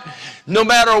out no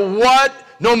matter what,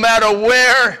 no matter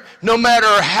where, no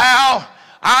matter how,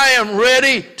 I am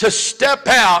ready to step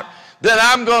out, then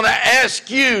I'm going to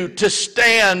ask you to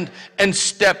stand and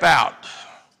step out.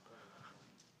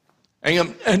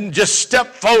 And just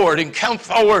step forward and come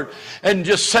forward and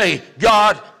just say,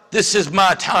 God, this is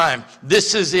my time.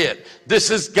 This is it. This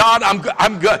is God.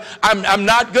 I'm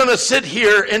not going to sit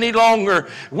here any longer.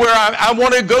 Where I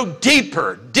want to go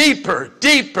deeper,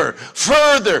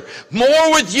 further,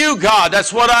 more with you, God.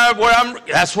 That's where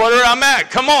I'm at.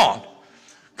 Come on.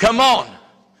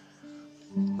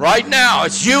 Right now,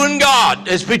 it's you and God.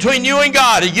 It's between you and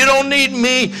God. You don't need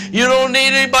me. You don't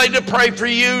need anybody to pray for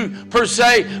you, per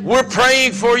se. We're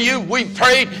praying for you. We've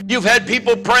prayed. You've had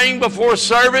people praying before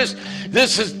service.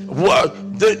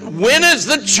 When is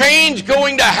the change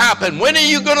going to happen? When are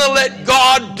you going to let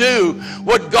God do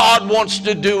what God wants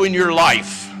to do in your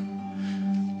life?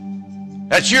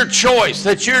 That's your choice.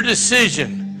 That's your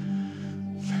decision.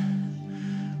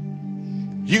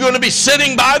 You going to be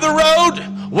sitting by the road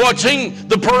watching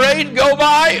the parade go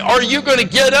by, or are you going to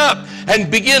get up and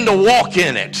begin to walk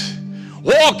in it?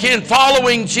 Walk in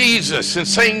following Jesus and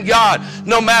saying, God,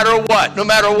 no matter what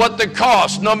the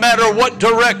cost, no matter what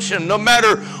direction, no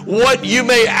matter what you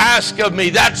may ask of me,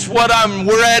 that's what I'm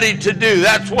ready to do.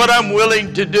 That's what I'm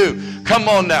willing to do. Come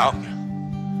on now.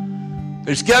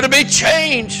 There's got to be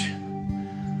change.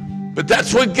 But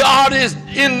that's what God is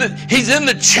in. He's in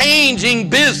the changing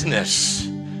business.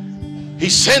 He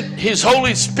sent His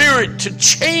Holy Spirit to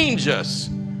change us.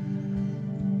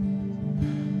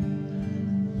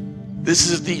 This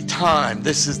is the time.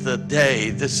 This is the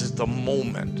day. This is the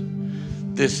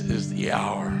moment. This is the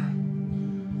hour.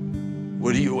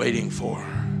 What are you waiting for?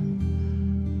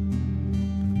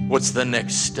 What's the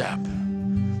next step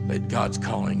that God's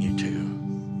calling you to?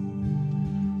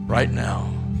 Right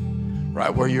now, right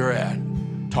where you're at,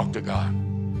 talk to God.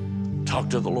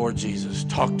 Talk to the Lord Jesus.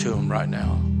 Talk to Him right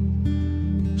now.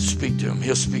 Speak to Him.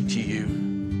 He'll speak to you.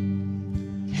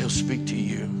 He'll speak to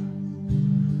you.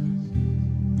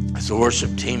 As the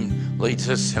worship team leads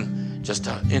us in just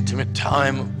an intimate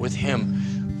time with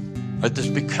Him, let this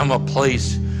become a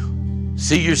place.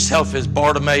 See yourself as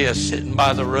Bartimaeus sitting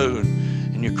by the road,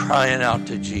 and you're crying out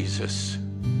to Jesus.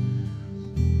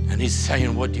 And He's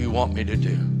saying, what do you want me to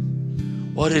do?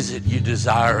 What is it you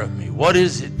desire of me? What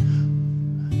is it?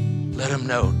 Let Him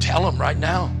know. Tell Him right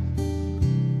now.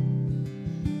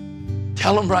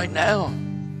 Tell Him right now.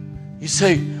 You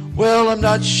say, well, I'm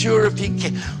not sure if He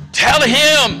can. Tell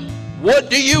Him, what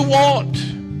do you want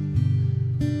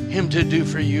Him to do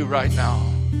for you right now?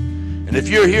 And if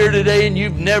you're here today and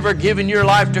you've never given your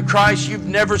life to Christ, you've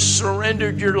never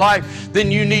surrendered your life,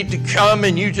 then you need to come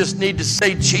and you just need to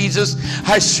say, Jesus,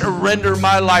 I surrender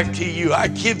my life to you. I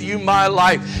give you my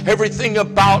life, everything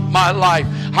about my life.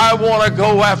 I want to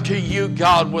go after you,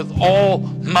 God, with all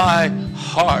my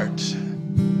heart.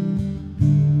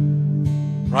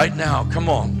 Right now, come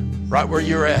on, right where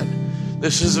you're at.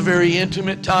 This is a very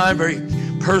intimate time, very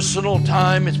personal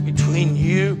time. It's between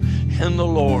you and the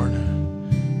Lord.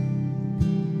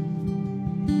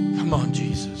 Come on,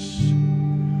 Jesus.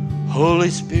 Holy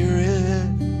Spirit.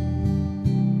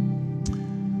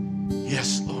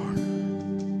 Yes, Lord.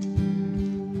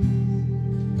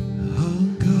 Our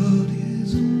God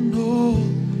is an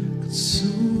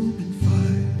all-consuming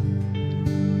fire.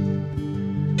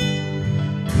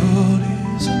 God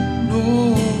is an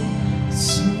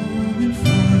all-consuming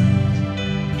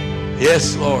fire.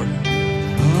 Yes, Lord.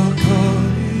 Our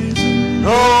God is an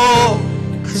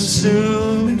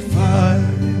all-consuming fire.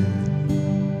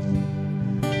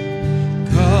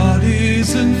 God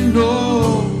is an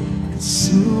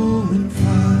all-consuming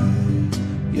fire.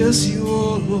 Yes, you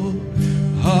are, Lord.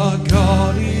 Our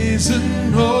God is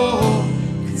an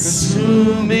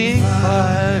all-consuming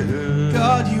fire.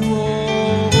 God, you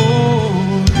are.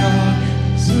 God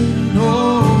is an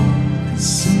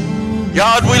all-consuming.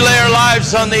 God, we lay our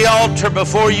lives on the altar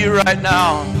before you right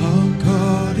now. Our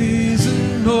God is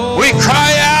an We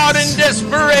cry out in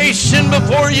desperation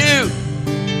before you.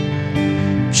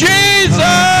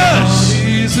 Jesus!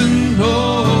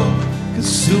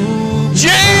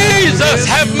 Jesus,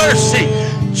 have mercy.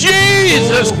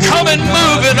 Jesus, come and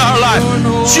move in our life.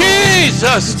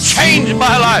 Jesus, change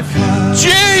my life.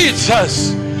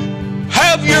 Jesus,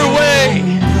 have your way.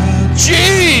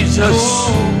 Jesus.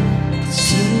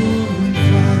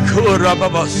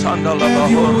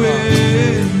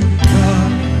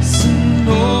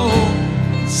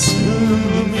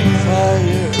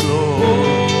 Fire,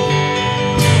 Lord.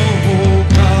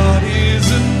 God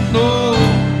is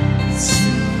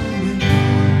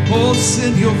oh,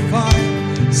 send your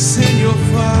fire, send your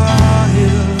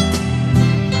fire.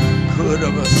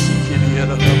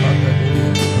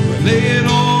 Lay it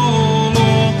all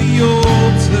on the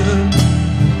altar.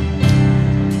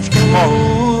 Come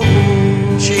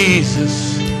on,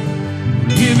 Jesus.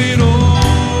 Give it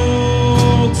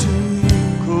all to you.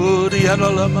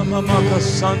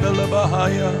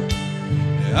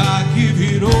 I give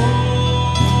it all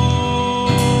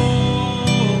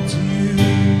to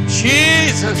you.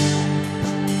 Jesus.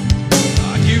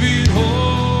 I give it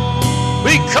all.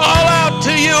 We call out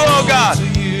to you, oh God.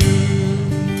 To you.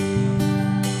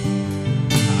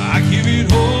 I give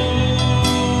it all.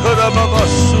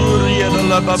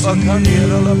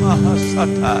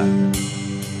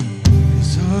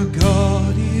 Cause our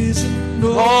God is an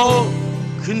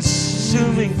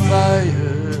all-consuming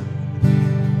fire.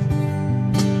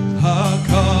 Our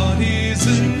God is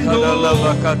an all-consuming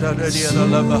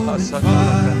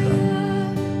fire.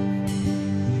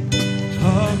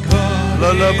 Our God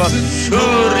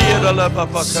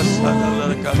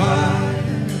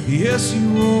yes,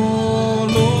 you are,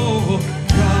 Lord.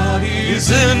 God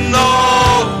is an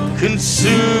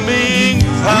all-consuming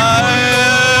fire.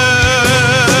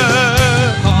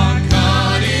 our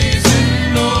God is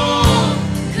an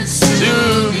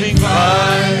all-consuming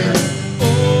fire.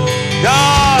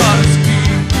 God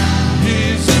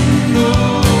Is an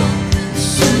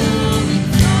all-consuming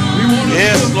fire. We want to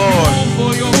Yes, Lord.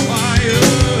 for your fire.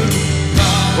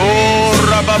 Oh,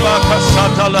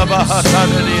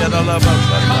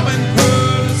 Come and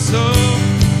burn us up.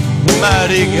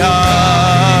 mighty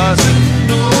God.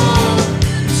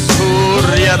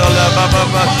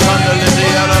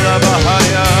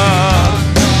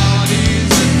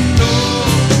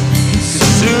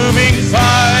 Consuming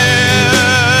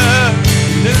fire.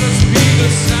 Let us be the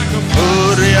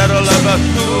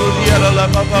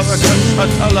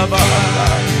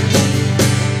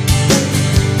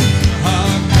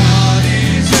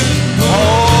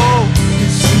Oh,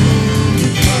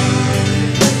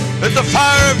 let the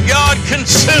fire of God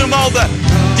consume all the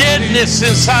deadness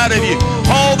inside of you,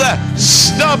 all that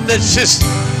stuff that's just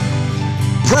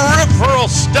peripheral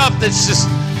stuff that's just,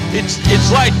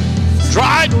 it's like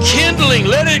dried kindling.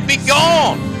 Let it be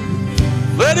gone.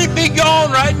 Let it be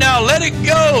gone right now. Let it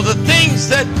go. The things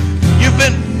that you've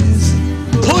been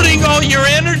putting all your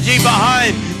energy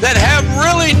behind that have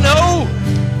really no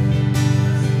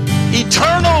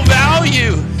eternal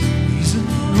value.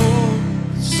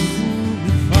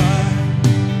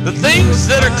 The things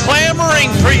that are clamoring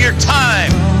for your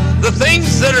time. The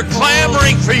things that are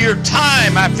clamoring for your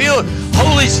time. I feel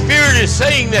Holy Spirit is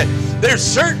saying that there's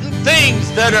certain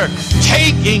things that are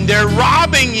taking, they're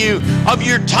robbing you of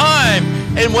your time.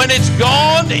 And when it's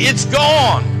gone, it's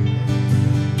gone.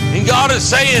 And God is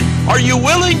saying, are you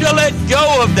willing to let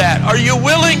go of that? Are you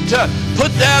willing to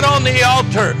put that on the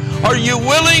altar? Are you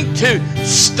willing to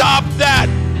stop that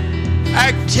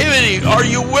activity? Are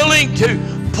you willing to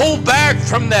pull back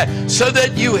from that so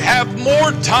that you have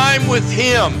more time with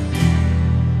Him?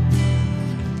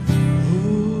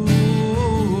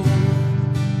 Oh,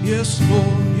 yes,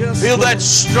 Lord. Yes, Feel Lord. that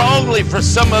strongly for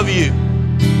some of you.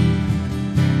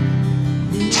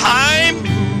 Time,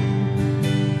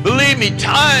 believe me,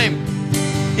 time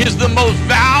is the most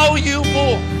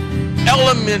valuable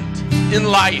element in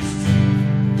life.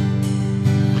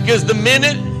 Because the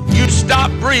minute you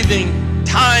stop breathing,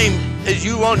 time, as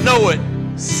you won't know it,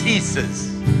 ceases.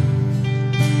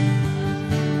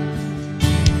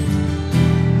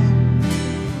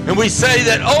 And we say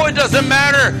that, oh, it doesn't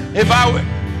matter if I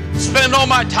spend all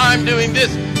my time doing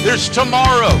this. There's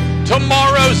tomorrow.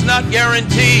 Tomorrow's not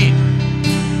guaranteed.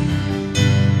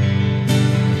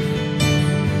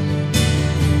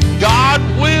 God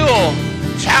will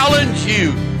challenge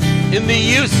you in the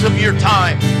use of your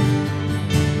time.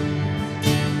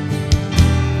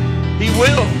 He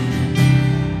will.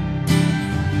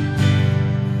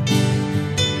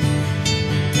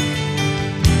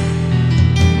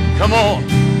 Come on.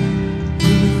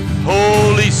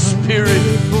 Holy Spirit.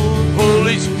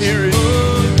 Holy Spirit.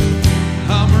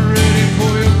 I'm ready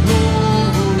for your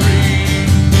glory.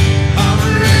 I'm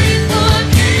ready for a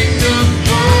king.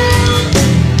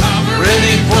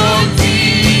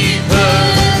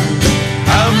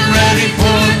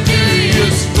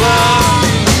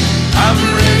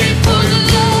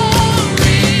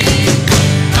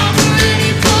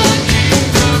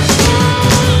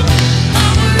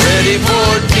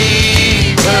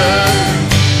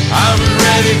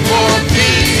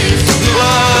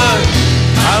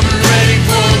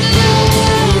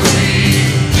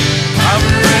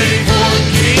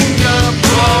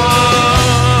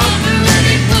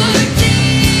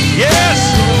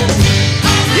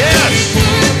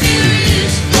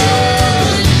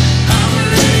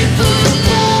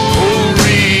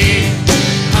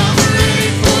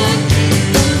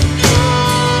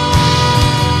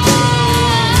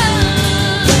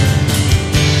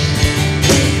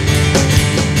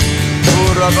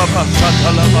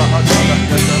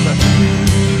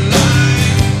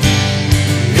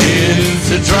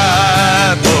 Into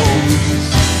dry bones,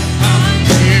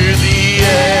 hear the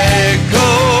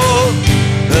echo,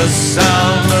 the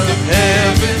sound of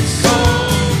heaven's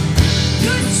song.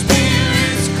 Your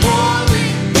spirit's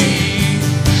calling me.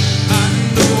 I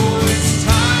know it's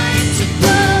time to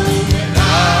go, but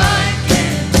I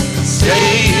can't stay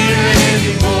here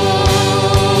anymore.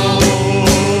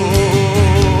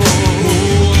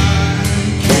 I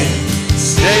can't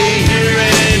stay here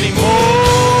anymore.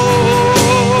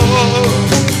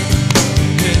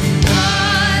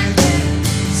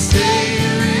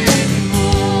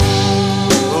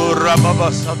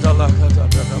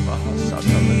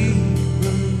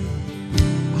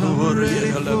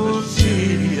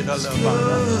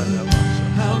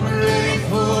 I'm ready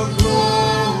for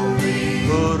glory.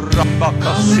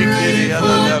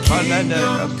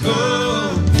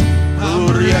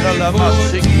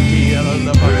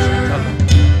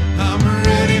 I'm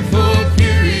ready for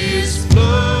furious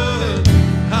flood.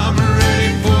 I'm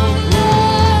ready for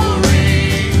glory.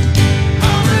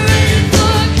 I'm ready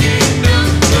for kingdom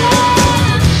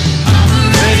come. I'm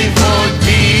ready for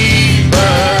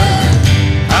deeper.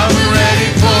 I'm ready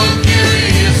for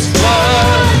furious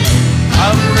flood.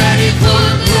 I'm ready for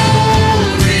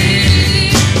glory.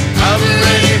 I'm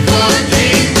ready for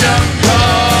kingdom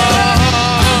come.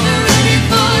 I'm ready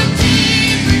for deeper.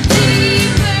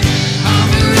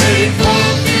 I'm ready for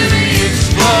furious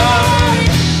flood.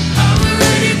 I'm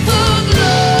ready for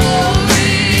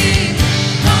glory.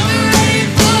 I'm ready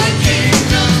for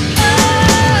kingdom come.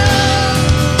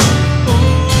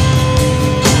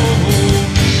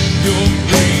 You're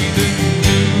breathing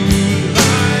new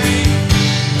life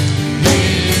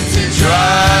into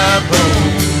dry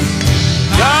bones.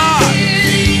 God,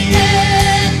 the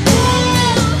echo,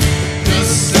 the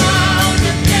sound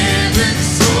of heaven's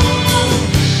song.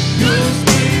 Your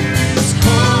spirit's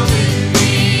calling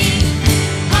me.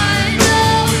 I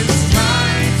know it's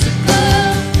time to go,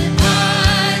 but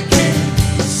I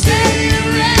can't stay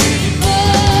here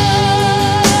anymore.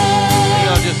 Hang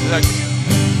on just a second.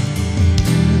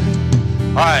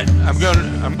 All right,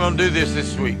 I'm going to do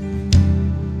this week.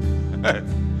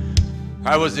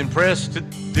 I was impressed to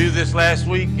do this last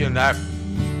week, and I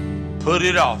put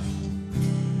it off.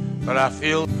 But I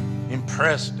feel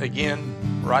impressed again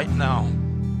right now.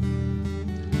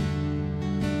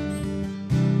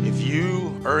 If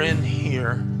you are in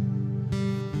here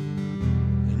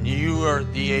and you are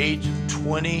at the age of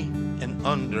 20 and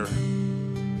under,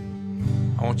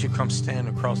 I want you to come stand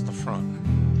across the front.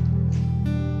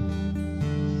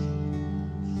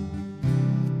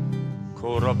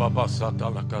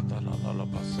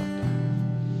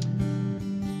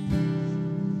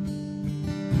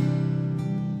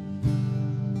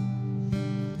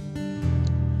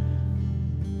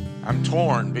 I'm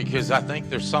torn because I think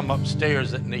there's some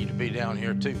upstairs that need to be down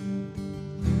here too.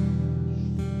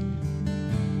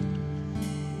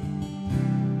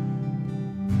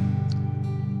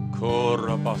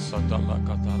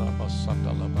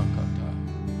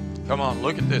 Come on,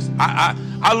 look at this.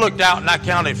 I looked out and I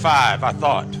counted 5, I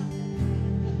thought.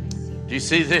 Do you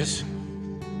see this?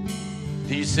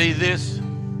 Do you see this?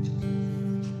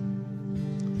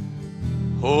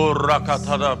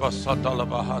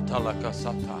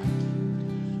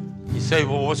 You say,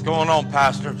 well, what's going on,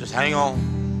 Pastor? Just hang on.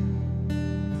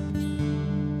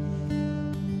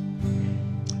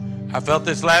 I felt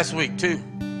this last week too.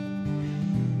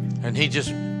 And he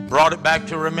just brought it back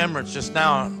to remembrance just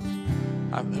now.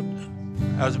 I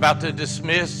was about to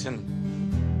dismiss, and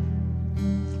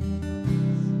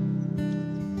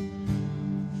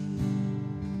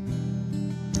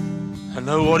I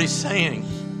know what he's saying.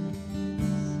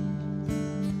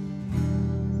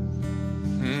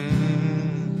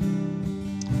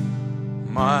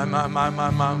 My.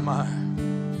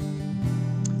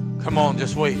 Come on,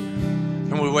 just wait.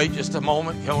 Can we wait just a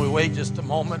moment? Can we wait just a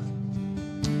moment?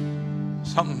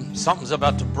 Something's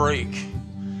about to break.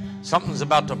 Something's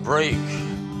about to break.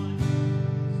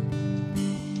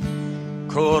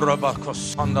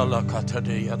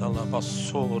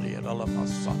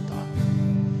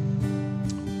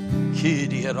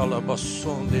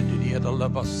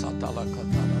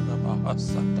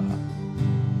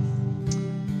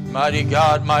 Mighty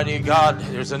God,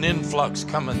 there's an influx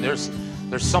coming. There's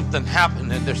something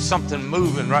happening. There's something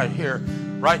moving right here,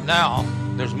 right now.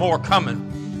 There's more coming.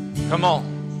 Come on.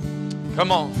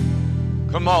 Come on.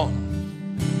 Come on.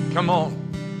 Come on.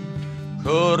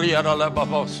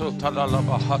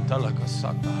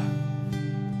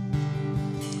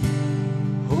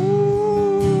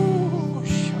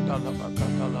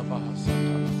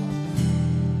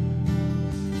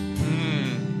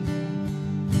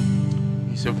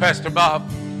 So, Pastor Bob,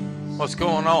 what's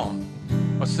going on?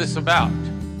 What's this about?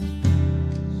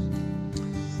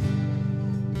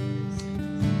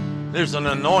 There's an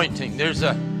anointing. There's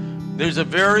a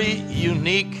very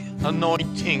unique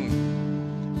anointing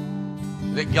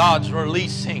that God's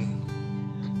releasing.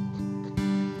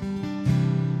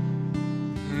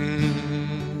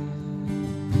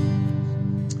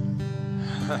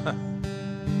 I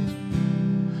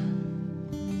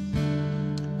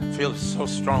feel it so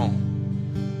strong.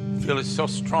 I feel it so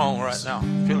strong right now.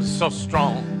 I feel it so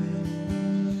strong.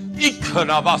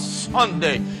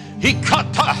 Sunday.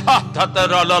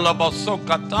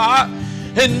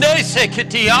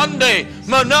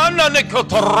 Manana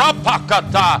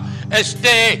nekotorapakata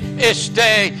este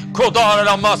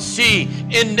kodara masi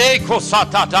inde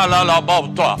kosatata la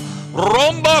bauta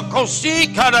romba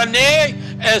kosi karane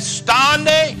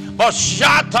estane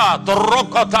bashata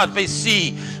drokota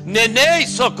besi nene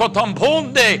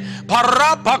sokotamponde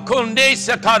parapa konde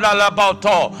sekara la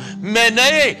bauto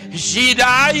mene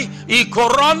jidai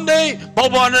ikorande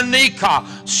bobananika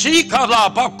shikala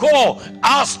bako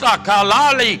asta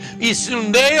kalali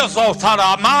isundeo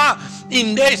zotarama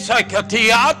inde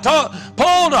sekatiata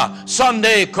pona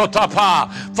Sunday kotapa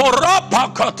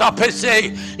forapa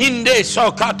kotapese inde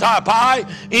sokatapai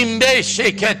inde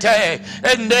sekete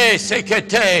inde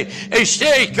sekete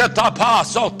eshekatapa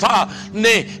sota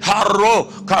ne haro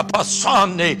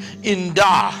kapasane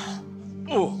inda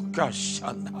oh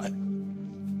kashana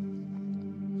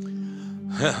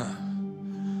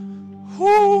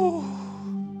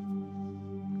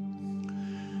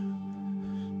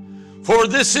For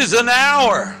this is an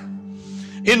hour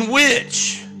in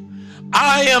which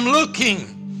I am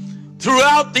looking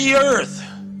throughout the earth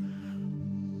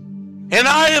and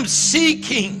I am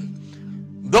seeking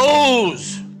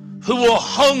those who will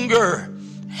hunger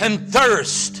and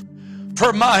thirst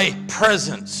for my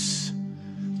presence.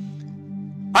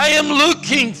 I am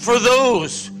looking for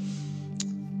those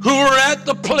who are at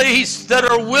the place that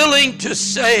are willing to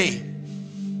say,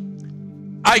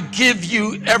 I give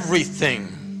you everything.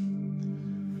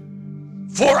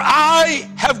 For I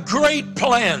have great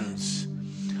plans.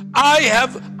 I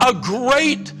have a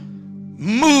great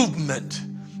movement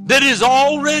that is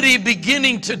already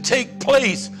beginning to take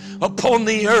place upon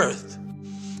the earth.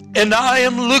 And I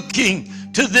am looking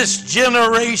to this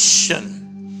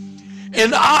generation.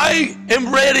 And I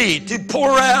am ready to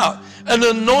pour out an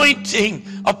anointing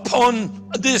upon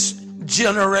this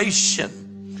generation.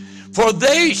 For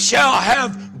they shall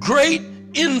have great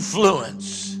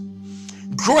influence.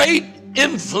 Great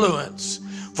influence.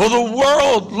 For the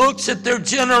world looks at their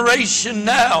generation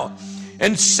now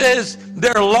and says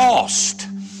they're lost,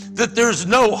 that there's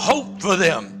no hope for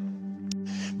them.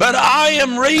 But I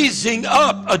am raising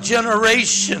up a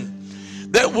generation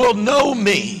that will know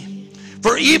me.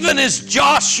 For even as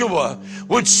Joshua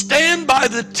would stand by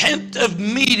the tent of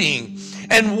meeting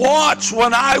and watch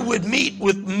when I would meet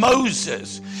with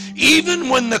Moses, even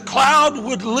when the cloud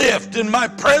would lift and my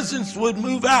presence would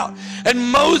move out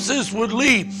and Moses would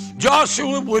leave,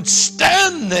 Joshua would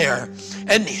stand there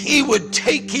and he would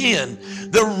take in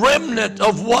the remnant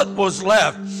of what was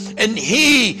left. And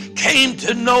he came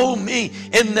to know me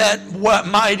in that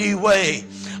mighty way.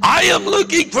 I am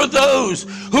looking for those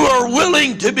who are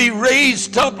willing to be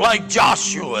raised up like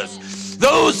Joshua's.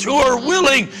 Those who are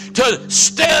willing to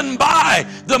stand by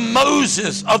the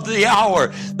Moses of the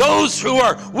hour. Those who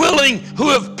are willing, who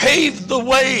have paved the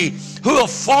way, who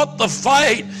have fought the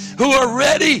fight, who are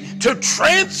ready to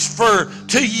transfer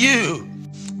to you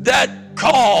that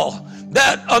call,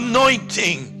 that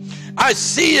anointing. I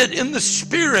see it in the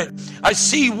spirit. I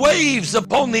see waves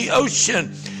upon the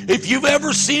ocean. If you've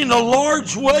ever seen a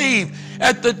large wave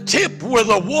at the tip where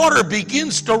the water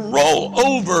begins to roll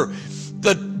over,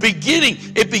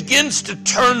 it begins to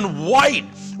turn white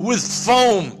with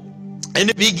foam,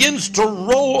 and it begins to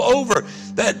roll over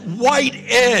that white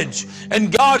edge.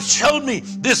 And God showed me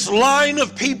this line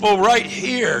of people right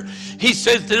here. He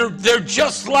said they're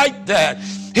just like that.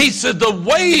 He said the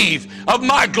wave of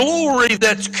my glory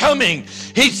that's coming,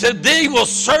 he said they will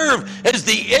serve as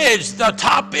the edge, the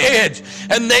top edge,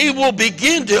 and they will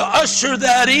begin to usher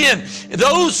that in.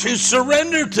 Those who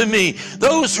surrender to me,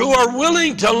 those who are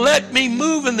willing to let me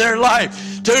move in their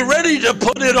life, to ready to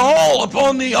put it all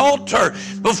upon the altar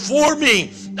before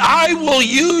me, I will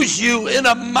use you in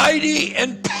a mighty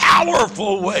and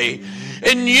powerful way.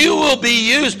 And you will be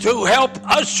used to help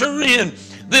usher in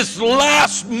this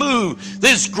last move,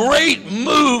 this great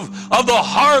move of the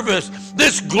harvest,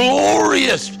 this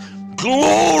glorious,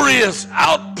 glorious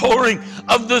outpouring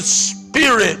of the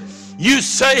Spirit. You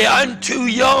say, I'm too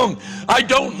young, I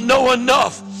don't know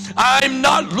enough. I'm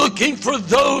not looking for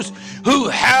those who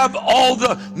have all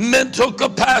the mental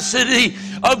capacity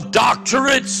of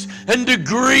doctorates and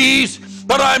degrees,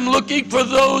 but I'm looking for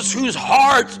those whose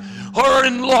hearts are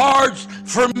enlarged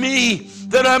for me,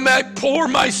 that I might pour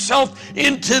myself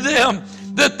into them,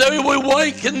 that they will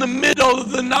wake in the middle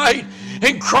of the night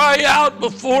and cry out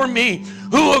before me,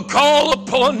 who will call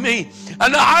upon me,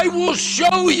 and I will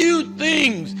show you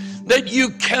things that you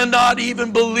cannot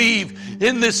even believe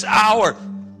in this hour.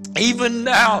 Even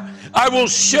now, I will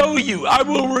show you, I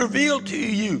will reveal to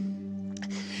you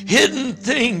hidden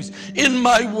things in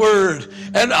my word,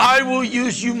 and I will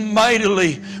use you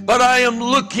mightily. But I am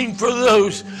looking for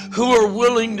those who are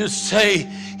willing to say,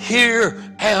 here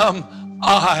am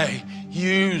I,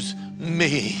 use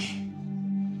me.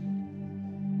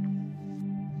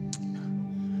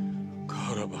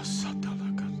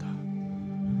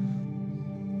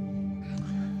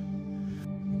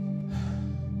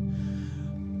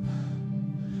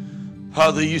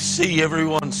 Father, you see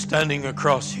everyone standing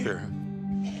across here.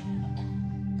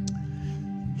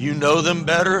 You know them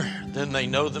better than they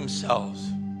know themselves.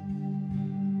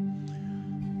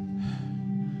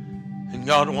 And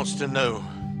God wants to know,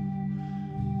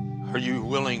 are you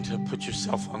willing to put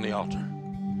yourself on the altar?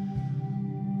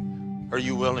 Are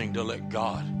you willing to let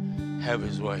God have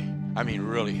his way? I mean,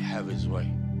 really have his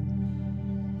way.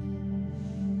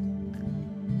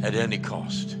 At any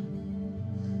cost.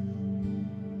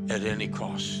 At any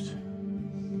cost.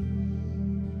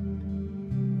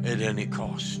 At any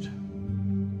cost.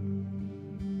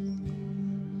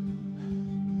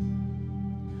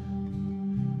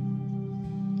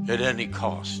 At any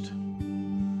cost.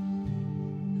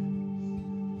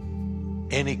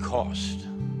 Any cost.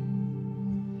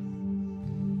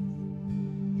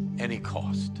 Any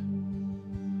cost.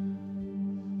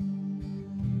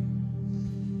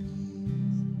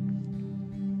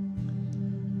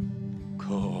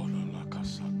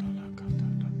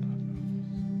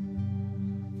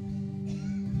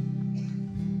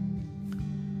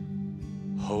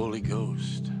 Holy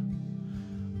Ghost,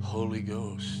 Holy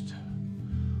Ghost,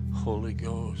 Holy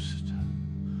Ghost,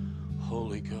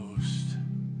 Holy Ghost.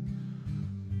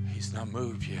 He's not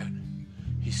moved yet.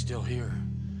 He's still here.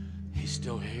 He's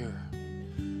still here.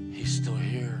 He's still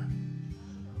here.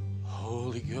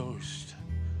 Holy Ghost,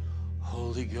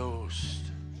 Holy Ghost,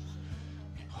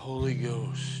 Holy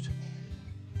Ghost.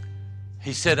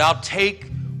 He said, I'll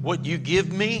take what you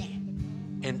give me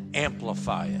and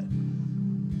amplify it.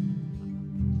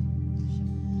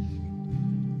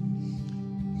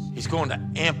 He's going to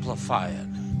amplify it.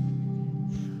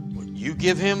 What you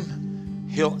give him,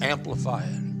 he'll amplify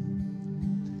it.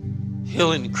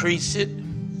 He'll increase it.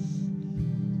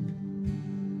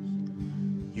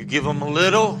 You give him a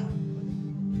little,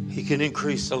 he can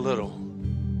increase a little.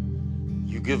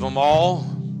 You give him all,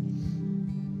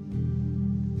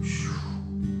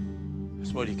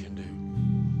 that's what he can do.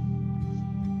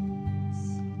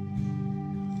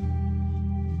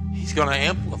 He's going to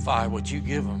amplify what you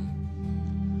give him.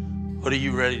 What are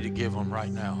you ready to give him right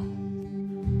now?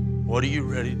 What are you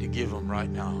ready to give him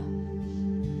right now?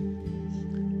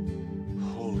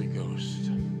 Holy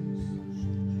Ghost.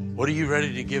 What are you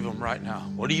ready to give him right now?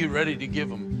 What are you ready to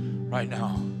give him right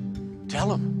now?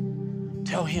 Tell him.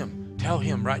 Tell him. Tell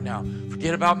him right now.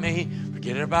 Forget about me.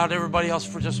 Forget about everybody else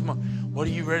for just a moment. What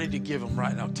are you ready to give him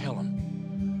right now? Tell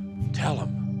him. Tell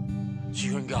him. It's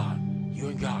you and God. You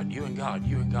and God. You and God.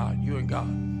 You and God. You and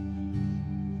God.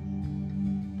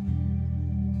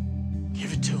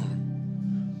 Give it to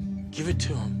him. Give it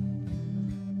to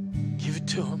him. Give it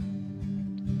to him.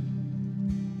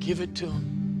 Give it to him.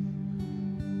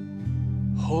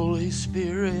 Holy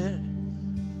Spirit.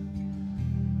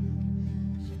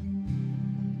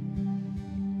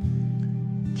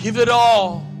 Give it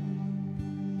all.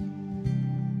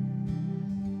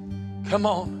 Come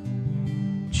on.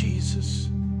 Jesus.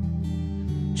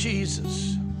 Jesus.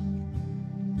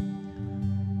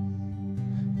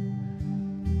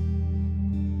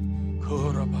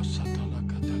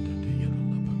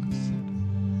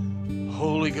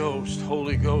 Holy Ghost,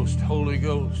 Holy Ghost, Holy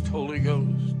Ghost, Holy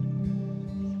Ghost.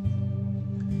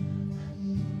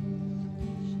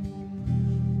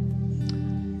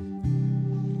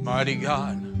 Mighty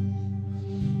God.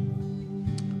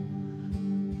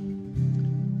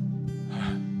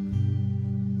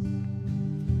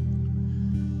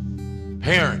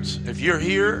 Parents, if you're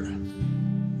here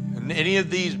and any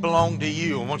of these belong to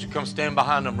you, I want you to come stand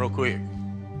behind them real quick.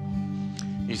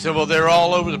 You said, well, they're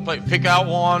all over the place. Pick out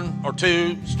one or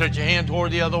two, stretch your hand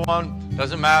toward the other one.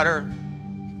 Doesn't matter.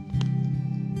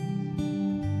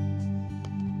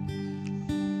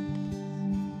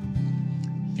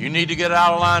 If you need to get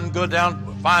out of line, go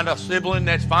down, find a sibling,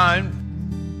 that's fine.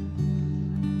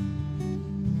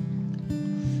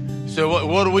 So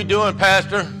what are we doing,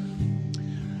 Pastor?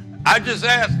 I just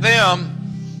asked them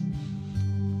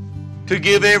to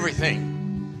give everything.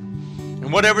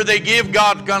 And whatever they give,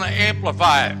 God's going to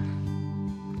amplify it.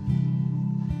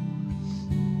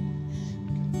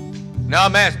 Now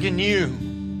I'm asking you,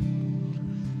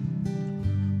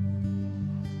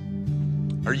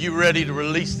 are you ready to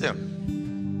release them?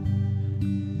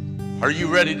 Are you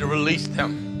ready to release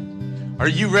them? Are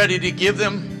you ready to give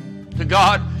them to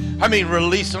God? I mean,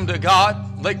 release them to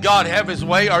God. Let God have his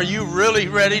way. Are you really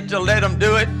ready to let him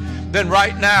do it? Then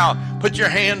right now, put your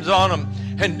hands on them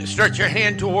and stretch your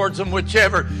hand towards them,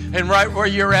 whichever. And right where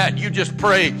you're at, you just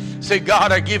pray. Say,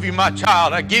 God, I give you my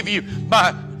child. I give you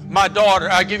my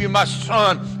daughter. I give you my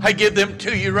son. I give them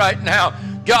to you right now.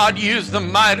 God, use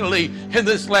them mightily in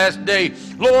this last day.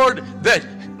 Lord, that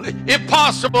if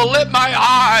possible, let my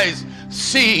eyes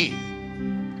see.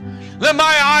 Let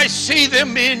my eyes see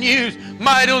them being used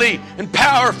mightily and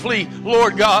powerfully,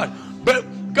 Lord God.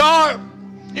 But God,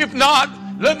 if not,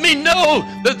 let me know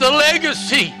that the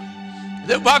legacy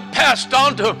that I passed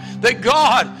on to, that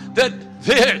God, that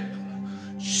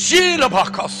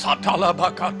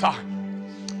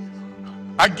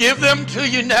I give them to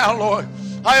you now, Lord.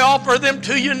 I offer them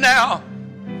to you now.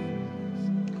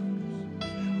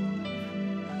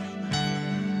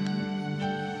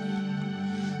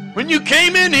 When you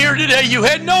came in here today, you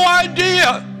had no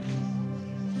idea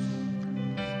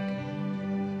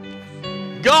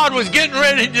God was getting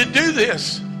ready to do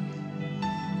this.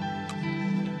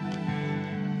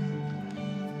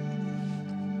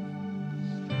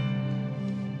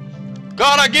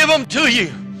 God, I give them to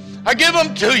you. I give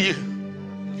them to you.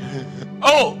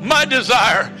 Oh, my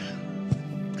desire.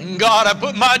 And God, I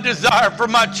put my desire for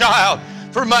my child,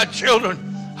 for my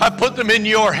children. I put them in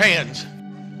your hands.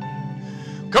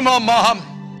 Come on,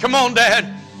 Mom. Come on,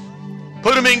 Dad.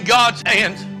 Put them in God's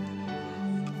hands.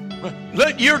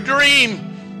 Let your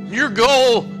dream, your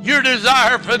goal, your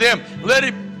desire for them,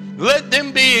 let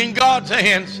them be in God's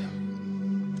hands.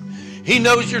 He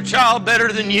knows your child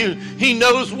better than you. He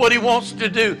knows what he wants to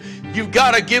do. You've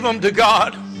got to give them to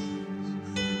God.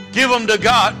 Give them to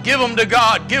God. Give them to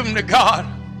God. Give them to God.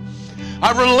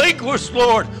 I relinquish,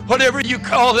 Lord, whatever you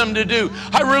call them to do.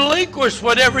 I relinquish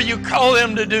whatever you call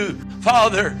them to do.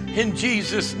 Father, in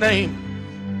Jesus' name.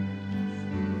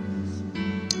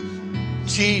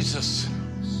 Jesus.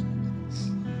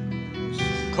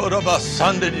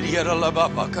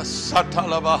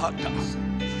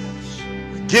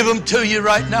 Give them to you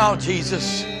right now,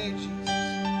 Jesus.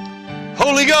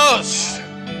 Holy Ghost.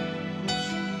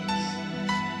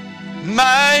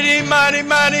 Mighty, mighty,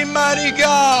 mighty, mighty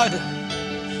God.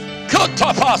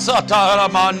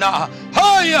 Kotapasataramana.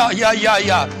 Haya, ya, ya,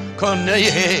 ya.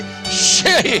 Konehe.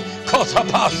 She.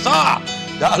 Kotapasa.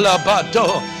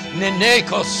 Dalabato.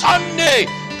 Neneko Sande.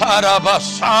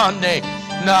 Parabasane.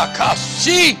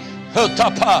 Nakasi.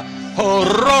 Hotapa.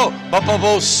 Horo.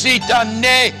 Bababosita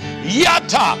ne.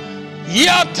 Yata.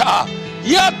 Yata.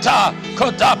 Yata.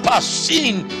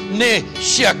 Kotapasin. Ne.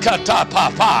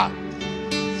 Shakatapapa.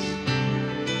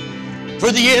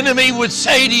 For the enemy would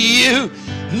say to you,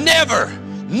 never,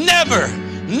 never,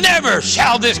 never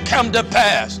shall this come to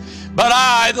pass. But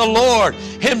I, the Lord,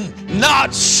 am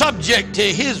not subject to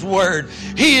his word.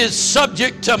 He is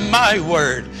subject to my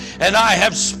word. And I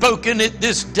have spoken it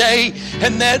this day,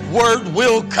 and that word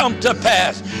will come to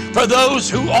pass. For those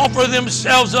who offer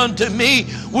themselves unto me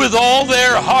with all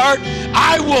their heart,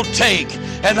 I will take,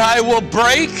 and I will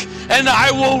break, and I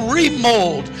will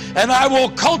remold, and I will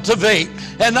cultivate,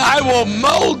 and I will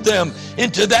mold them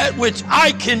into that which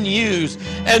I can use.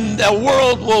 And the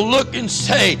world will look and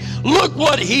say, look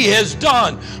what he has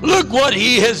done. Look what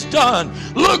he has done.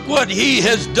 Look what he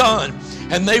has done.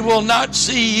 And they will not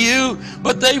see you,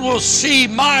 but they will see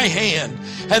my hand.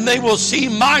 And they will see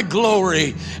my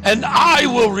glory. And I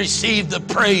will receive the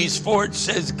praise for it,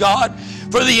 says God.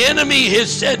 For the enemy has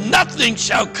said, nothing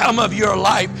shall come of your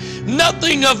life.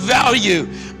 Nothing of value.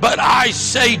 But I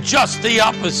say just the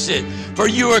opposite. For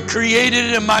you are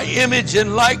created in my image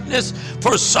and likeness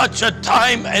for such a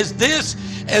time as this,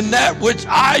 and that which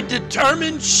I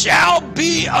determine shall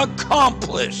be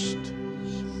accomplished.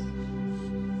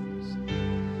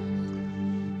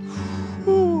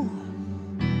 Whew.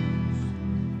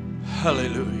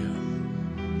 Hallelujah.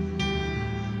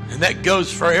 And that goes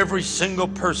for every single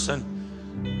person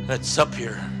that's up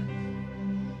here.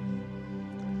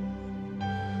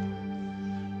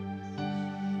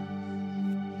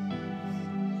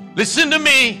 Listen to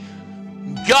me.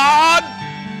 God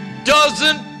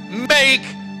doesn't make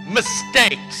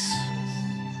mistakes.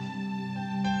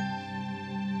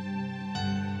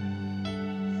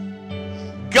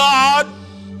 God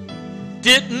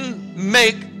didn't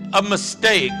make a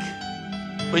mistake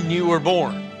when you were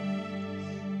born.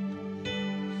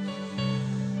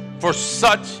 For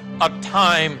such a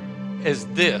time as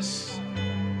this.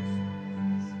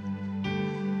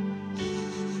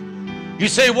 You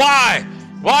say, why?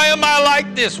 Why am I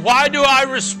like this? Why do I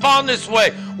respond this way?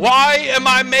 Why am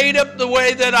I made up the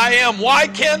way that I am? Why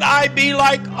can't I be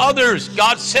like others?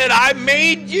 God said, I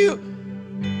made you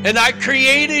and I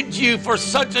created you for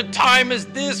such a time as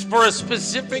this, for a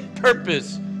specific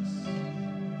purpose.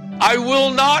 I will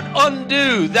not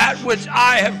undo that which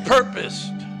I have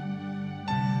purposed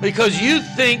because you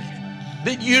think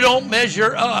that you don't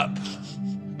measure up.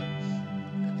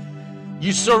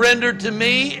 You surrender to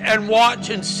me and watch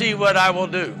and see what I will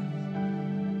do.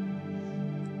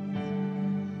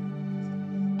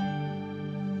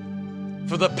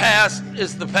 For the past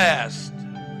is the past.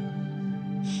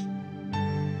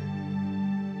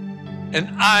 And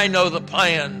I know the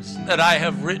plans that I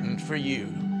have written for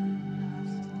you,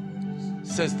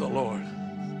 says the Lord.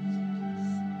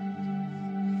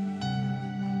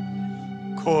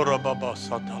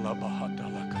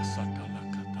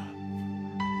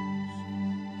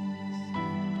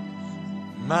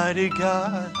 Mighty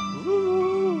God.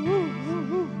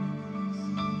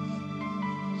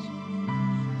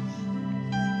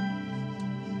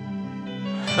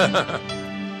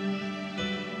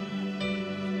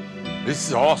 This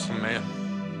is awesome, man.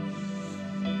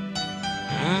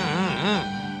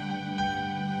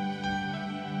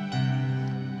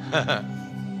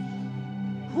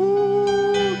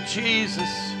 Woo,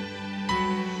 Jesus.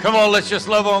 Come on, let's just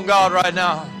love on God right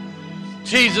now.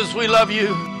 Jesus, we love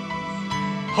you.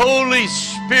 Holy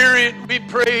Spirit, we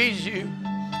praise you.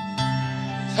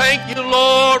 Thank you,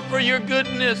 Lord, for your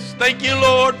goodness. Thank you,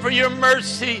 Lord, for your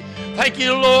mercy. Thank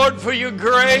you, Lord, for your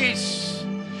grace.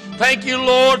 Thank you,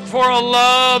 Lord, for a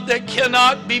love that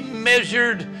cannot be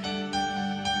measured.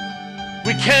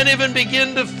 We can't even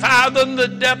begin to fathom the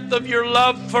depth of your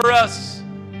love for us.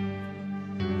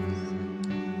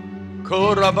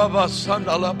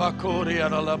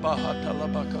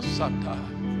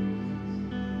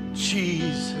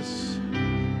 Jesus.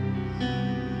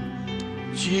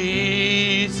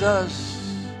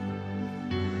 Jesus.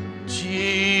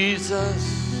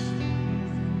 Jesus.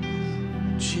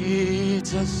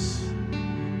 Jesus.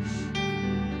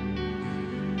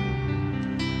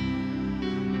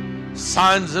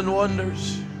 Signs and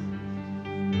wonders,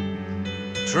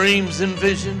 dreams and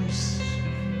visions,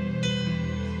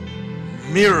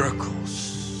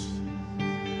 miracles.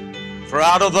 For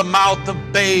out of the mouth of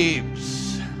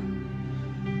babes,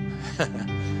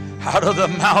 out of the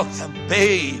mouth of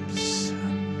babes,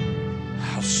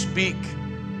 I'll speak.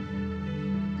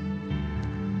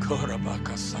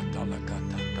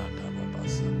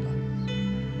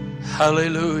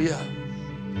 Hallelujah.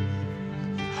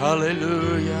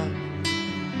 Hallelujah.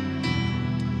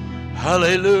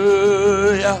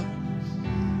 Hallelujah.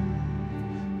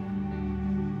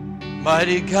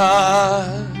 Mighty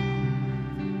God,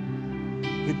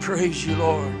 we praise you,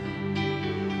 Lord.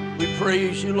 We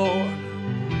praise you, Lord.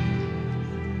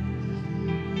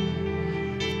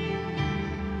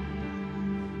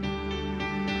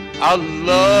 I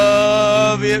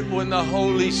love it when the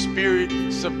Holy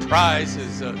Spirit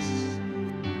surprises us.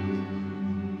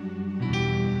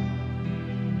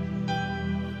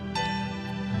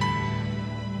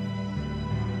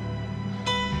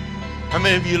 How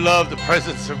many of you love the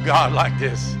presence of God like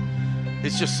this?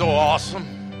 It's just so awesome.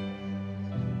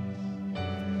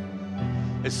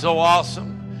 It's so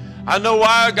awesome. I know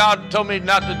why God told me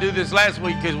not to do this last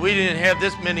week, because we didn't have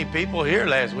this many people here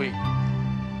last week.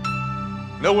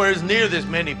 Nowhere near this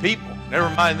many people.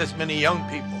 Never mind this many young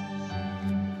people.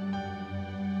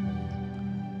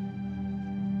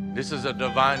 This is a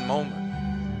divine moment.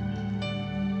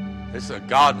 This is a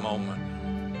God moment.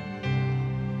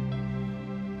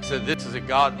 I said, this is a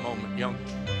God moment, young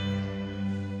people.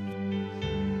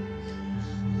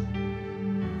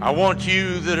 I want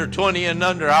you that are 20 and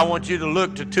under, I want you to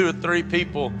look to 2 or 3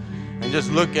 people and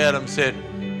just look at them and say,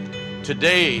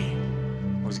 today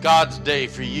was God's day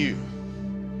for you.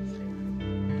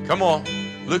 Come on,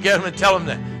 look at them and tell them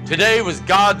that. Today was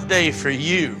God's day for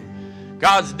you.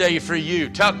 God's day for you.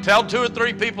 Tell 2 or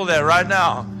 3 people that right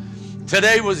now.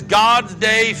 Today was God's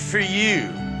day for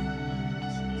you.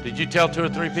 Did you tell 2 or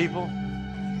 3 people?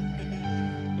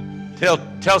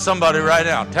 Tell somebody right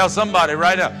now. Tell somebody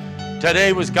right now.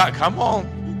 Today was God. Come on.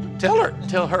 Tell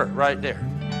her right there.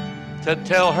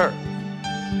 Tell her.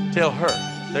 Tell her.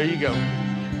 There you go.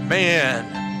 Man,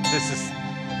 this is,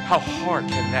 how hard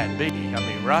can that be? I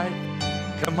mean, right?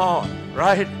 Come on,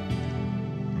 right?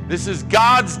 This is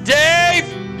God's day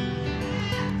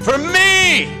For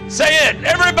me. Say it,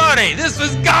 everybody. This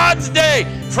was God's day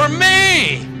for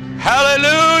me.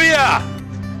 Hallelujah.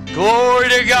 Glory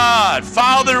to God.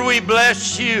 Father, we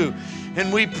bless you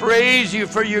and we praise you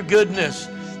for your goodness.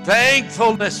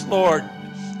 Thankfulness, Lord.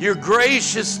 Your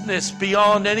graciousness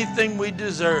beyond anything we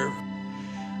deserve.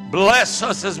 Bless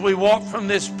us as we walk from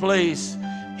this place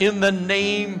in the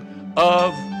name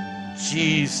of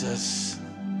Jesus.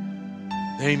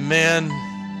 Amen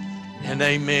and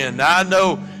amen. Now, I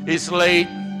know it's late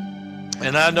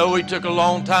and I know we took a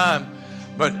long time,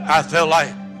 but I felt like,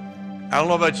 I don't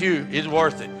know about you, it's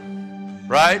worth it,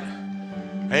 right?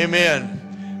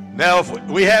 Amen. Now, if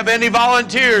we have any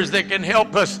volunteers that can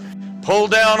help us pull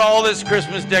down all this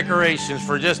Christmas decorations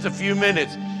for just a few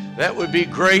minutes, that would be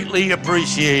greatly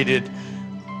appreciated.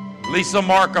 Lisa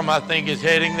Markham, I think, is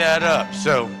heading that up.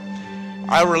 So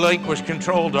I relinquish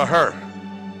control to her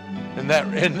in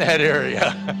that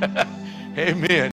area. Amen.